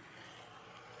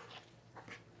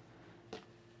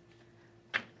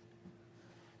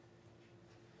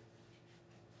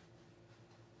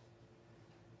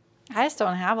 I just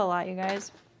don't have a lot, you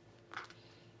guys.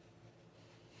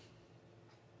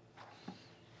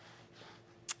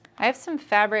 I have some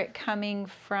fabric coming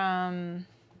from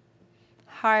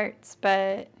Hearts,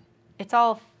 but it's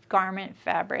all garment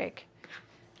fabric.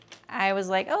 I was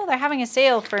like, oh, they're having a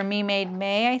sale for Me Made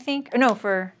May, I think. Or no,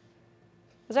 for,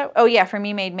 was that? Oh yeah, for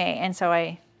Me Made May. And so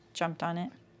I jumped on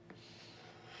it.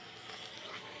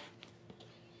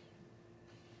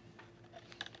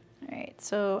 All right,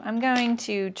 so I'm going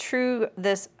to true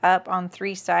this up on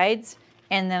 3 sides,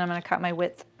 and then I'm going to cut my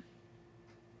width.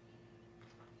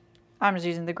 I'm just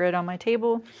using the grid on my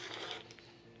table.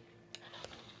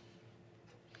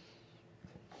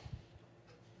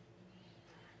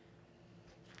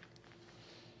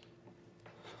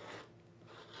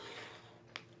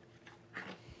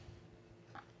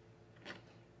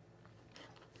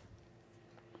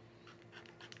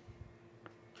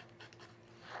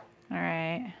 All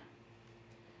right.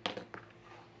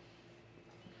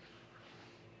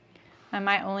 I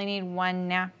might only need one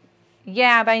nap.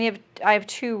 Yeah, but I have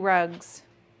 2 rugs.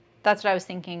 That's what I was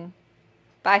thinking.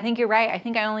 But I think you're right. I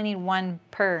think I only need 1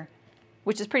 per,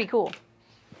 which is pretty cool.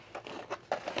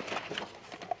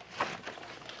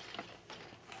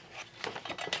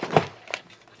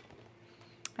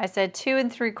 I said 2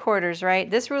 3/4, right?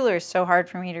 This ruler is so hard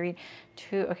for me to read.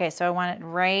 2, okay, so I want it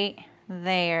right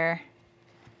there.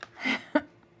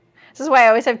 This is why I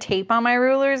always have tape on my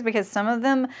rulers, because some of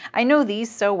them, I know these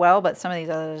so well, but some of these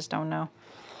others I just don't know.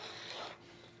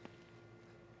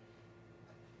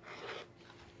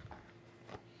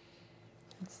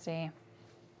 Let's see.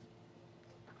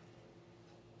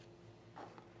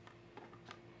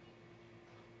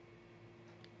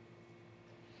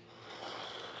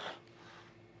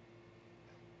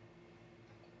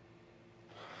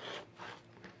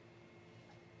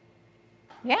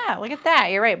 Yeah, look at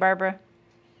that. You're right, Barbara.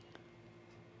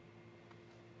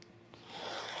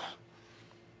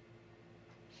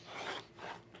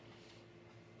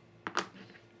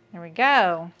 There we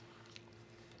go.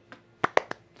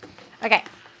 Okay.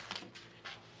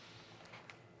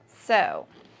 So,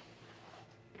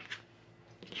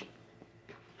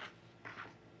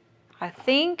 I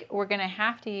think we're going to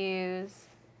have to use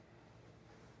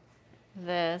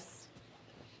this.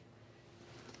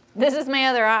 This is my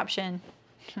other option.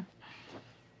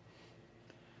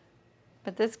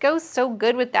 But this goes so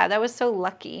good with that. That was so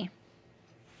lucky.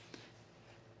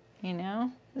 You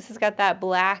know? This has got that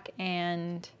black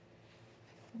and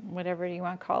whatever you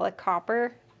want to call it,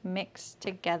 copper, mixed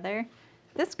together.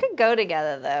 This could go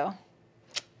together though.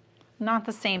 Not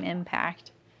the same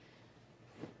impact.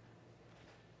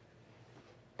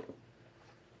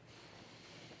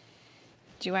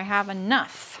 Do I have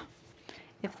enough?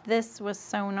 If this was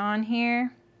sewn on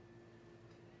here,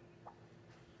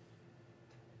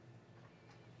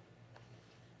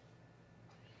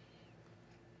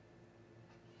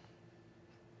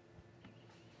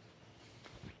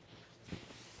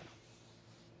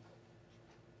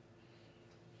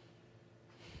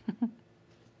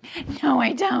 no,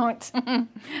 I don't.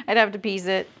 I'd have to piece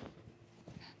it.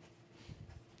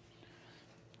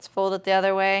 Let's fold it the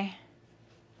other way.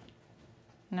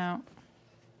 No.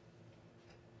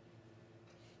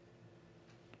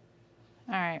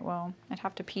 All right, well, I'd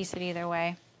have to piece it either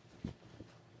way.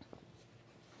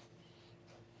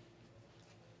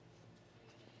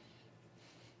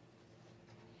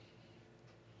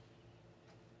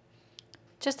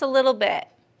 Just a little bit.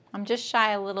 I'm just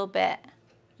shy a little bit.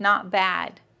 Not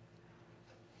bad.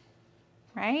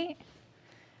 Right?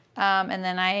 And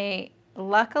then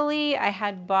luckily I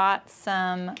had bought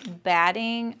some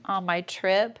batting on my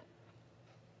trip.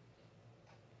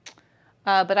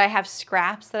 But I have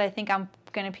scraps that I think I'm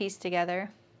gonna piece together.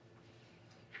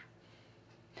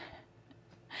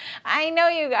 I know,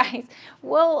 you guys.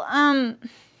 Well,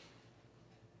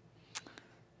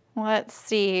 let's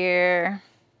see here.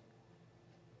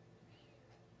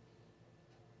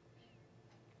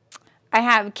 I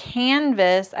have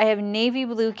canvas. I have navy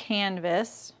blue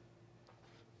canvas.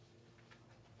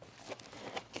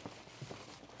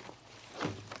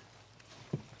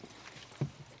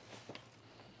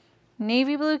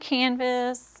 Navy blue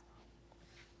canvas.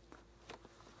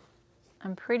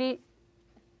 I'm pretty,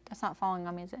 that's not falling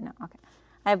on me, is it? No, okay.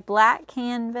 I have black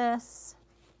canvas.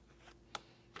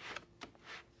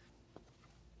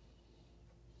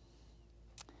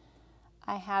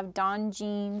 I have Dawn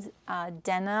Jeans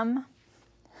denim.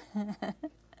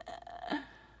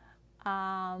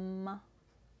 I'm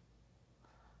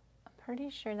pretty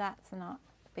sure that's not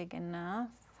big enough.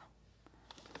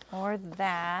 Or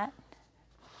that.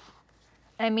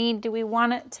 I mean, do we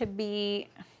want it to be...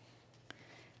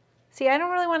 See, I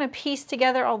don't really want to piece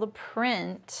together all the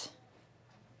print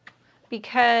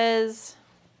because...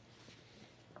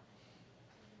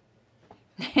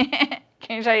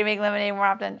 Can you try to make lemonade more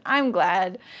often? I'm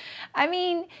glad. I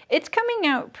mean, it's coming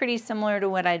out pretty similar to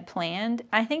what I'd planned.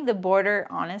 I think the border,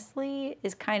 honestly,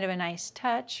 is kind of a nice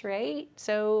touch, right?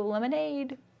 So,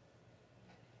 lemonade.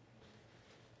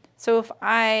 So if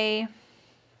I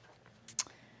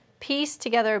piece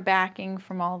together backing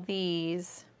from all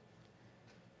these,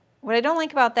 what I don't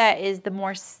like about that is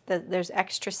there's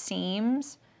extra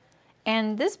seams.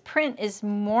 And this print is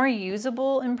more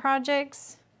usable in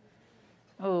projects.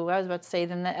 oh, I was about to say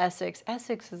than the Essex.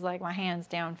 Essex is like my hands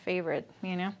down favorite,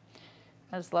 you know?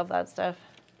 I just love that stuff.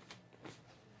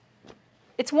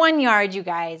 It's 1 yard, you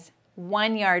guys.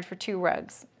 1 yard for 2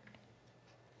 rugs.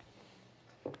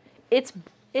 It's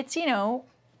you know,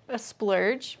 a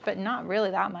splurge, but not really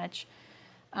that much.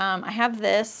 I have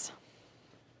this.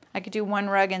 I could do 1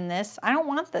 rug in this. I don't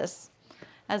want this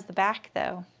as the back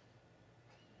though.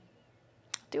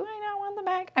 Do I not want the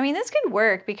back? I mean, this could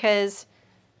work because,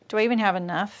 do I even have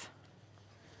enough?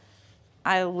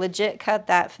 I legit cut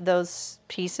those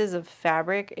pieces of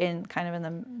fabric in kind of in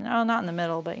the, no, not in the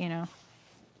middle, but you know.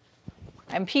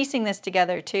 I'm piecing this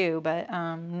together too, but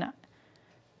not,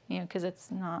 you know, because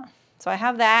it's not. So I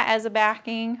have that as a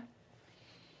backing.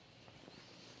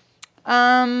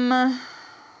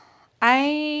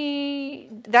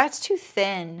 That's too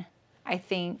thin, I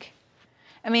think.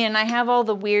 I mean, and I have all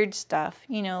the weird stuff,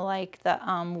 you know, like the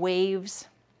waves.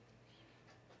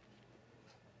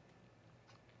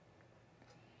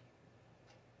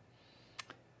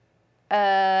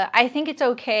 I think it's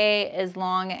okay as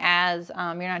long as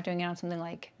you're not doing it on something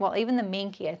like, well, even the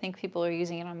minky. I think people are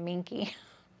using it on minky.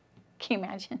 Can you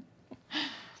imagine?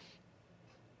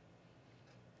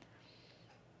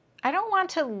 I don't want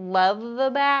to love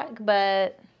the back,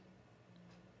 but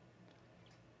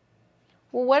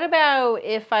well, what about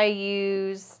if I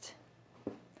used,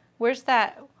 where's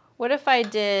that? What if I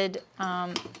did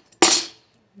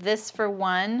this for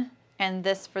one and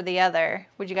this for the other?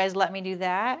 Would you guys let me do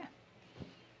that?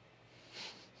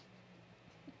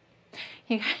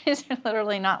 You guys are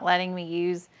literally not letting me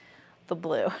use the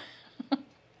blue.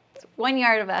 It's 1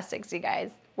 yard of Essex, you guys.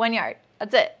 1 yard.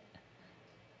 That's it.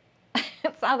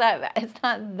 It's not that bad. It's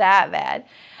not that bad.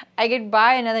 I could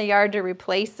buy another yard to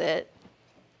replace it.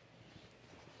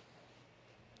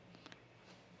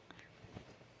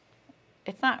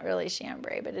 It's not really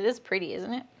chambray, but it is pretty,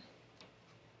 isn't it?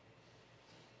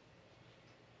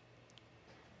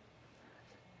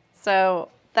 So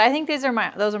I think those are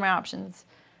my options.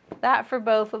 That for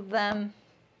both of them.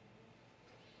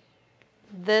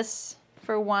 This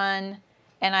for one.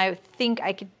 And I think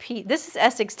I could this is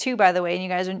Essex too, by the way, and you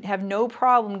guys have no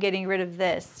problem getting rid of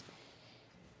this.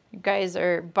 You guys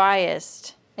are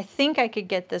biased. I think I could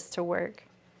get this to work.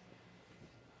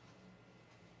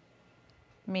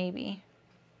 Maybe.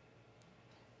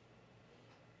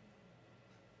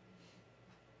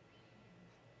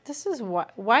 This is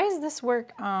why does this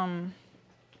work?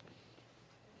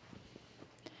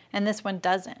 And this one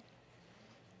doesn't.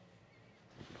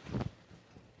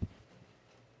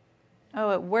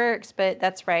 Oh, it works, but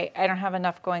that's right. I don't have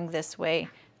enough going this way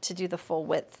to do the full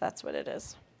width. That's what it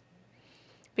is.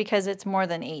 Because it's more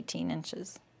than 18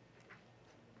 inches.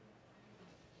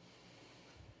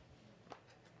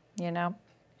 You know?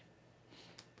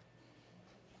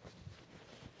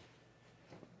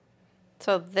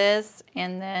 So this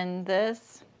and then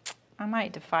this. I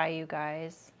might defy you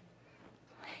guys.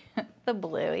 The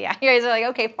blue, yeah. You guys are like,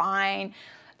 okay, fine.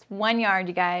 It's 1 yard,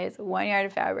 you guys. 1 yard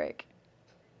of fabric.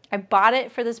 I bought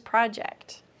it for this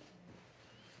project.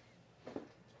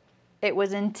 It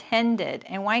was intended.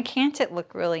 And why can't it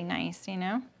look really nice, you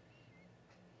know?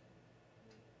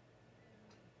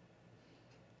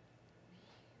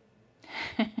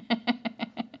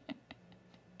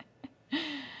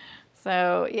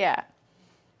 So, yeah.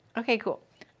 Okay, cool.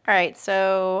 All right,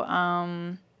 so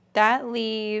that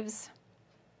leaves,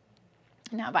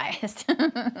 not biased.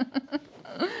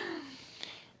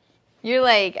 You're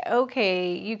like,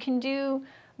 okay, you can do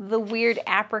the weird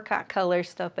apricot color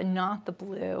stuff, but not the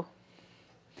blue.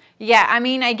 Yeah, I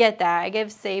mean, I get that. I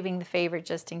give saving the favorite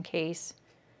just in case.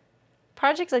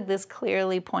 Projects like this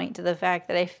clearly point to the fact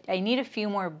that I need a few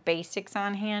more basics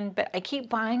on hand, but I keep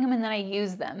buying them and then I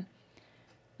use them.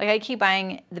 Like I keep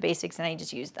buying the basics and I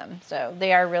just use them. So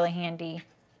they are really handy.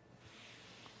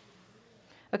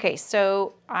 Okay,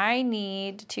 so I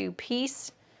need to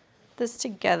piece this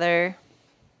together.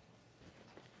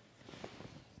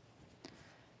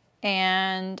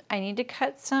 And I need to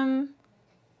cut some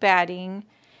batting,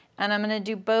 and I'm going to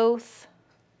do both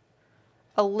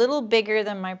a little bigger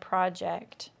than my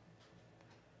project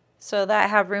so that I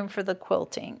have room for the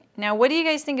quilting. Now, what do you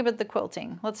guys think about the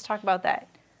quilting? Let's talk about that.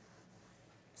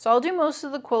 So I'll do most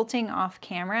of the quilting off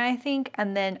camera, I think,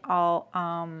 and then I'll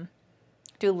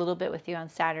do a little bit with you on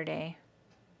Saturday.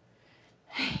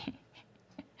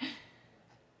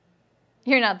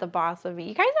 You're not the boss of me.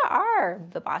 You guys are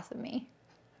the boss of me.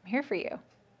 I'm here for you.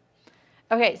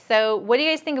 Okay, so what do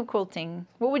you guys think of quilting?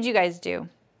 What would you guys do?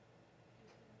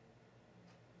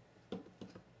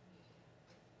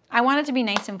 I want it to be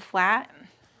nice and flat.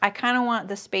 I kind of want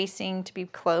the spacing to be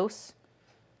close.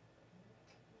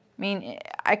 mean,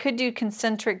 I could do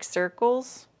concentric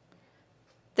circles.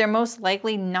 They're most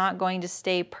likely not going to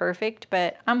stay perfect,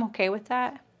 but I'm okay with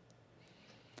that.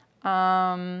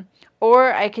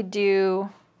 Or I could do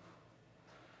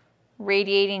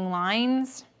radiating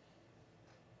lines.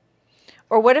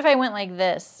 Or what if I went like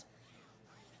this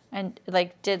and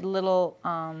like did little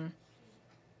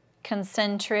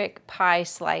concentric pie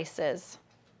slices?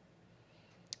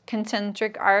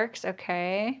 Concentric arcs,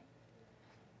 okay.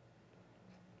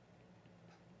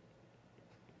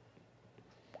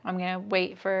 I'm gonna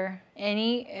wait for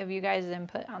any of you guys'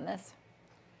 input on this.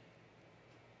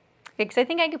 Because I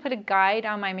think I could put a guide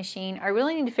on my machine. I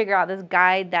really need to figure out this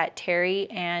guide that Terry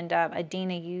and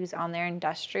Adina use on their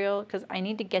industrial, because I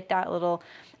need to get that little.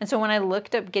 And so when I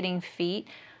looked up getting feet,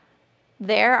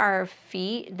 there are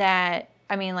feet that,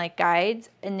 I mean, like guides,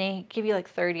 and they give you like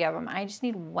 30 of them. I just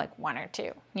need like 1 or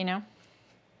 2, you know?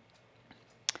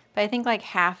 But I think like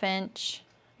 1/2 inch,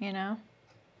 you know?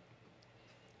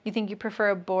 You think you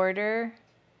prefer a border?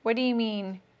 What do you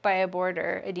mean by a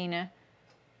border, Adina?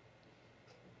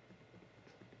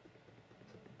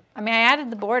 I mean, I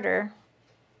added the border.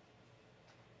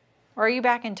 Or are you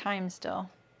back in time still?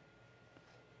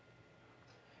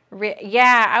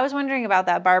 Yeah, I was wondering about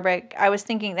that, Barbara. I was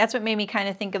thinking, that's what made me kind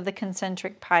of think of the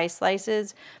concentric pie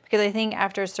slices, because I think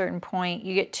after a certain point,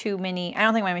 you get too many. I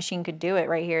don't think my machine could do it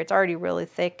right here. It's already really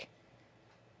thick.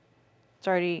 It's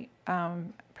already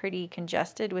pretty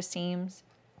congested with seams.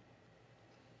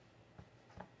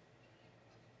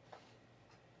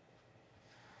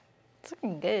 It's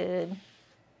looking good.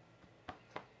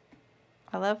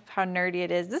 I love how nerdy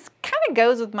it is. This kind of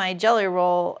goes with my jelly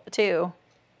roll too.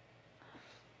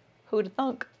 Who'd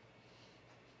thunk?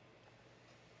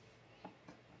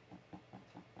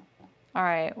 All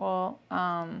right, well,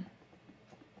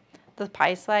 the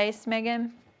pie slice,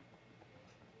 Megan.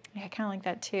 Yeah, I kind of like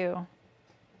that too.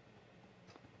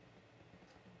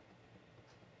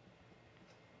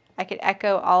 I could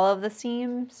echo all of the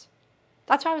seams.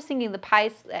 That's why I was thinking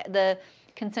the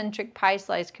concentric pie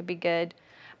slice could be good.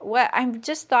 What I've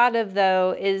just thought of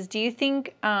though is, do you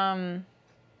think,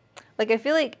 like I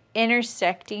feel like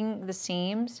intersecting the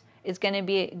seams is going to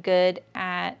be good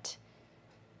at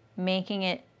making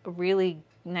it a really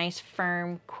nice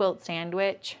firm quilt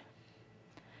sandwich.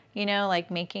 You know, like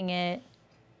making it,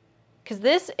 because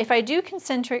this, if I do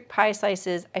concentric pie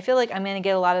slices, I feel like I'm going to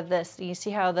get a lot of this. Do you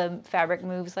see how the fabric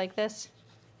moves like this?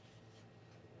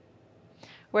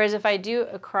 Whereas if I do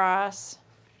across,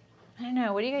 I don't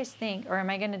know, what do you guys think? Or am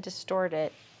I going to distort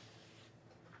it?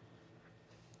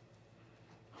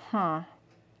 Huh.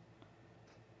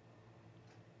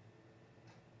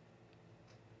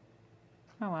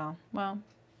 Oh well, well.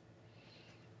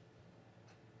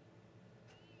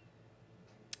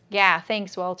 Yeah,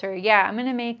 thanks, Walter. Yeah, I'm going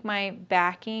to make my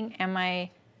backing and my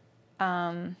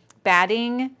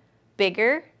batting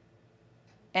bigger,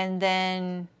 and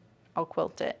then I'll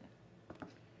quilt it.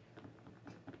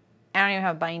 I don't even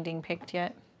have binding picked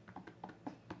yet.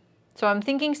 So I'm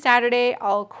thinking Saturday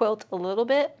I'll quilt a little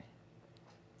bit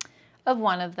of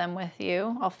one of them with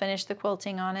you. I'll finish the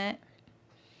quilting on it.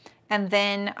 And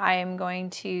then I'm going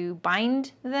to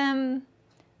bind them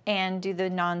and do the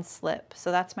non-slip.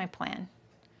 So that's my plan.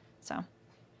 So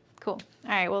cool.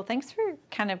 All right, well, thanks for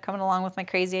kind of coming along with my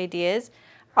crazy ideas.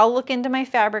 I'll look into my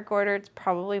fabric order. It's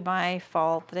probably my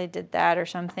fault that I did that or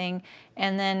something.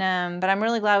 And then, but I'm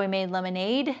really glad we made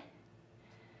lemonade.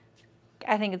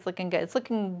 I think it's looking good. It's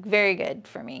looking very good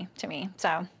for me,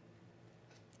 so.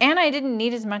 And I didn't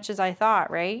need as much as I thought,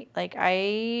 right? Like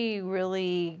I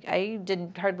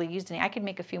didn't hardly use any. I could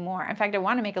make a few more. In fact, I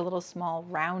want to make a little small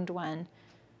round one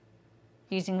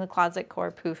using the closet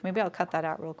core poof. Maybe I'll cut that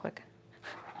out real quick.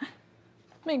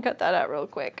 Let me cut that out real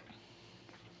quick.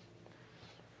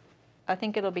 I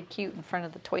think it'll be cute in front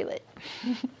of the toilet.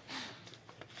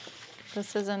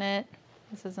 This isn't it.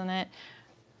 This isn't it.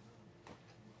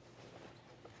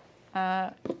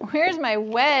 Where's my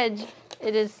wedge?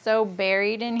 It is so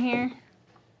buried in here.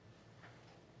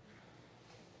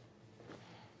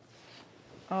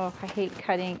 Oh, I hate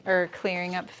cutting or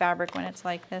clearing up fabric when it's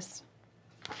like this.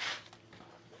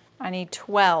 I need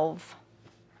 12.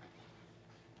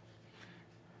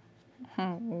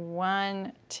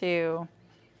 1, 2,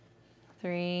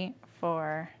 3,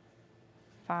 4,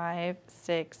 5,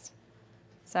 6,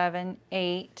 7,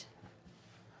 8.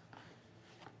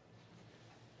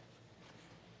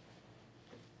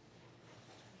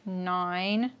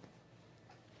 9,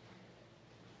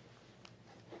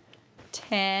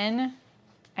 10.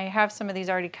 I have some of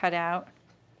these already cut out.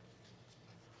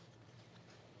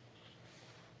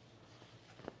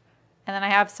 And then I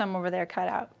have some over there cut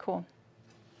out. Cool.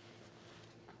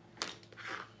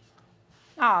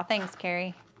 Aw, thanks,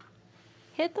 Carrie.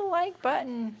 Hit the like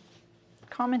button.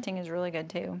 Commenting is really good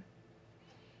too.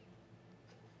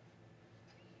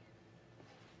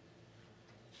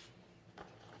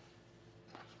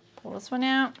 Pull this one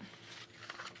out.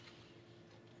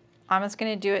 I'm just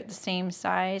going to do it the same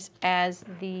size as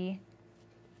the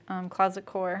closet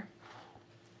core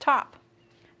top.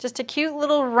 Just a cute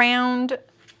little round,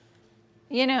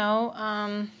 you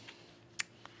know,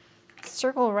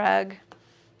 circle rug.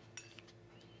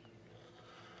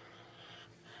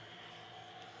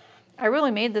 I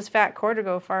really made this fat core to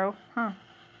go far, huh?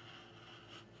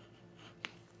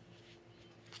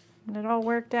 And it all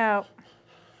worked out.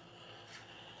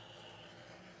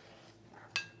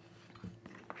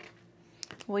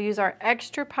 We'll use our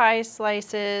extra pie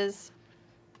slices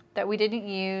that we didn't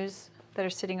use that are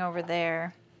sitting over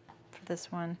there for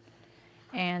this one.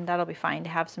 And that'll be fine to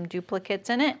have some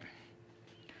duplicates in it.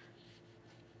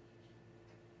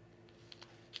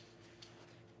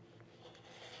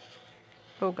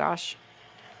 Oh gosh,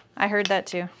 I heard that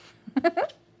too.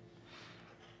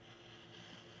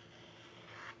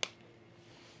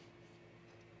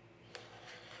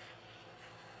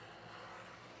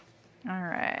 All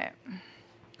right,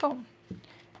 cool. All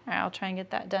right, I'll try and get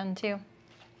that done too.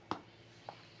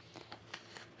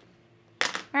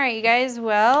 All right, you guys,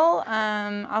 well,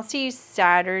 I'll see you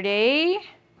Saturday.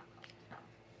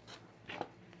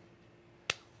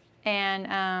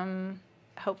 And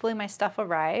hopefully my stuff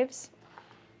arrives.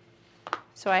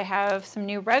 So I have some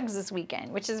new rugs this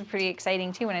weekend, which is pretty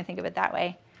exciting too when I think of it that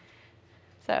way.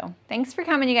 So thanks for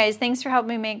coming, you guys. Thanks for helping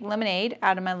me make lemonade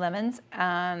out of my lemons.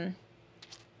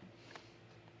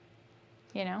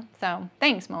 You know, so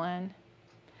thanks, Malone.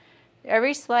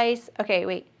 Every slice, okay,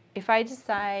 wait. If I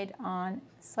decide on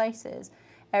slices,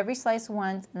 every slice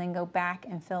once and then go back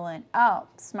and fill in. Oh,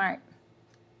 smart.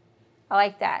 I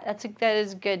like that. That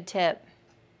is a good tip.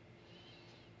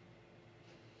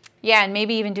 Yeah, and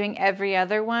maybe even doing every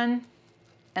other one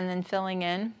and then filling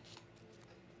in.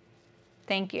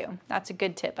 Thank you. That's a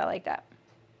good tip. I like that.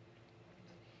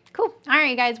 Cool. All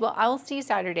right, guys. Well, I will see you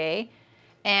Saturday.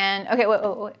 And, okay,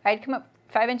 wait. I'd come up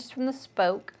 5 inches from the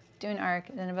spoke, do an arc,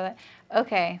 and then about that.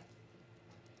 Okay.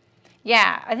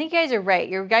 Yeah, I think you guys are right.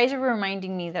 You guys are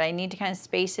reminding me that I need to kind of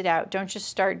space it out. Don't just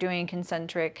start doing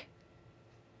concentric.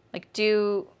 Like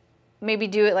maybe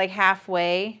do it like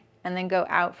halfway and then go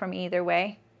out from either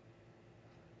way.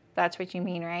 That's what you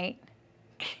mean, right?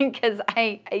 Because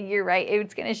you're right.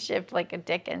 It's going to shift like a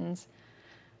Dickens.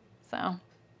 So, all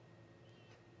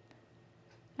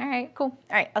right, cool.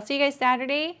 All right, I'll see you guys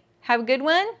Saturday. Have a good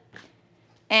one.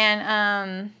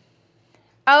 And,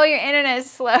 oh, your internet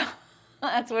is slow.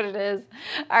 That's what it is.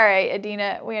 All right,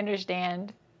 Adina, we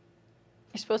understand.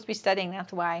 You're supposed to be studying,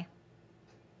 that's why.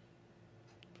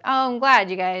 Oh, I'm glad,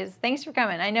 you guys. Thanks for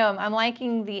coming. I know I'm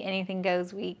liking the Anything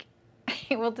Goes week.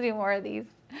 We'll do more of these.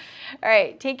 All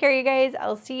right, take care, you guys.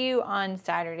 I'll see you on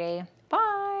Saturday.